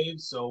 You know what I mean?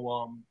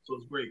 So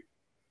it's great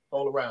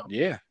all around.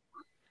 Yeah.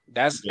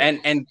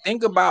 And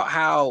think about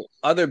how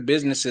other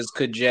businesses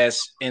could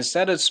just,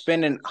 instead of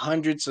spending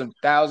hundreds of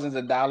thousands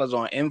of dollars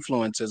on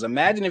influencers,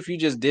 imagine if you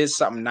just did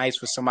something nice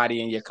for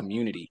somebody in your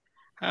community.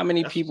 How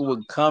many people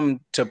would come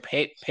to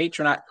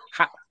patronize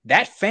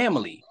that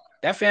family?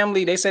 That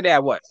family, they said they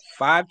had what,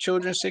 5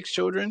 children, 6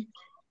 children?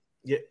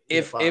 Yeah.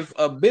 If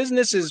a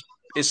business is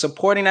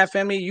supporting that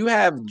family, you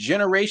have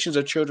generations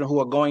of children who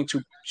are going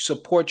to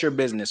support your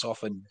business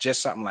off of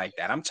just something like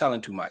that. I'm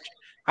telling too much.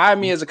 Hire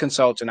me as a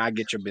consultant. I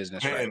get your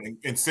business right.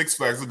 And Six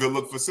Flags is a good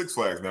look for Six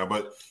Flags now,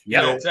 but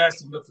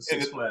fantastic look for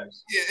Six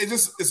Flags. Yeah,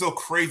 it's so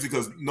crazy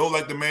because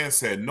like the man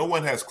said, no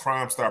one has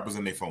Crime Stoppers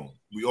in their phone.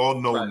 We all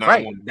know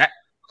 911.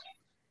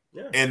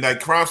 And like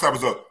Crime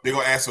Stoppers, they're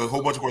gonna ask a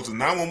whole bunch of questions.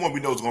 911,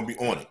 we know it's gonna be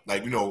on it.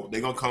 Like, you know,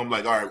 they're gonna come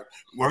like, all right,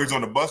 where he's on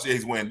the bus, yeah,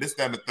 he's wearing this,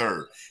 that, and the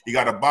third. He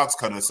got a box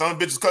cutter. The son of a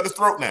bitch just cut his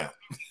throat now.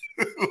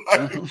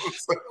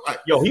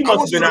 Yo, he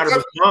must have been out of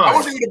his mind. I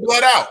wish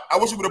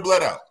he would have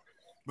bled out.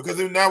 Because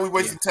now we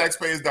wasting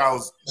taxpayers'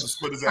 dollars to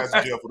put his ass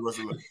in jail for the rest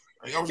of the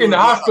life. In the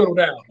hospital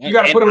now. You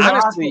got to put him in the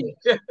hospital.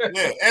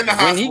 Yeah, and the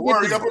hospital.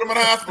 Word, you got to put him in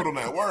the hospital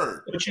now.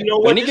 Word. But you know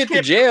what? When he get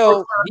to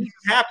jail, it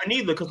happen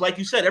either. Because like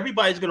you said,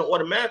 everybody's going to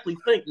automatically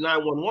think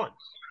 911.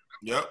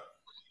 Yep.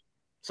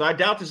 So I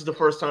doubt this is the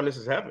first time this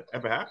has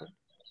ever happened.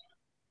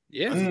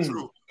 Yeah. That's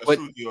true. That's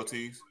true,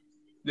 DOTs.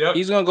 Yep.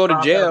 He's going to go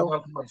to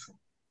jail.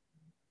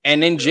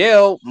 And in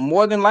jail,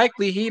 more than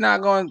likely,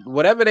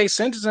 whatever they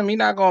sentence him, he's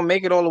not going to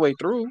make it all the way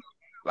through.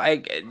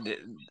 Like,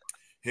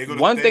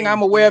 one thing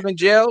I'm aware of in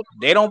jail,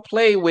 they don't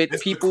play with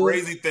people. The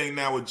crazy thing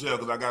now with jail,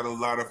 because I got a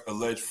lot of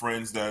alleged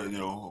friends that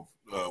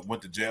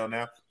went to jail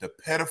now. The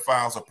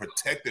pedophiles are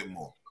protected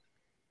more.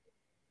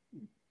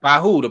 By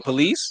who? The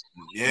police?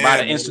 Yeah, by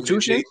the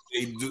institution.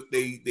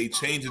 They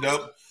change it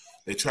up.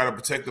 They try to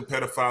protect the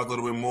pedophiles a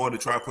little bit more. They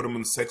try to put them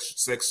in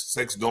sex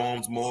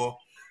dorms more.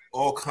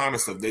 All kind of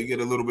stuff. They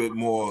get a little bit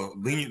more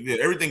lenient. Yeah,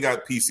 everything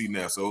got PC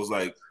now, so it was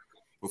like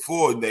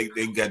before they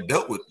got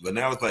dealt with, but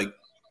now it's like.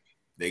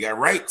 They got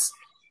rights.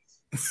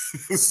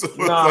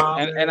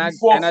 And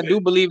I do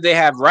believe they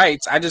have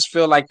rights. I just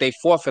feel like they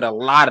forfeit a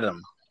lot of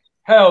them.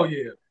 Hell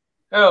yeah,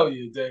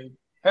 Dave.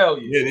 Hell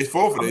yeah. Yeah, they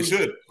forfeit. They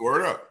should.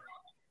 Word up.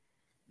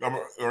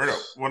 Word up.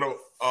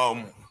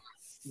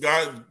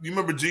 Guy, you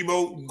remember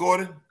G-Bo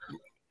Gordon?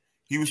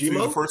 He was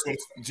the first one.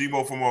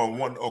 G-Bo from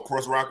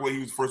across Rockaway. He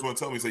was the first one to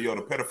tell me. He said, "Yo,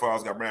 the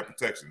pedophiles got brand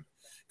protection."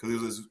 Because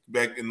it was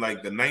back in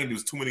like the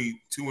 90s, too many,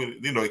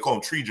 they call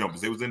them tree jumpers.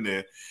 They was in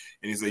there,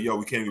 and he said, "Yo,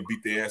 we can't even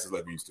beat their asses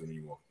like we used to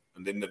anymore."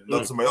 And then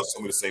somebody else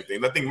told me the same thing.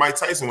 And I think Mike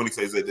Tyson, when he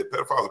says that the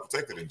pedophiles are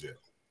protected in jail.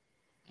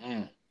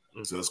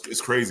 So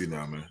it's crazy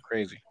now, man.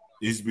 Crazy.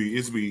 It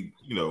used to be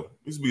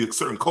a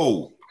certain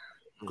code.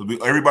 Because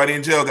everybody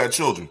in jail got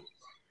children.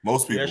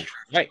 Most people,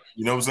 right?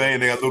 You know what I'm saying?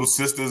 They got little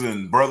sisters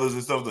and brothers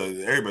and stuff.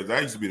 Everybody,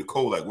 that used to be the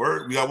code. Like,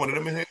 word, we got one of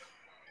them in here.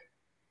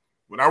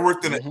 When I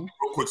worked in real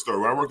quick story,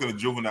 when I worked in a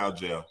juvenile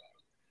jail,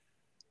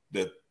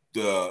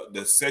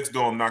 the sex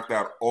dorm knocked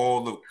out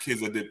all the kids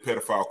that did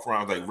pedophile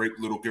crimes, like rape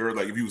little girls.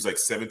 Like if he was like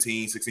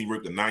 17, 16,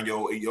 raped a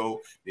 9-year-old,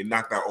 8-year-old, they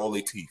knocked out all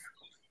their teeth.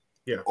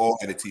 Yeah. All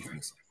had the teeth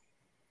missing.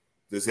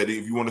 They said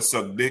if you want to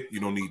suck dick, you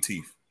don't need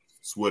teeth.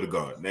 Swear to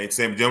God. Now,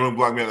 Sam, gentleman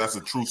block man, that's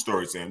a true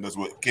story, Sam. That's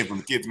what came from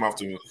the kid's mouth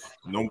to me.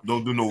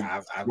 Don't do no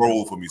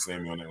roll for me,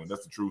 Sammy, on that one.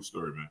 That's the true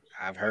story, man.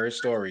 I've heard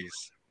stories.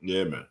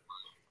 Yeah, man.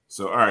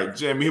 So, all right,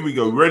 Jamie, here we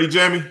go. Ready,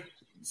 Jamie?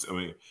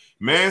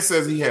 Man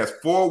says he has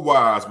 4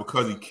 wives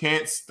because he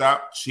can't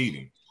stop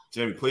cheating.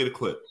 Jamie, play the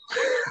clip.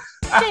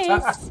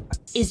 This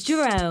is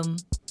Jerome.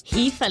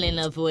 He fell in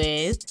love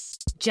with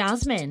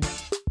Jasmine.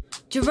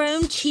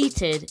 Jerome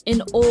cheated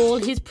in all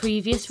his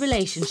previous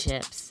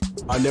relationships.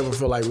 I never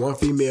felt like one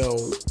female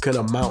could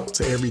amount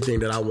to everything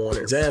that I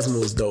wanted. Jasmine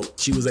was dope.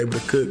 She was able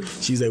to cook.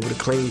 She was able to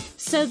clean.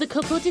 So the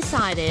couple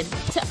decided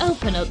to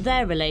open up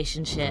their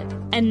relationship.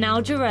 And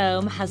now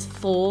Jerome has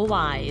 4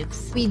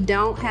 wives. We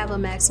don't have a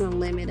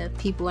maximum limit of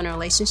people in a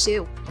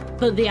relationship.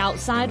 But the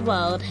outside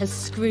world has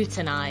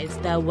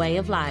scrutinized their way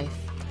of life.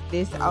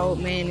 This old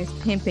man is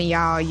pimping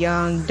y'all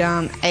young,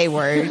 dumb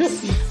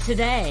A-words.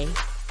 Today,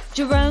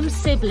 Jerome's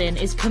sibling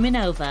is coming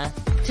over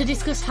to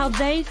discuss how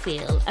they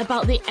feel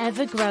about the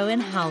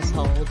ever-growing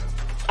household.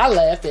 I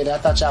laughed at it. I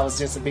thought y'all was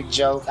just a big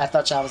joke. I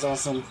thought y'all was on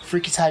some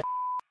freaky type.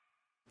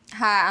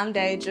 Hi, I'm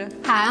Deja.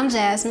 Hi, I'm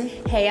Jasmine.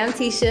 Hey, I'm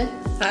Tisha.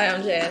 Hi,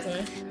 I'm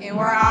Jasmine. And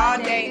we're all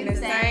dating the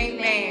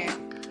same man.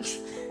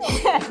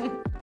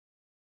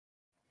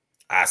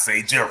 I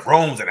say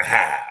Jerome's in the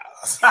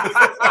house.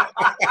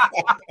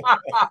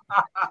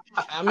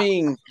 I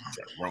mean,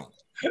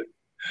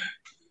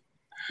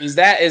 is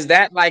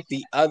that like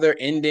the other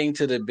ending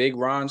to the Big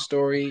Ron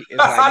story? It's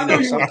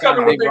like,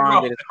 sometimes Big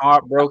Ron gets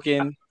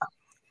heartbroken.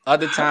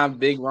 Other times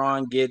Big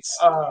Ron gets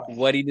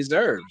what he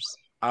deserves.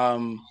 I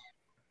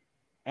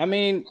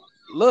mean,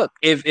 look,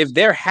 if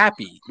they're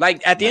happy,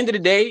 like at the end of the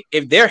day,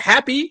 if they're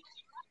happy,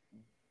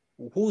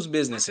 whose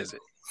business is it?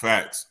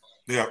 Facts.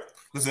 They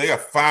got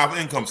 5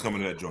 incomes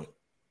coming to that joint.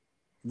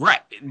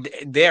 Right.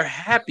 They're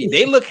happy.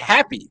 They look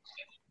happy.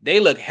 They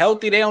look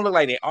healthy. They don't look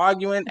like they're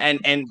arguing.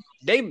 And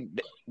they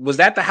was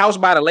that the house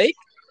by the lake?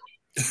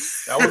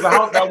 That was the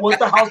house. That was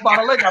the house by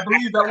the lake. I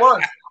believe that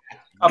was.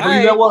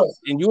 That was.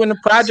 And you in the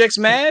projects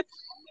mad?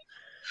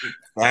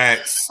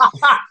 Facts.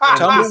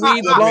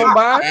 Tumbleweeds blown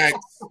by.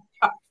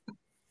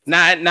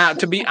 Now,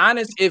 to be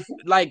honest, if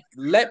like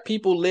let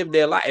people live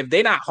their life, if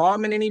they're not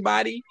harming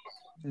anybody,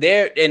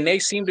 they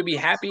seem to be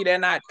happy. They're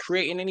not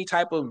creating any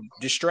type of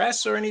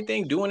distress or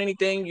anything, doing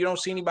anything. You don't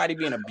see anybody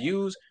being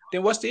abused.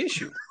 Then what's the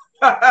issue?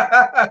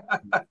 I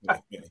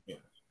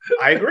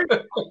agree.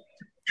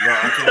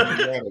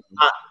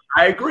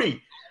 I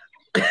agree.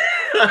 And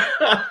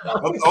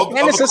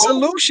it's a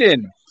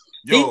solution.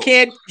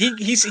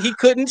 He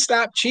couldn't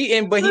stop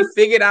cheating, but he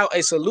figured out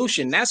a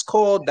solution. That's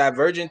called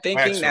divergent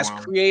thinking. That's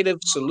creative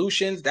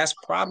solutions. That's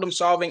problem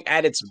solving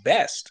at its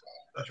best.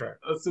 That's right.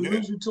 A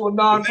solution to a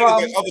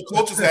non-problem. Other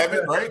cultures have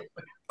it, right?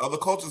 Other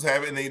cultures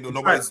have it, and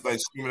nobody's like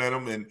screaming at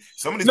them. And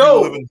some of these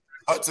people live in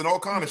huts and all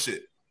kind of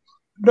shit.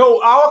 No,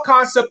 our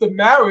concept of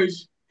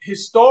marriage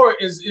is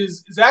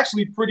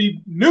actually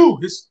pretty new.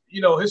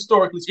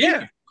 Historically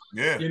speaking.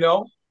 Yeah.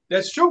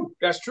 That's true.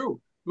 That's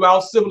true.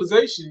 Throughout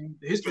civilization,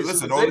 history.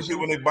 Listen, all the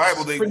people in the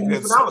Bible,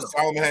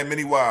 Solomon had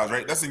many wives,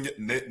 right? That's in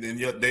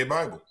their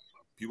Bible.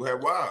 People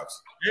had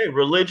wives. Hey,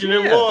 religion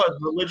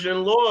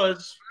and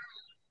laws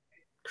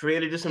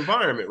created this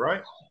environment,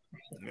 right?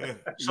 Yeah.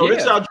 So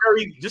this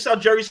is our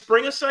Jerry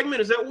Springer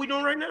segment. Is that what we're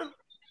doing right now?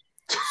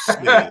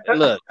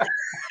 Look,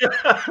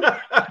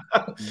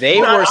 they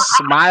were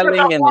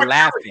smiling and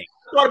laughing.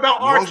 Thought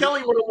about R. Kelly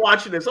when I'm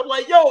watching this. I'm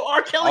like, yo,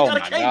 R. Kelly got a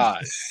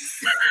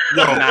case.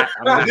 Yo, a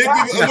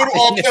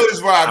little R.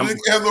 Kelly's vibe.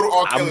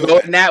 I'm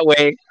going that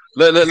way.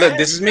 Look,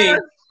 this is me.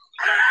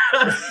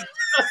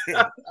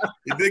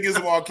 He did get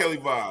some R. Kelly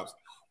vibes.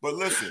 But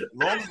listen,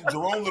 long as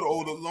Jerome a little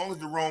older, long as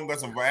Jerome got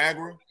some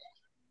Viagra,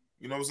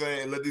 you know what I'm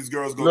saying, and let these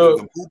girls go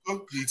get the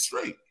hookah, he's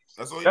straight.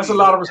 That's a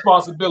lot of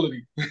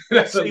responsibility.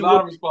 That's a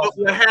lot of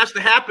responsibility. What has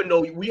to happen,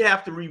 though, we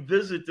have to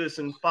revisit this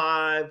in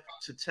 5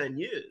 to 10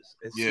 years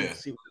and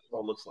see what it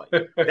all looks like.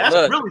 That's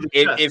really the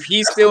test. If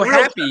he's still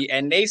happy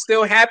and they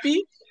still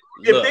happy,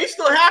 if they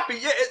still happy,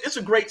 it's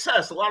a great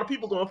test. A lot of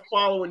people don't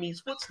follow in these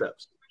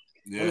footsteps.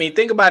 Yeah. I mean,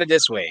 think about it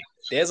this way.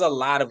 There's a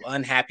lot of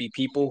unhappy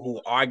people who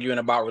are arguing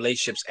about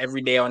relationships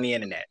every day on the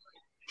internet.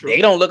 True. They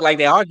don't look like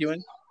they're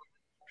arguing.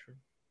 True.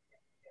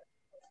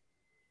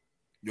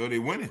 Yo, they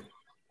winning.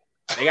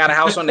 They got a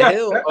house on the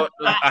hill, or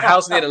a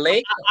house near the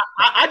lake.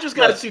 I just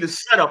got to see the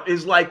setup.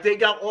 Is like they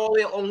got all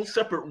their own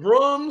separate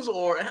rooms,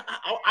 or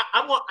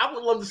I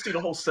would love to see the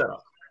whole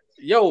setup.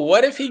 Yo,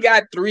 what if he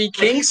got 3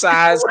 king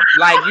size?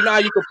 Like, you know how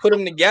you could put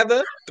them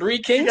together? 3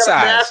 king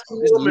size.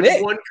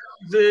 One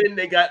comes in,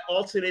 they got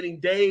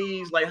alternating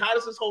days. Like, how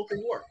does this whole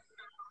thing work?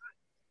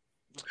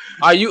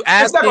 Are you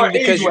asking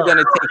because you're going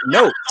to take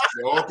notes?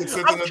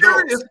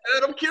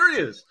 I'm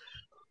curious.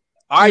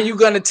 Are you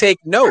going to take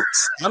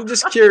notes? I'm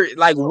just curious.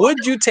 Like,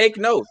 would you take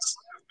notes?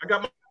 I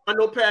got my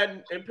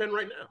notepad and pen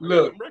right now.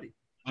 Look, I'm ready.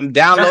 I'm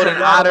downloading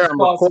Otter.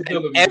 I'm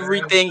recording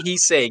everything he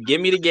said.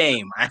 Give me the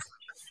game.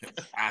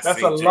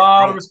 That's a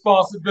lot of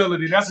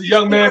responsibility. That's a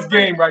young man's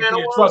game right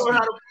there. Trust me.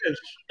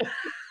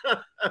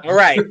 All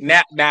right,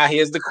 now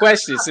here's the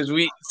question. Since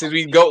we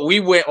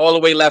went all the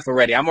way left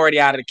already. I'm already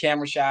out of the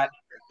camera shot.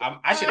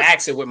 I should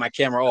ask it with my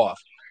camera off.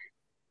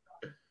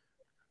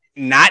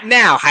 Not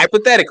now,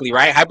 hypothetically,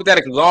 right?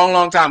 Hypothetically,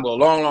 long time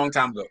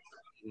ago.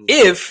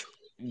 If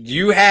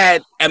you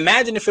had,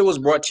 imagine if it was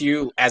brought to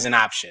you as an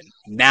option.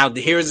 Now,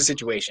 here's the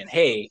situation.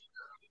 Hey,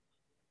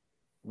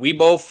 we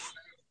both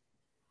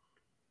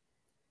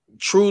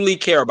truly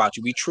care about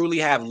you. We truly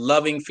have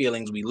loving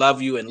feelings. We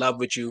love you and love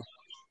with you.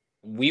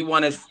 We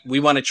want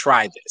to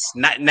try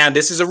this. Now,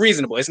 this is a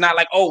reasonable. It's not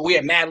like, oh, we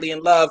are madly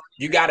in love.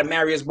 You got to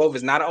marry us both.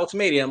 It's not an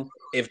ultimatum.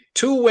 If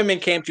 2 women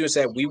came to you and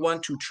said, we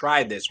want to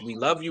try this. We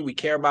love you. We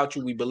care about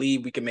you. We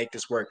believe we can make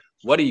this work.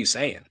 What are you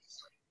saying?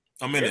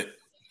 I'm in it.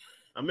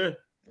 I'm in.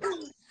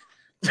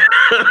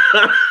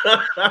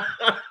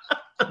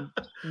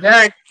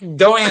 Derek,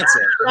 don't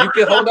answer. You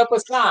can hold up a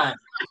sign.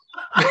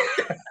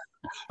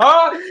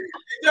 Huh?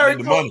 I need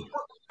the money.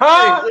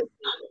 Huh?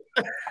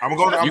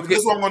 This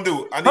is what I'm gonna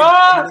do. I'm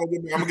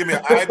gonna give me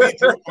an IV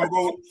drip. I'm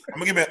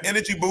gonna give me an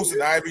energy boost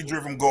and IV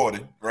drip from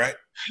Gordon, right?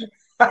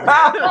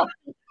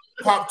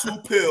 Pop 2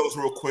 pills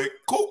real quick.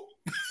 Cool.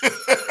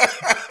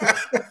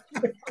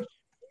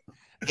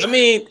 I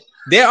mean,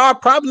 there are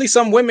probably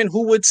some women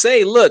who would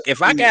say, look,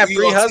 if I can have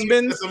 3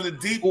 husbands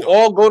who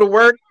all go to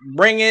work,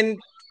 bring in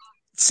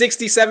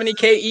 60,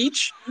 70K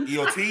each.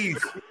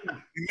 EOTs.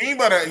 You mean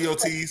by that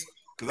EOTs?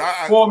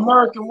 Because for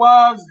American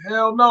wives,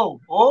 hell no.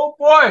 Oh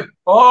boy.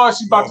 Oh,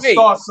 she about to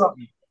start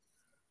something.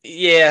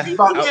 Yeah,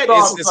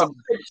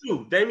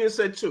 Damien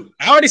said 2.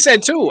 I already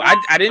said 2. I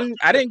didn't.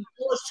 4 is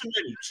too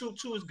many.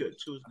 2 is good.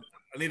 2 is good.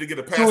 I need to get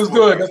a passport. 2 is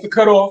good. That's the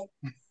cutoff.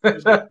 2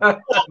 is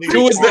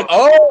the.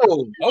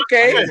 Oh,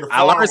 okay.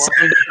 I learned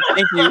something.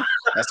 Thank you.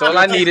 That's all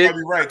I needed.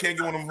 Be right. Can't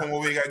get one of them from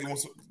over here. Got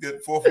to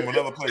get 4 from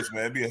another place,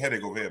 man. It'd be a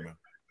headache over here, man.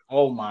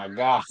 Oh my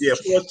God. Yeah,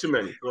 4 is too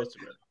many. 4 is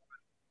too many.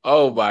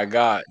 Oh my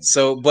God.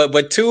 So,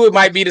 but 2, it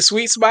might be the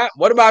sweet spot.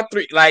 What about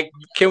 3? Like,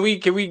 can we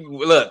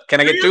look? Can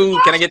I get 2?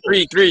 Can I get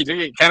 3? 3?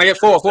 Can I get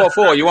 4?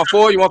 4? You want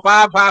 4? You want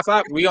 5?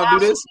 5? We gonna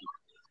do this?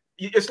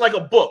 It's like a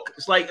book.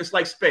 It's like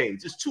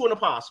spades. It's 2 in a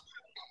possible.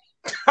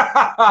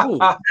 Ooh,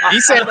 he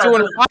said 2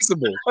 in a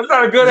possible. That's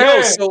not a good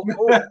hand. So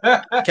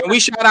can we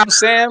shout out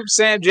Sam,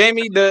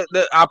 Jamie,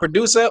 our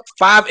producer?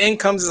 5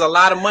 incomes is a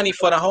lot of money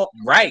for the home,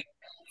 right?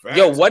 Facts.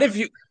 Yo, what if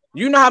you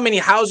know how many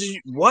houses?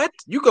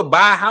 You could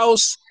buy a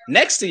house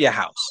next to your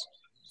house.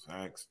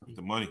 Thanks.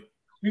 The money.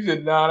 You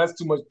said, nah, that's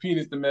too much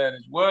penis to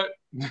manage. What?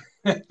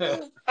 Oh,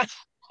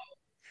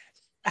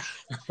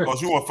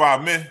 you want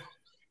 5 men?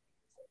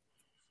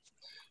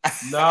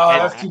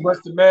 Nah, that's too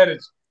much to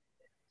manage.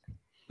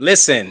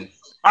 Listen,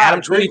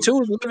 Adam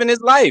 22 is living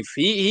his life.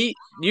 He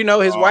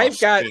his wife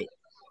got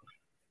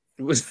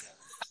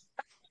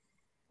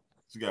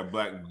she got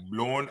black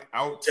blowing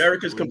out.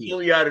 Derek is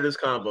completely out of this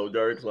combo.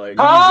 Derek's like,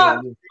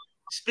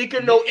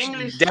 speaking no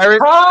English.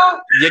 Derek,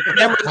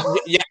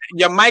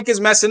 your mic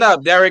is messing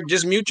up. Derek,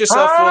 just mute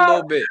yourself for a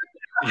little bit.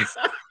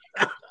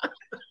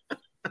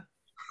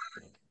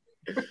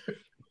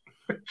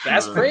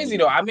 That's crazy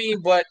though. I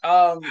mean, but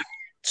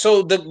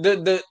so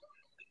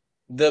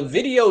the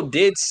video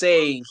did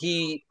say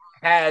he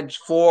had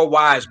 4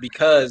 wives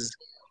because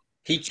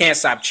he can't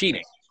stop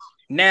cheating.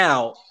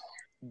 Now,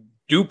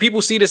 do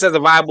people see this as a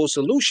viable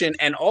solution?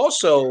 And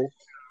also,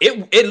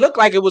 it looked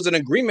like it was an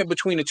agreement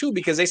between the two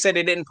because they said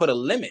they didn't put a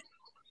limit.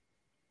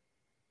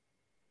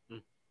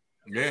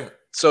 Yeah.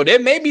 So there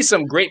may be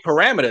some great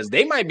parameters.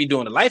 They might be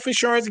doing a life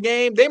insurance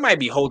game. They might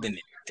be holding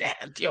it.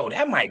 Damn, yo,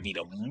 that might be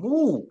the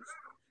move.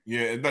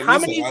 Yeah, but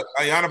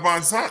Ayanna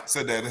Von Sant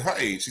said that at her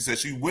age. She said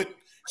she's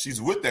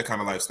with that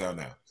kind of lifestyle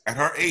now. At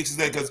her age, she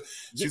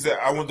said,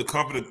 I want the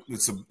comfort, the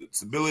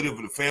stability of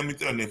the family.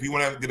 And if you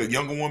want to get a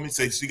younger woman,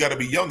 she got to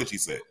be younger, she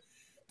said.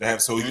 To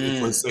have for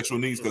his sexual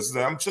needs, because she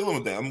said, I'm chilling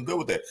with that. I'm good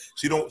with that.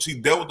 She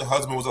dealt with the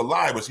husband was a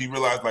lie, but she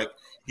realized like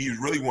he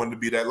really wanted to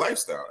be that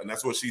lifestyle. And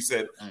that's what she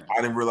said.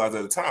 I didn't realize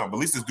at the time. But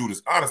at least this dude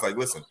is honest. Like,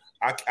 listen,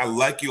 I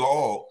like you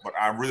all, but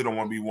I really don't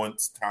want to be one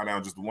tied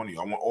down just to one of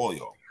you. I want all of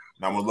y'all.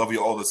 And I'm gonna love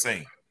you all the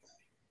same.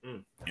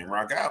 And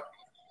rock out.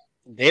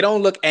 They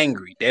don't look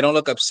angry. They don't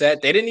look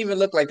upset. They didn't even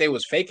look like they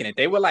was faking it.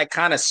 They were like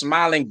kind of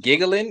smiling,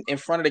 giggling in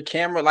front of the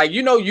camera. Like,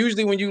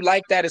 usually when you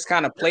like that, it's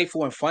kind of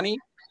playful and funny.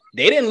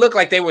 They didn't look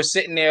like they were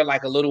sitting there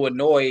like a little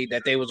annoyed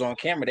that they was on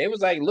camera. They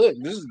was like, look,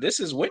 this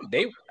is win.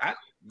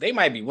 They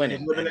might be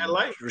winning. Living that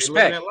life.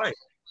 Respect. Living that life.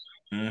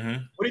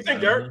 Mm-hmm. What do you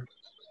think, Derek?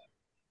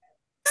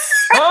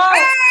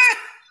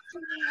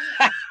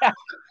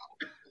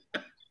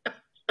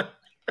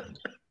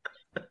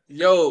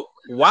 Yo,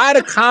 why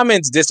the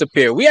comments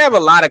disappear? We have a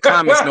lot of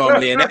comments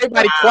normally, and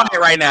everybody quiet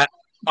right now.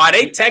 Are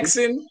they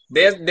texting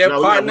their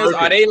partners?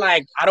 Are they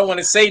like, I don't want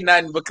to say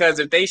nothing because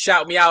if they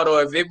shout me out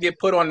or if it get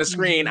put on the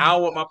screen, I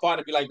don't want my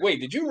partner to be like,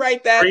 wait, did you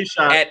write that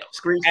at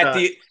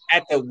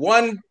the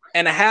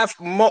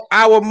 1.5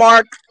 hour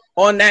mark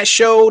on that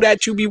show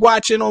that you be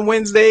watching on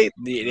Wednesday?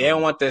 They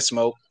don't want that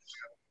smoke.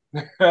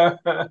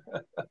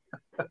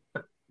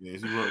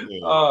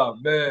 Oh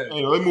man!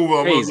 Hey, let's move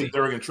on. Crazy.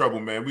 Derek in trouble,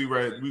 man. We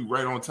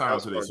right on time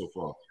today so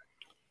far.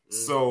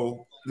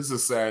 So this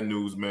is sad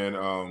news, man.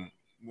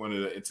 One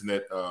of the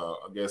internet,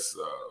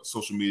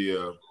 social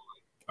media,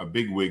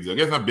 bigwigs. I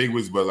guess not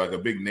bigwigs, but like a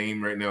big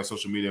name right now on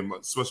social media,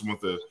 especially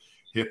with the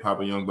hip hop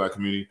and young black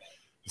community.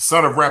 The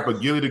son of rapper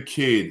Gillie the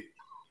Kid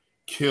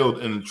killed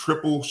in a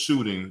triple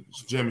shooting.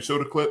 Jamie, show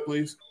the clip,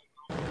 please.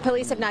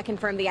 Police have not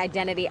confirmed the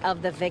identity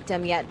of the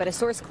victim yet, but a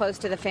source close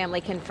to the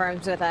family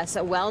confirms with us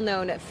a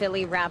well-known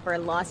Philly rapper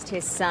lost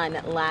his son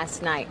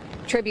last night.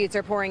 Tributes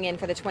are pouring in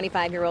for the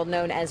 25-year-old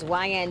known as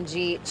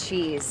YNG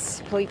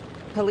Cheese.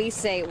 Police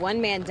say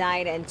one man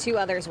died and 2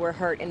 others were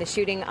hurt in the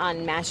shooting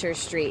on Masher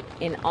Street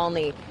in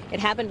Olney. It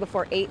happened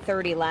before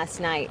 8:30 last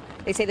night.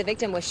 They say the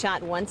victim was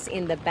shot once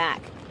in the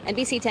back.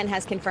 NBC 10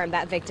 has confirmed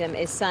that victim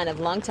is son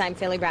of longtime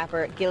Philly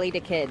rapper Gillie the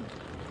Kid.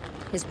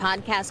 His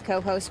podcast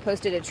co-host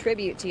posted a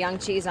tribute to Young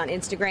Cheese on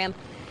Instagram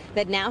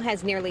that now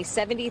has nearly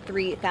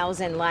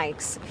 73,000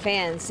 likes.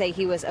 Fans say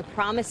he was a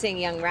promising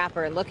young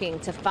rapper looking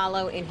to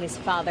follow in his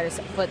father's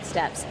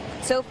footsteps.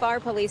 So far,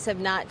 police have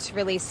not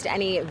released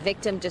any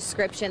victim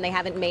description. They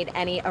haven't made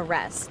any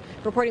arrests.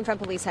 Reporting from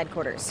police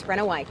headquarters,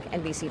 Brenna White,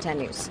 NBC 10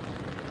 News.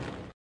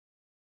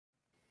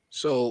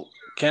 So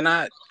can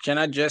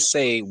I just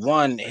say,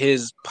 one,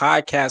 his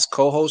podcast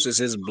co-host is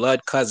his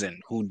blood cousin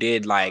who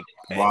did like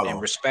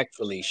and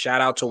respectfully,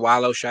 shout out to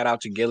Wallow, shout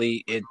out to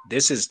Gilly.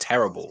 This is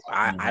terrible.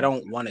 I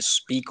don't want to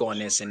speak on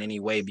this in any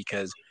way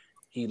because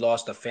he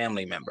lost a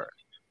family member.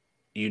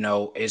 You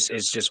know,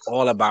 it's just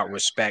all about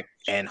respect,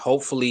 and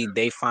hopefully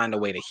they find a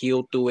way to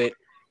heal through it.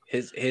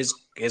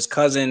 His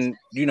cousin,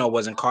 you know,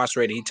 was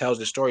incarcerated. He tells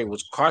the story,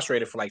 was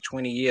incarcerated for like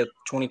 20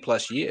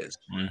 plus years.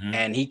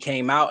 And he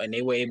came out and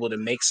they were able to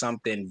make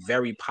something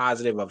very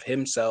positive of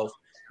himself,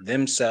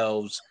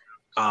 themselves,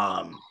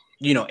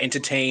 you know,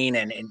 entertain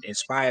and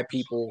inspire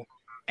people.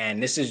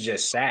 And this is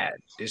just sad.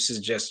 This is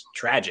just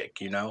tragic,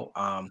 you know.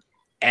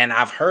 And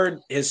I've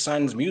heard his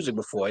son's music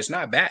before. It's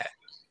not bad.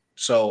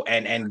 So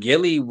and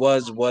Gilly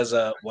was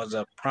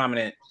a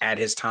prominent at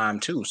his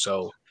time too.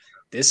 So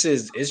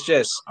it's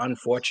just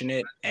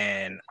unfortunate,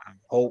 and I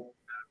hope,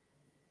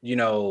 you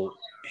know,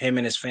 him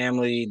and his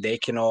family, they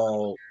can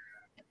all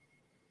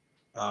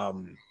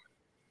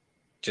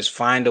just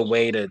find a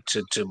way to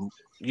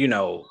you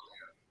know,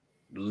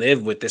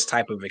 live with this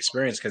type of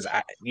experience, because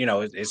you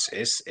know,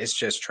 it's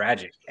just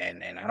tragic,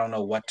 and I don't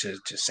know what to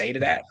say to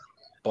that,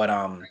 but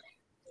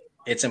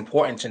it's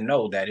important to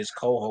know that his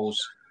co-host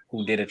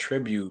who did a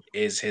tribute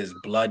is his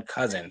blood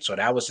cousin, so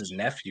that was his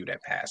nephew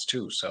that passed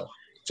too. So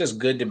it's just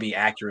good to be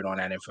accurate on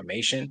that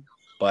information.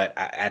 But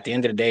at the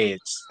end of the day,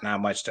 it's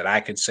not much that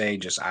I could say,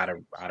 just out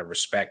of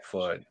respect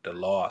for the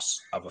loss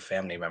of a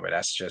family member.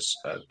 That's just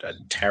a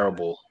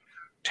terrible,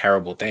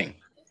 terrible thing.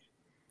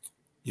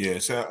 Yeah,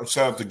 shout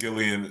out to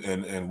Gilly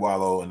and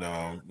Wallow and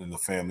the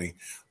family.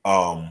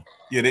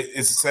 Yeah,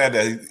 it's sad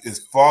that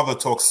his father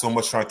talks so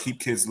much trying to keep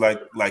kids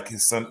like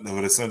his son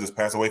just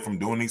passed away from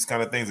doing these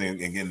kind of things and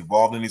getting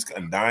involved in these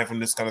and dying from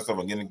this kind of stuff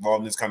and getting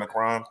involved in this kind of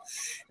crimes.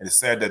 And it's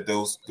sad that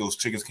those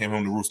chickens came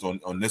home to roost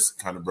on this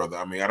kind of brother.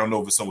 I mean, I don't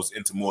know if his son was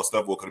into more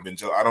stuff or could have been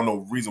jealous. I don't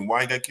know the reason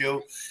why he got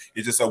killed.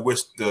 It's just I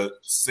wish the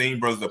same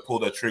brothers that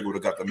pulled that trigger would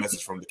have got the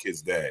message from the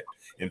kid's dad.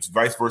 And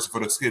vice versa for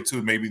the kid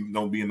too. Maybe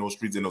don't be in those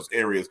streets in those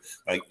areas.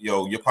 Like,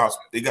 yo, your pops,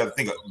 they got to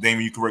think.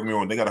 Damien, you correct me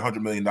on. They got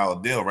 $100 million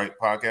deal, right?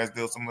 Podcast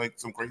deal, something like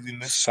some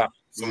craziness.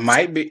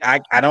 Might be.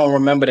 I don't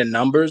remember the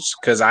numbers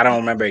because I don't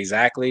remember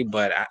exactly.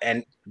 But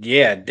they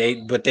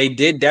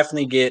did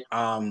definitely get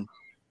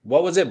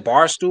what was it?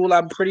 Barstool,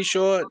 I'm pretty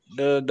sure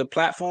the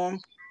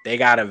platform. They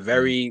got a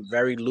very,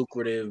 very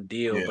lucrative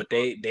deal, but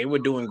they were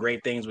doing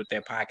great things with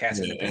their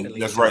podcast independently.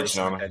 That's right,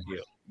 Sean.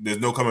 There's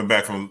no coming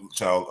back from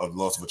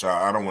loss of a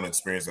child. I don't want to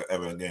experience that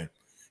ever again.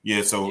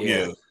 Yeah, so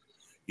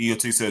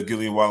EOT said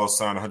Gilly and Wallow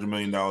signed a $100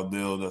 million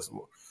deal. That's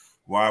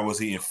why was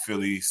he in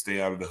Philly? Stay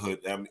out of the hood.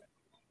 I mean,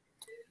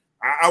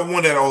 I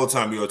want that all the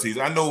time, EOTs.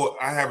 I know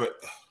I have it.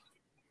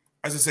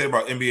 I just said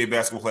about NBA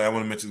basketball player. I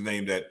want to mention the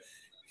name that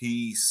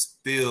he's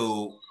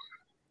still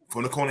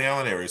from the Coney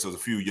Island area. So there's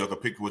a few. You can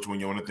pick which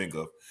one you want to think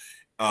of.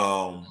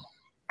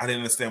 I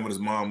didn't understand when his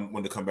mom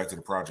wanted to come back to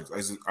the projects.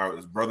 His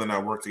brother and I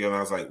worked together. I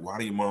was like, why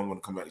do your mom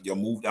want to come back? You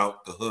moved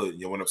out the hood.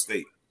 You went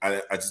upstate.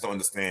 I just don't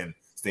understand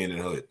staying in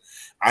the hood.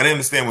 I didn't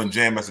understand when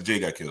Jam Master Jay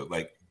got killed.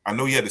 Like, I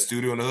know he had the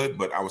studio in the hood,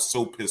 but I was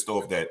so pissed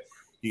off that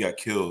he got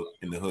killed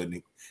in the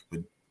hood.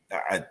 But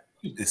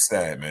it's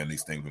sad, man,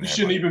 these things. He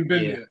shouldn't even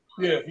been there.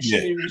 Yeah,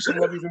 he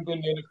shouldn't have even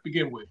been there to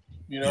begin with.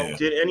 You know? Yeah.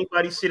 Did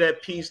anybody see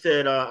that piece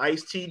that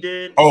Ice-T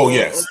did? Oh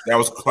yes, that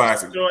was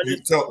classic. Talk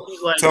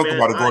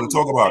about it, Gordon.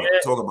 Talk about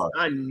it.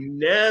 I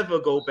never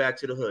go back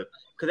to the hood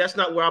because that's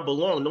not where I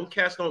belong. Them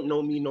cats don't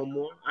know me no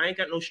more. I ain't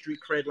got no street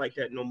cred like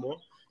that no more.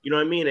 You know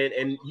what I mean?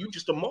 And you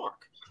just a mark.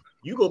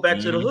 You go back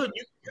to the hood,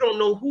 you don't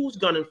know who's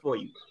gunning for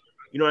you.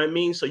 You know what I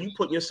mean? So you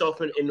putting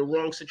yourself in the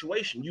wrong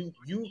situation.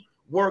 You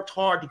worked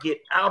hard to get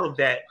out of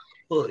that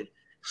hood.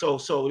 So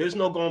there's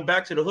no going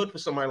back to the hood for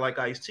somebody like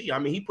Ice-T. I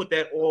mean, he put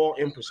that all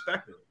in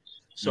perspective.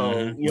 So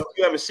you know, if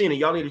you haven't seen it,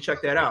 y'all need to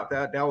check that out.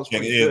 That was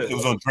pretty good. It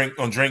was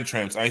on Drink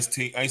Champs.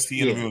 Ice-T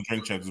interview on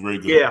Drink Champs is very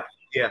good.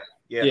 Yeah.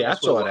 I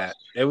saw that.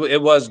 It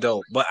was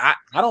dope. But I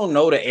don't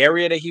know the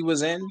area that he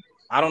was in.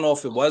 I don't know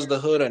if it was the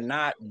hood or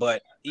not.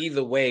 But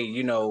either way,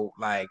 you know,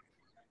 like,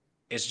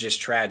 it's just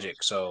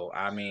tragic. So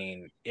I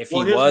mean, if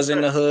he was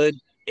in the hood.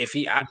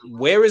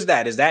 Where is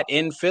that? Is that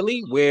in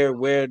Philly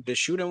where the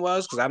shooting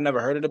was? Because I've never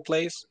heard of the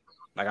place.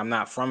 Like, I'm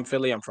not from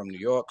Philly. I'm from New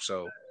York,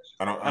 so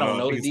I don't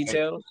know the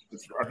details.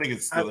 I think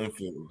it's still in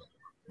Philly.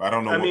 I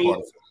don't know what part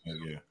of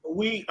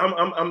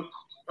it.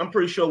 I'm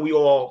pretty sure we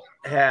all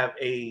have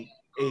a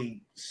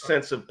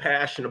sense of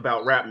passion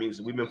about rap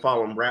music. We've been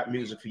following rap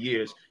music for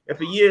years, and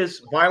for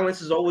years, violence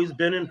has always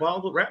been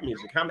involved with rap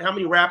music. How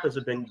many rappers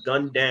have been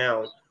gunned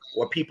down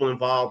or people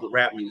involved with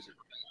rap music?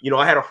 You know,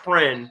 I had a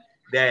friend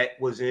that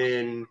was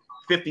in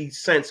 50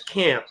 Cent's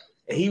camp,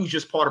 and he was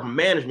just part of a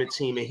management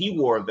team, and he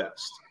wore a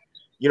vest.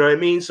 You know what I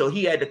mean? So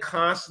he had to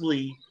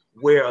constantly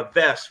wear a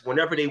vest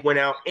whenever they went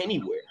out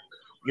anywhere.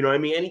 You know what I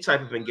mean? Any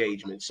type of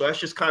engagement. So that's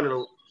just kind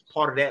of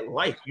part of that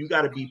life. You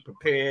got to be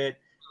prepared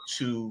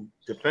to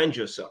defend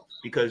yourself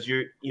because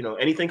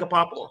anything can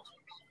pop off.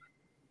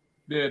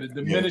 Yeah, the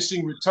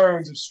diminishing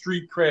returns of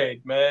street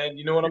cred, man.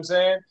 You know what I'm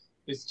saying?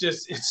 It's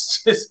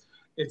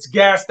it's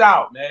gassed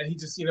out, man. He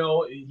just,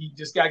 he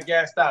just got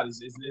gassed out.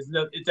 That's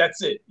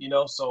it,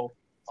 So,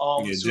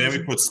 yeah,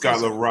 Jamie put Scott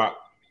LaRock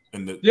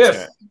in the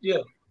chat.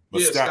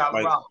 But Scott,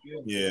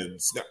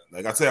 LaRock, Scott,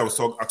 like I said, I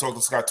talked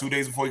to Scott 2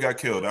 days before he got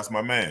killed. That's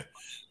my man.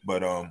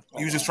 But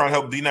he was just trying to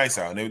help D Nice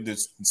out. And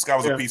Scott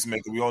was a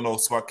peacemaker. We all know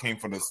Scott came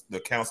from the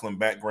counseling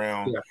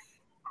background,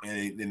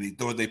 and they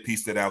thought they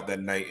pieced it out that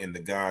night. And the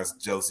guy's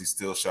jealousy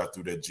still shot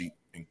through that Jeep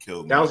and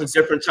killed. That was a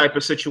different type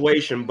of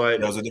situation, but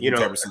that was a different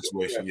type of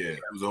situation. Yeah,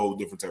 it was a whole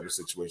different type of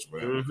situation for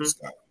him.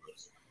 Scott.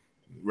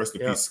 Rest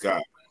in peace,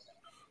 Scott.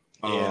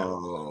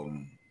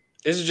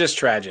 This is just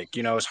tragic.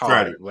 It's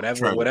hard.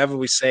 Whatever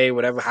we say,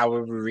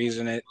 however we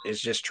reason it, it's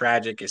just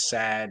tragic. It's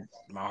sad.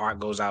 My heart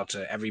goes out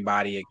to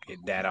everybody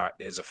that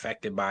is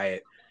affected by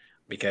it,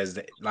 because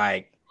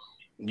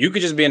you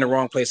could just be in the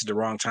wrong place at the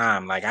wrong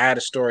time. Like, I had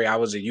a story. I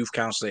was a youth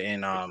counselor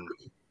in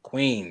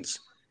Queens.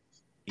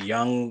 A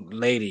young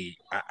lady,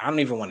 I don't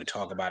even want to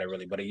talk about it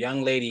really, but a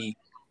young lady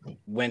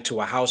went to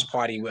a house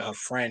party with her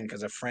friend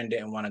because her friend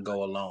didn't want to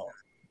go alone.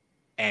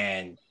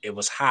 And it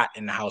was hot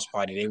in the house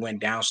party. They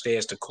went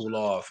downstairs to cool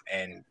off,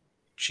 and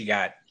she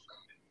got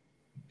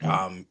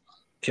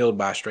killed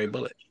by a stray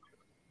bullet.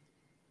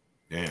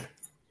 Yeah.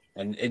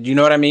 And you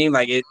know what I mean?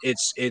 Like,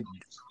 it's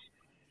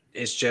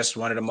just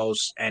one of the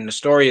most, and the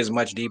story is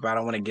much deeper. I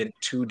don't want to get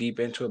too deep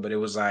into it, but it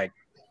was like,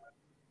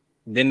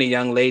 then the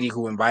young lady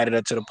who invited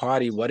her to the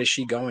party, what is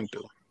she going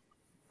through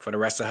for the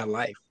rest of her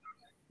life?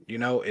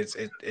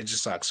 It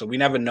just sucks. So we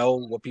never know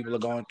what people are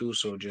going through.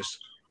 So just,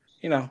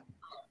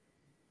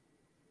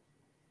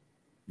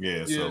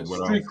 Yeah, so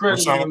street credit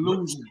is an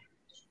illusion.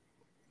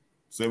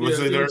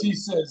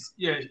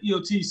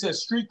 EOT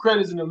says street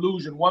credit is an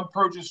illusion. One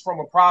purchased from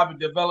a private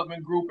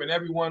development group, and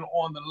everyone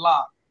on the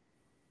lot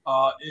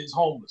is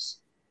homeless.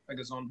 I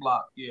guess on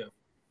block,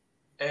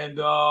 And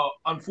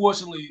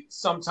unfortunately,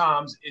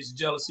 sometimes it's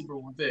jealousy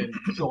from within.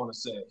 Shauna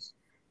says.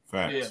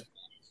 Facts. Yeah.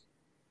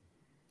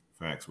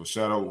 Facts. Well,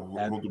 shout out.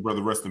 Hope the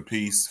brother rest in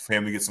peace.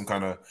 Family get some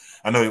kind of.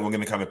 I know they were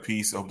getting kind of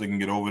peace. I hope they can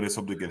get over this.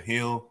 Hope they get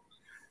healed.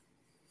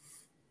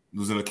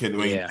 Losing a kid.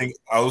 I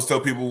always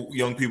tell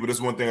young people, this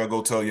is one thing I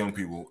go tell young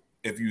people.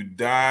 If you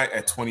die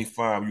at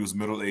 25, you was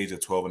middle age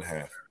at 12 and a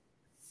half.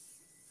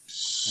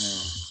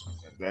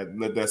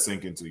 Let that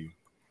sink into you.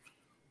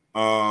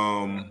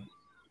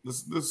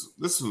 This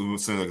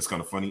seems like it's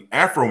kind of funny.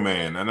 Afro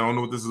Man, I don't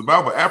know what this is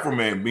about, but Afro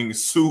Man being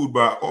sued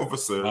by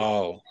officer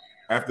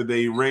after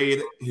they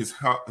raid his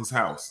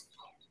house.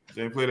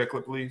 Can you play that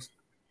clip, please?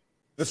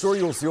 The story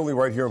you'll see only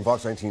right here on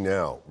Fox 19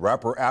 now.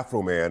 Rapper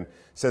Afro Man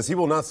says he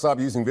will not stop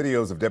using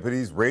videos of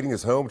deputies raiding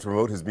his home to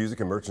promote his music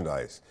and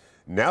merchandise.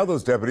 Now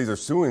those deputies are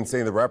suing,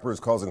 saying the rapper is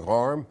causing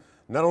harm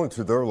not only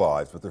to their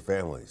lives, but their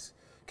families.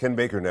 Ken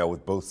Baker now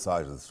with both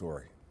sides of the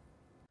story.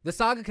 The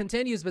saga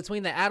continues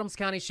between the Adams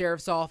County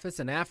Sheriff's Office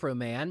and Afro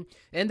Man.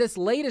 In this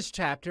latest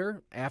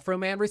chapter, Afro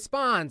Man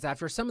responds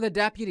after some of the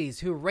deputies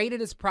who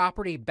raided his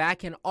property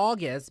back in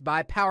August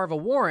by power of a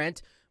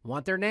warrant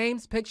want their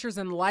names, pictures,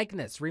 and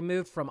likeness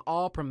removed from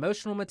all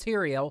promotional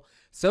material,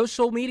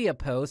 social media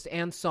posts,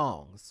 and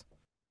songs.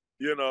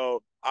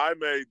 I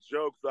made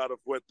jokes out of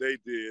what they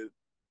did,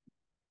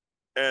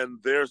 and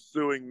they're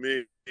suing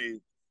me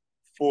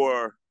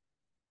for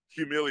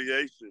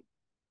humiliation.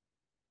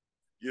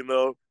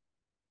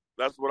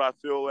 That's what I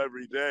feel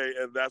every day,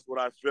 and that's what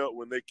I felt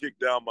when they kicked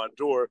down my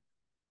door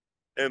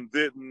and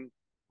didn't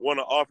want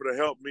to offer to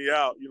help me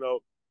out.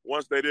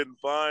 Once they didn't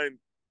find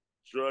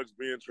drugs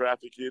being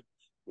trafficked,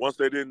 once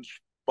they didn't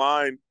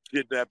find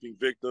kidnapping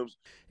victims.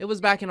 It was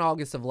back in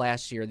August of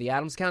last year. The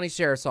Adams County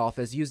Sheriff's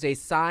Office used a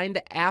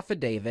signed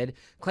affidavit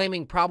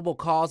claiming probable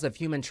cause of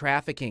human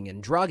trafficking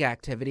and drug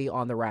activity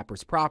on the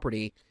rapper's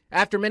property.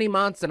 After many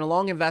months and a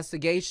long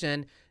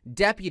investigation,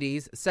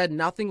 deputies said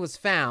nothing was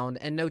found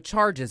and no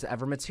charges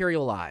ever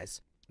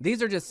materialized.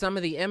 These are just some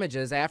of the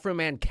images Afro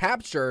Man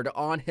captured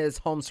on his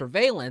home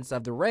surveillance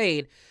of the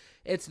raid.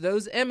 It's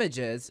those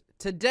images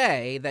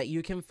today that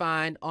you can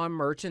find on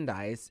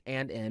merchandise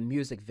and in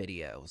music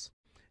videos.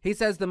 He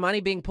says the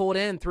money being pulled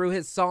in through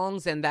his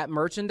songs and that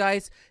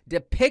merchandise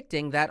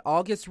depicting that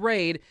August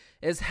raid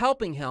is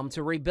helping him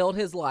to rebuild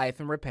his life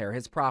and repair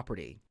his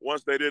property.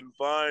 Once they didn't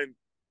find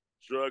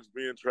drugs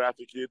being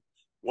trafficked,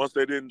 once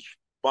they didn't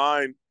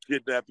find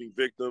kidnapping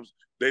victims,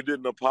 they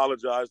didn't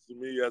apologize to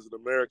me as an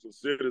American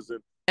citizen.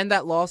 In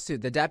that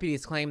lawsuit, the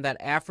deputies claim that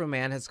Afro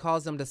Man has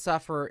caused them to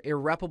suffer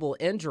irreparable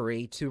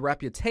injury to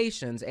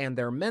reputations and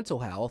their mental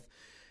health.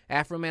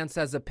 Afro Man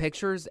says the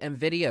pictures and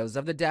videos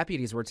of the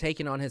deputies were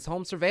taken on his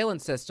home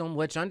surveillance system,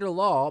 which under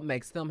law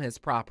makes them his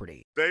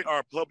property. They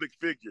are public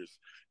figures.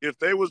 If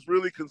they was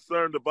really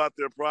concerned about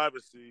their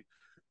privacy,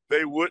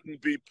 they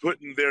wouldn't be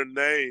putting their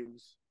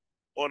names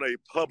on a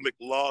public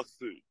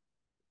lawsuit.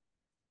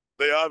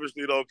 They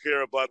obviously don't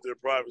care about their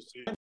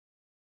privacy.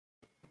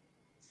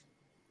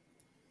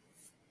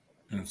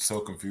 I'm so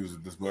confused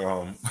with this,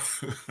 but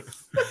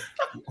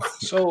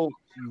So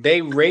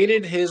they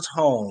raided his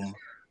home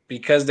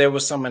because there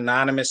was some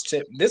anonymous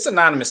tip. This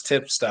anonymous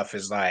tip stuff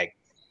is like,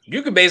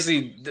 you could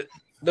basically,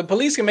 the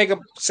police can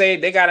say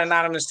they got an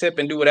anonymous tip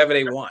and do whatever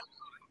they want.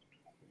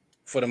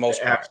 for the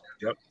most part.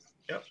 Yep.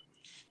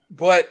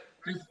 But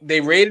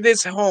they raided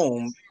his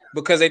home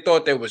because they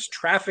thought there was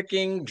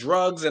trafficking,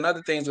 drugs, and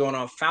other things going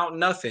on. Found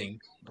nothing.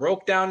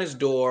 Broke down his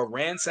door,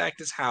 ransacked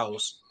his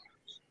house,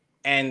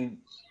 and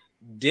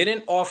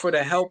didn't offer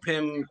to help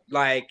him.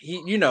 Like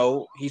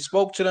he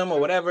spoke to them or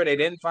whatever. They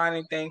didn't find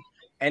anything,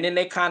 and then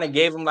they kind of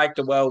gave him like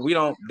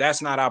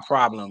that's not our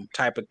problem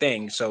type of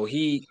thing. So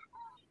he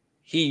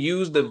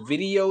used the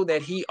video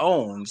that he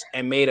owns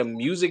and made a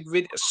music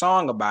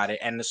song about it,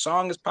 and the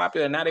song is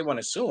popular. Now they want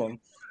to sue him.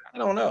 I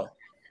don't know.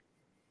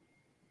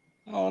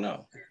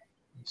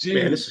 Jeez,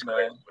 man, this is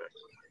crazy. Man.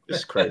 This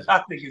is crazy. I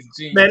think it's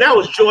genius. Man, that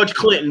was George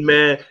Clinton,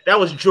 man. That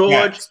was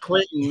George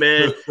Clinton,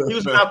 man. He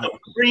was about to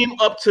scream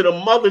up to the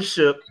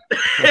mothership.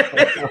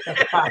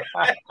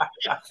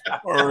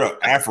 Word up,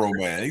 Afro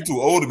Man. He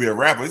too old to be a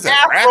rapper. He's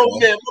Afro rapper.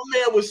 Man. My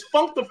man was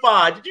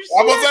funkified. Did you see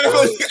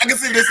I can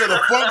see they said a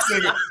funk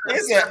singer. They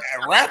said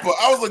a rapper.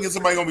 I was looking at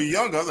somebody gonna be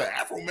younger. I was like,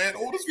 Afro Man,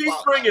 old as He's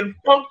fuck. bringing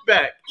funk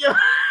back. Yeah.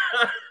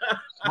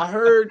 I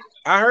heard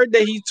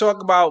that he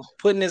talked about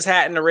putting his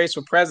hat in the race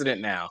for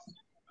president now.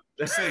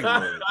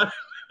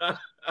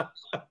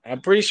 I'm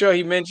pretty sure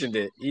he mentioned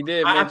it. He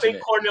did. I think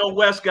Cornel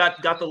West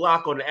got the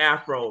lock on the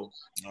Afro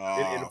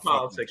in the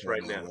politics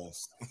right now.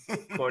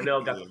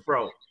 Cornel got the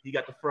fro. He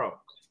got the fro.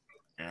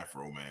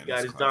 Afro Man. He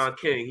got his Don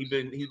King. He's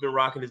been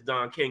rocking his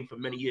Don King for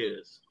many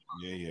years.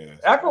 Yeah.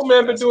 Afro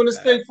Man been doing this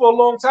thing for a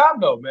long time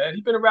though, man.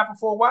 He's been a rapper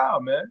for a while,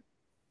 man.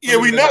 Yeah,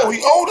 we know.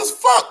 He old as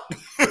fuck.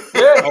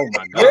 Yeah. Oh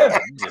my god.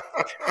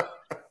 Yeah.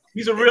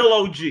 He's a real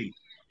OG.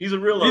 He's a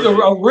real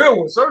real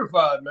one,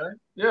 certified, man.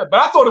 Yeah,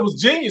 but I thought it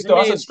was genius, though.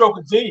 I said stroke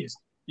of genius.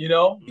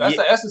 That's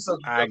the essence of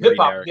hip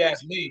hop, if you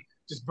ask me.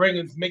 Just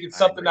making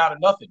something out of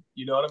nothing.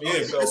 You know what I mean?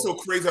 Yeah, it's so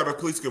crazy how the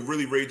police can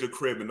really raid your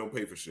crib and don't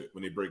pay for shit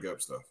when they break up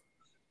stuff.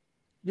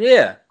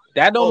 Yeah,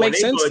 that don't make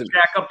sense. They're going to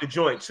jack up the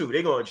joint, too.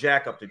 They're going to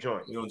jack up the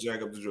joint. They're going to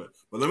jack up the joint.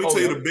 But let me tell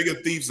you, the bigger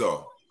thieves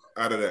are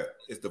out of that.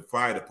 It's the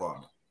fire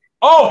department.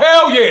 Oh,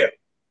 hell yeah.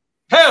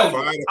 Hell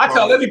yeah. I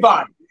tell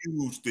anybody.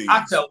 Huge thieves.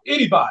 I tell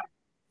anybody.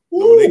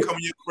 So when they come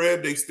in your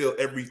crib, they steal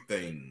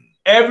everything.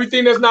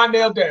 Everything that's not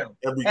nailed down.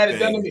 Everything. Had it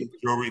done to me.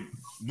 How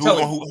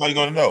you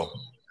gonna know?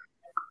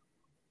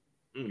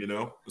 You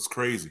know, it's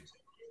crazy.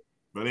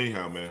 But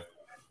anyhow, man.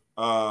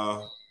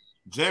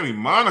 Jamie,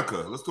 Monica.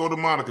 Let's go to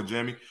Monica,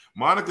 Jamie.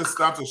 Monica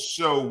stops a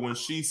show when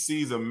she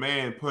sees a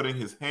man putting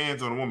his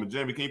hands on a woman.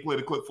 Jamie, can you play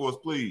the clip for us,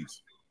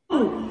 please?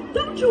 Oh,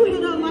 don't you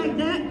hit her like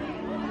that.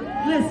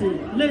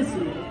 Listen.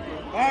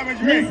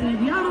 Listen,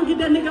 if y'all don't get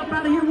that nigga up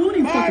out of here, we won't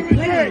even fucking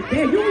play like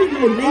that. You ain't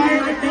no lady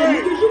like that,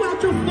 niggas. You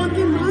out your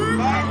fucking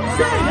mind?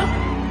 Say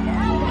it.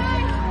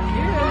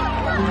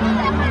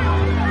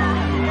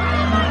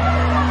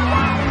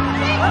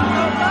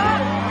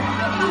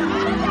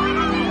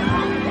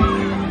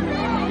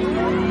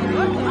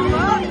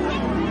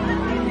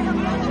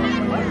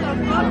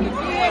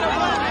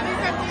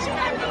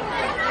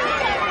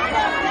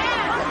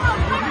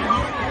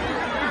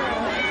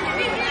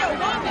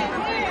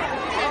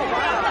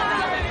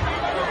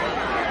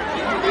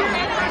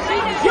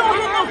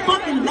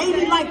 Fucking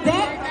lady like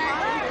that?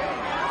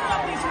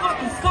 Fuck these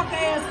fucking sucker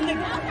ass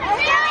niggas.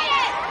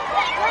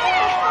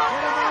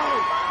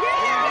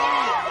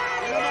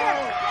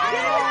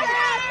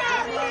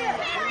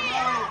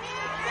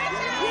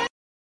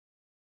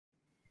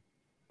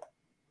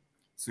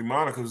 See,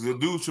 Monica, the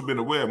dude should have been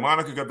aware.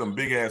 Monica got them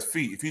big ass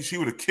feet. If she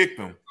would have kicked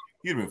him,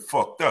 he'd have been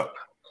fucked up.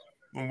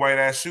 Them white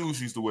ass shoes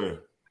she used to wear.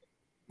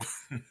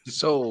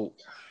 So,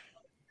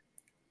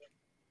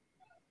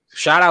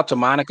 shout out to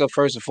Monica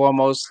first and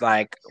foremost.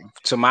 Like,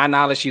 to my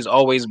knowledge, she's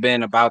always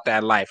been about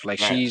that life. Like,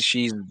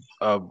 she's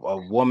a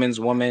woman's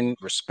woman.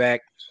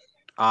 Respect.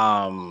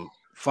 Funny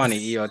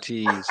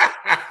EOTs.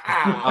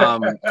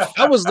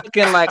 I was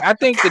looking like, I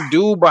think the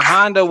dude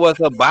behind her was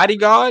a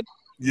bodyguard.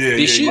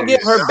 Did she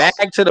give her bag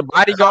to the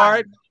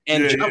bodyguard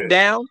and jump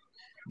down?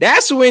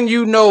 That's when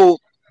you know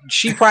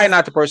she probably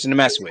not the person to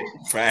mess with.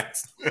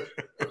 Facts.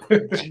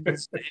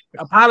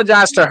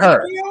 Apologize to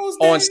her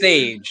on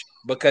stage,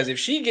 because if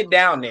she get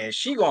down there,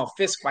 she gonna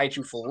fist fight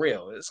you for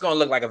real. It's gonna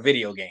look like a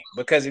video game.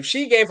 Because if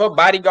she gave her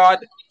bodyguard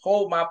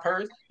hold my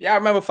purse, y'all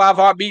remember 5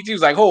 Heartbeats? He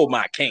was like, hold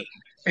my cane.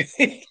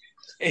 He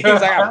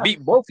was like, I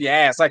beat both your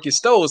ass like you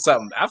stole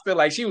something. I feel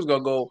like she was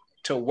gonna go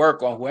to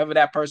work on whoever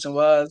that person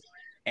was,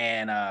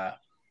 and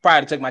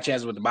probably took my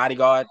chances with the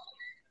bodyguard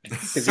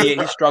because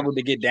he struggled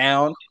to get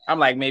down. I'm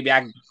like, maybe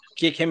I can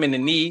kick him in the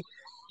knee,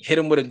 hit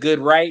him with a good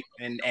right,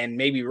 and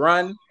maybe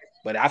run.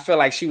 But I feel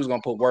like she was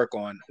gonna put work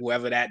on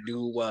whoever that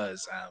dude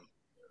was.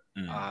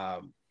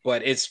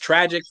 But it's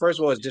tragic. First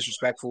of all, it's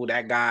disrespectful.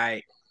 That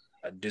guy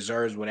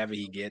deserves whatever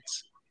he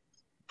gets.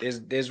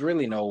 There's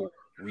really no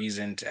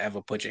reason to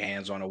ever put your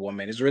hands on a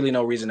woman. There's really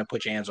no reason to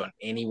put your hands on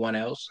anyone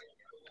else.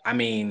 I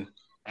mean,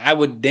 I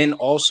would then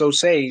also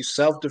say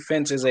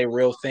self-defense is a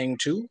real thing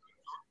too,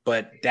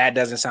 but that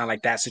doesn't sound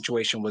like that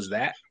situation was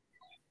that.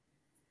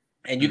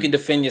 And you can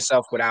defend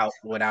yourself without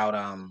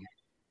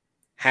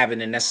having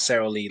to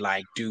necessarily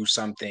like do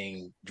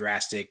something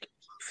drastic,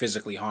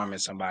 physically harming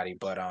somebody.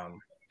 But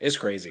it's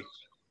crazy.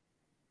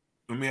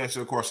 Let me ask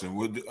you a question.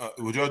 Would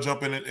y'all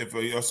jump in it if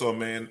y'all saw a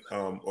man,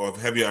 or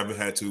have you ever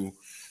had to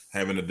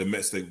having a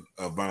domestic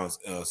violence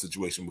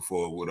situation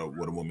before with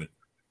a woman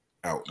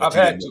out? I've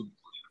had to.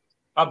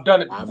 I've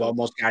done it before. I've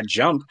almost got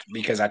jumped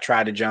because I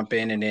tried to jump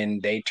in and then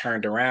they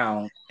turned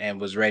around and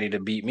was ready to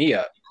beat me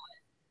up.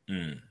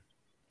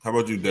 How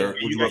about you, Derek?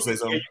 Would you want to say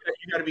something?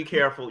 You got to be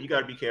careful. You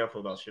got to be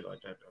careful about shit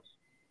like that,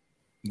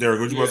 though.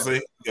 Derek, what you want to say?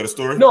 You got a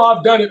story? No,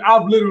 I've done it.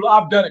 I've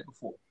done it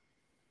before.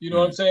 You know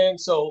what I'm saying?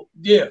 So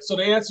yeah. So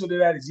the answer to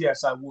that is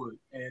yes, I would,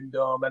 and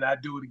I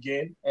do it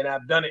again, and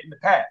I've done it in the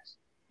past.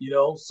 You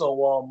know,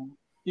 so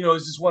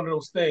it's just one of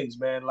those things,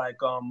 man. Like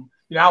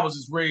I was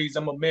just raised.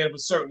 I'm a man of a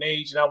certain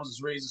age, and I was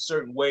just raised a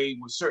certain way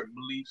with certain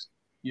beliefs.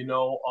 We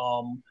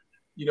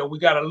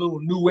got a little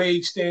new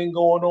age thing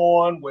going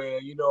on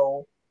where you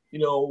don't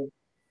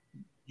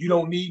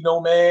need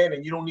no man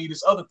and you don't need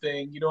this other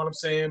thing. You know what I'm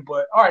saying?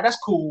 But all right, that's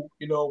cool.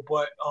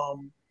 But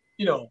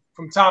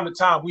from time to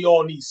time, we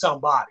all need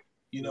somebody.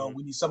 We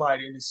need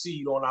somebody to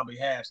intercede on our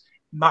behalf,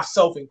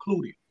 myself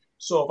included.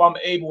 So if I'm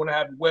able and I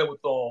have the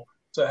wherewithal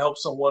to help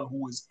someone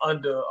who is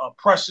under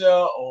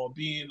pressure or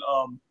being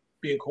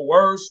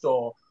coerced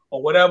or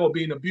whatever,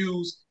 being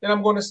abused, then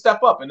I'm going to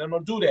step up and I'm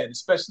going to do that,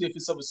 especially if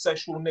it's of a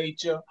sexual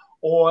nature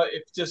or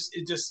if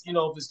if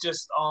it's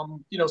just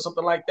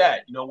something like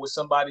that, where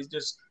somebody's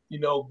just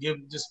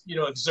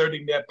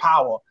exerting their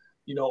power,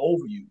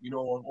 over you,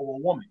 over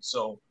a woman.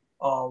 So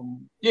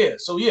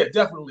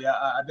definitely,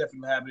 I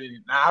definitely have it in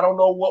it. Now I don't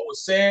know what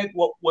was said,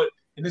 what,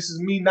 and this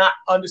is me not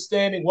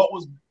understanding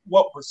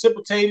what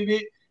precipitated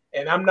it,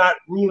 and I'm not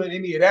ruling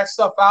any of that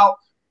stuff out.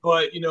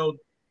 But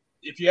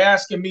if you're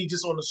asking me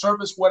just on the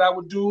surface what I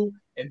would do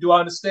and do I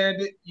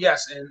understand it,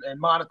 yes, and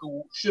Monica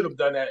should have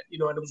done that,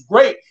 and it was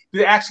great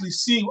to actually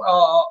see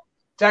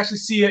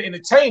an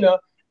entertainer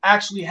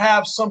actually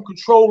have some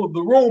control of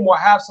the room or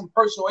have some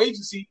personal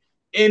agency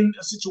in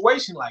a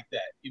situation like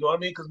that. You know what I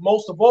mean? Because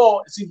most of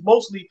all, it seems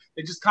mostly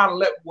they just kind of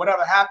let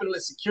whatever happen,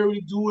 let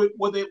security do it,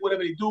 whatever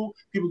they do.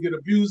 People get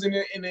abused in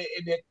their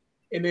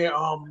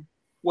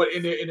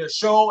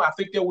show. I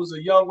think there was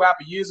a young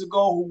rapper years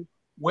ago who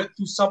went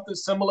through something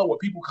similar where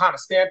people kind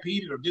of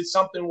stampeded or did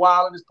something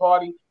wild at his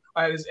party,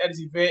 at his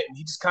event, and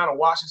he just kind of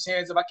washed his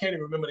hands up. I can't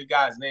even remember the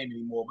guy's name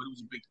anymore, but it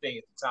was a big thing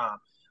at the time.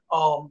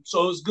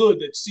 So it was good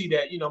to see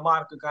that,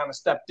 Monica kind of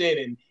stepped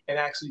in and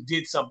actually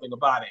did something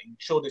about it and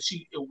showed that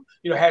she,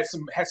 had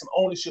some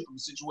ownership of the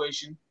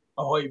situation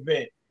of her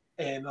event.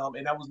 And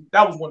that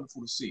was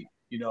wonderful to see,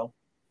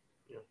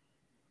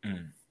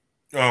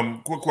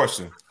 Quick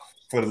question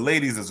for the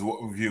ladies that's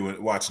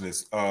watching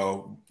this.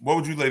 What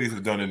would you ladies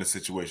have done in this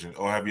situation?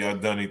 Or have y'all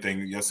done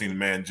anything? Y'all seen a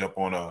man jump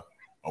on a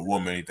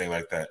woman, anything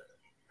like that?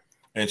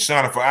 And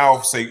Shauna, for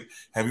our sake,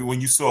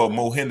 when you saw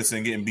Mo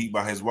Henderson getting beat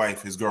by his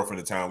wife, his girlfriend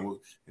at the time,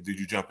 did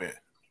you jump in?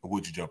 Or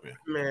would you jump in?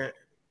 Man,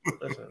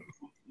 listen,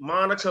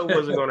 Monica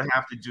wasn't going to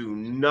have to do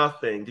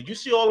nothing. Did you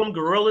see all them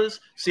gorillas?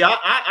 See,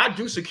 I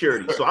do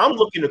security, so I'm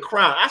looking the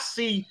crowd. I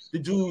see the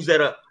dudes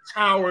that are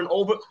towering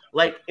over.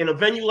 Like in a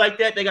venue like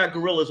that, they got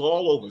gorillas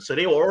all over. So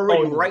they were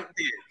already right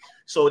there.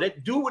 So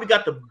that dude would have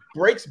got the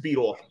brakes beat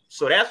off him.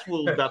 So that's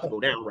what was about to go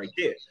down right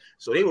there.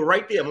 So they were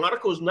right there.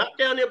 Monica was not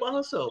down there by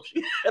herself.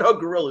 She had her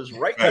gorillas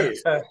right there.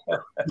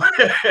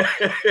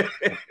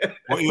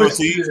 What you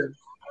see?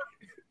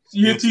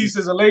 UT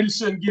says a lady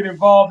shouldn't get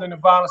involved in a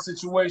violent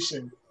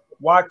situation.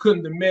 Why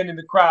couldn't the men in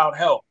the crowd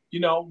help?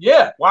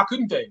 Why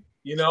couldn't they?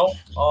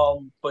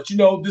 But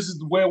this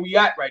is where we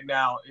at right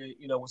now.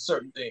 With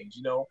certain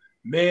things.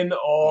 Men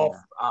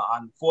are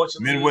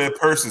unfortunately men wear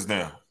purses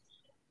now.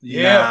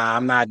 Yeah, nah,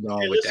 I'm not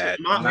going with that.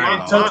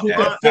 I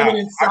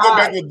go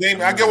back with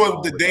Damon. I get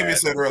what Damon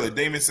said earlier.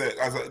 Damon said,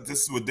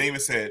 "This is what Damon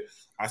said."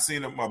 I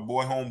seen my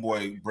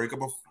homeboy break up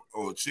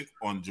a chick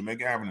on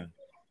Jamaica Avenue,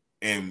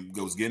 and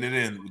was getting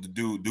it in with the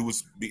dude. Dude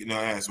was beating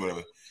her ass,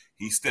 whatever.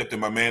 He stepped in.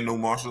 My man, no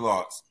martial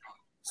arts,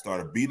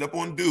 started beating up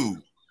on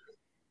dude.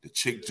 The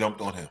chick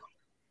jumped on him.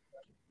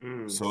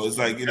 So it's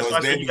like you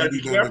got to be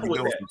careful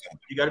with that.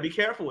 You got to be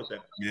careful with that.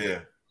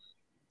 Yeah.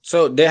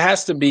 So there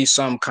has to be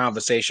some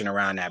conversation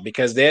around that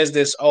because there's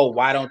this,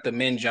 why don't the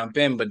men jump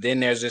in? But then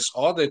there's this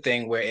other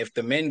thing where if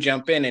the men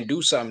jump in and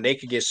do something, they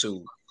could get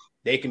sued.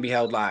 They can be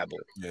held liable.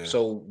 Yeah.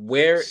 So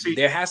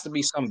there has to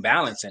be some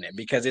balance in it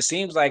because it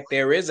seems like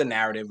there is a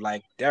narrative,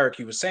 like Derek,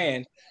 you were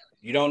saying,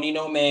 you don't need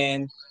no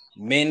man.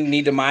 Men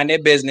need to mind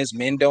their business.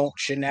 Men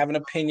shouldn't have an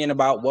opinion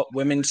about what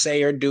women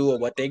say or do or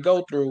what they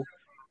go through.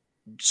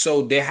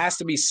 So there has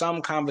to be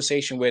some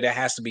conversation where there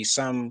has to be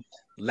some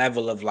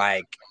level of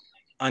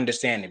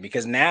understanding,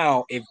 because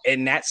now if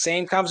in that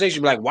same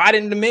conversation, like, why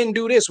didn't the men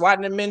do this? Why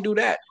didn't the men do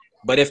that?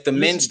 But if the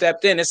men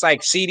stepped in, it's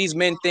like, see, these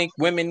men think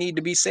women need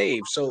to be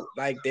saved. So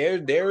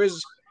there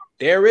is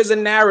a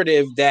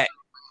narrative that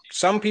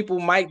some people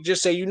might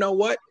just say, you know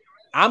what,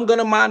 I'm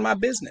gonna mind my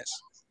business.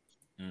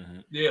 Mm-hmm.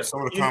 Yeah.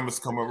 Some of the comments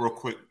come up real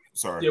quick.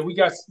 Sorry. Yeah, we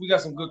got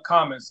some good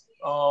comments.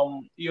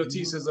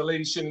 EOT says the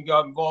lady shouldn't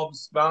get involved in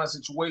this violent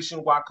situation.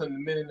 Why couldn't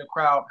the men in the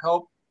crowd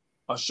help?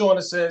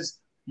 Shauna says,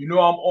 I'm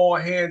all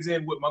hands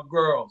in with my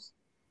girls.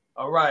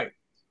 All right.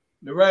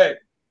 Red,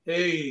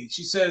 Hey,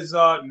 she says,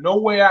 no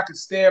way I could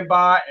stand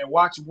by and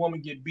watch a woman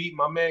get beat.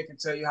 My man can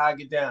tell you how I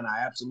get down. I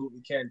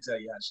absolutely can tell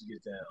you how she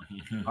get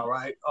down. All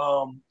right.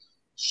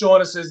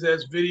 Shauna says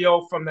there's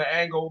video from the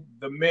angle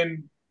the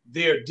men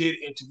there did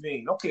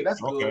intervene. Okay, that's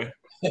good.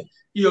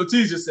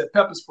 EOT just said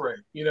pepper spray,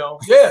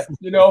 Yeah,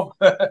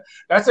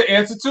 that's an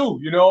answer too,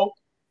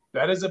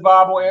 That is a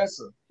viable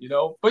answer,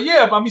 But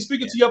yeah, I mean,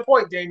 speaking to your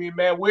point, Damien,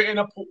 man, we're in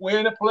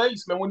a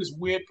place, man, we're in this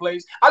weird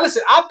place.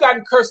 Listen, I've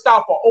gotten cursed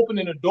out for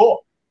opening a door.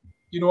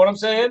 You know what I'm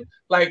saying?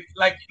 Like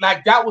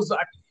that was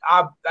like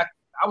I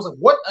was like,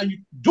 what are you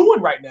doing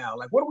right now?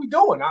 Like, what are we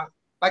doing? I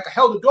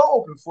held the door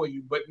open for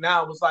you, but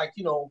now it was like,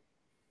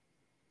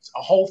 it's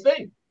a whole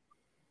thing.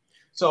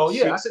 So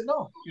yeah, I said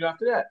no.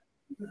 After that,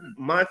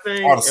 my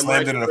thing. I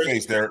slammed it in the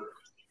face there.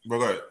 But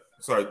go ahead.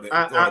 Sorry.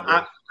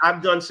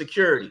 I've done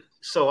security,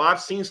 so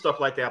I've seen stuff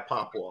like that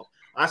pop off.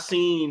 I've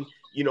seen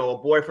a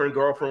boyfriend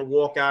girlfriend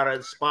walk out of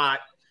the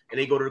spot and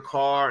they go to the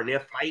car and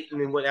they're fighting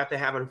and after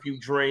having a few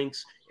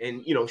drinks.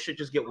 And, shit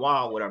just get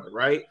wild, whatever,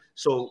 right?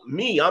 So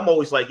me, I'm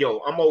always like,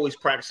 I'm always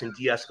practicing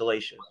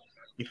de-escalation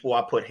before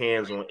I put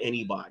hands on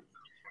anybody.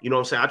 You know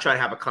what I'm saying? I try to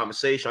have a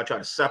conversation. I try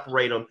to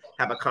separate them,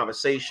 have a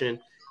conversation.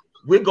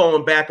 We're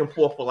going back and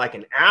forth for like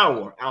an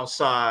hour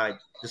outside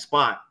the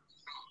spot,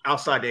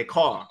 outside their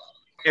car.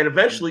 And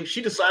eventually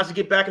she decides to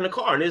get back in the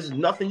car. And there's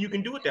nothing you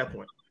can do at that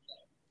point.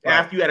 Right.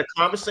 After you had a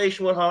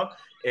conversation with her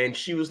and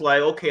she was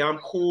like, okay, I'm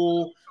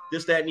cool,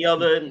 this, that, and the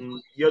other.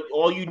 And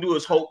all you do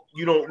is hope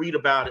you don't read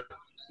about it.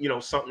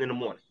 Something in the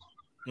morning.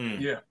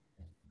 Yeah.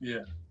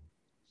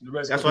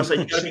 That's why I say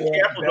you gotta be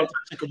careful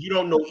because you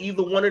don't know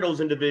either one of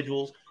those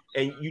individuals,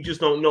 and you just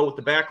don't know what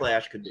the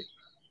backlash could be.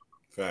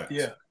 Facts.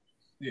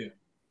 Yeah,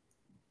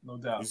 no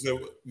doubt.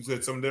 You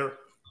said something there?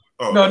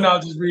 Oh, no,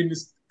 just reading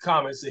this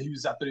comment. Said he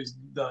was after he's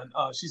done.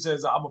 She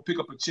says, "I'm gonna pick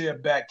up a chair,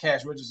 back,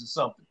 cash register,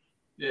 something."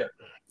 Yeah.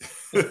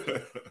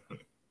 The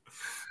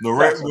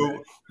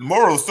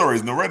moral of the story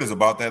is Noretta's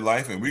about that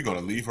life, and we're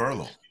gonna leave her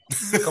alone.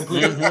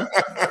 Completely.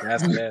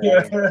 That's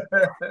bad.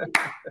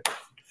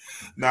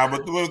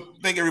 But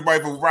thank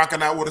everybody for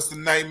rocking out with us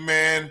tonight,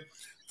 man.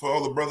 For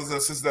all the brothers and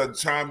sisters that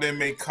chimed in,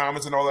 made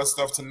comments and all that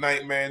stuff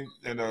tonight, man.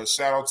 And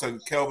shout out to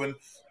Kelvin.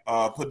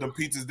 Put them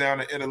pizzas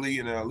down in Italy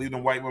and leave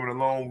them white women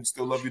alone. We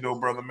still love you though,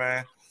 brother,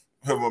 man.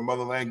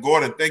 Motherland.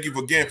 Gordon, thank you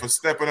again for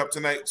stepping up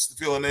tonight,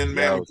 filling in,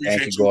 man. Appreciate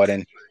thank you,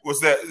 Gordon.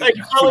 What's that? Thank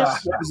you,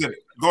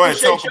 Go ahead,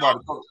 talk about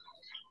it.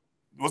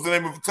 What's the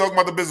name of talk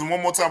about the business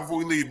one more time before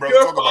we leave, brother?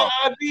 Talk about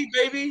IV,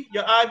 baby.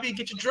 Your IV,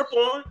 get your drip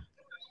on.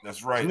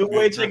 That's right. New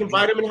way of taking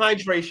vitamin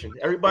hydration.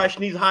 Everybody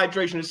needs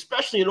hydration,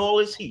 especially in all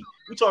this heat.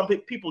 We talking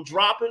people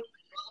dropping.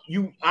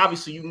 You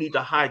need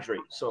to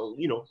hydrate. So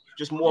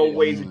just more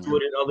ways to do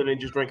it other than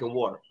just drinking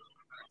water.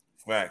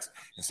 Facts.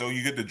 And so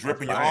you get the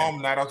drip in your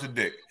arm, not out your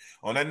dick.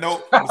 On that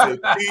note, I say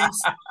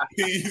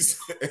peace.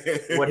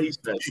 What he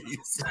said.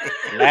 Peace.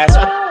 Last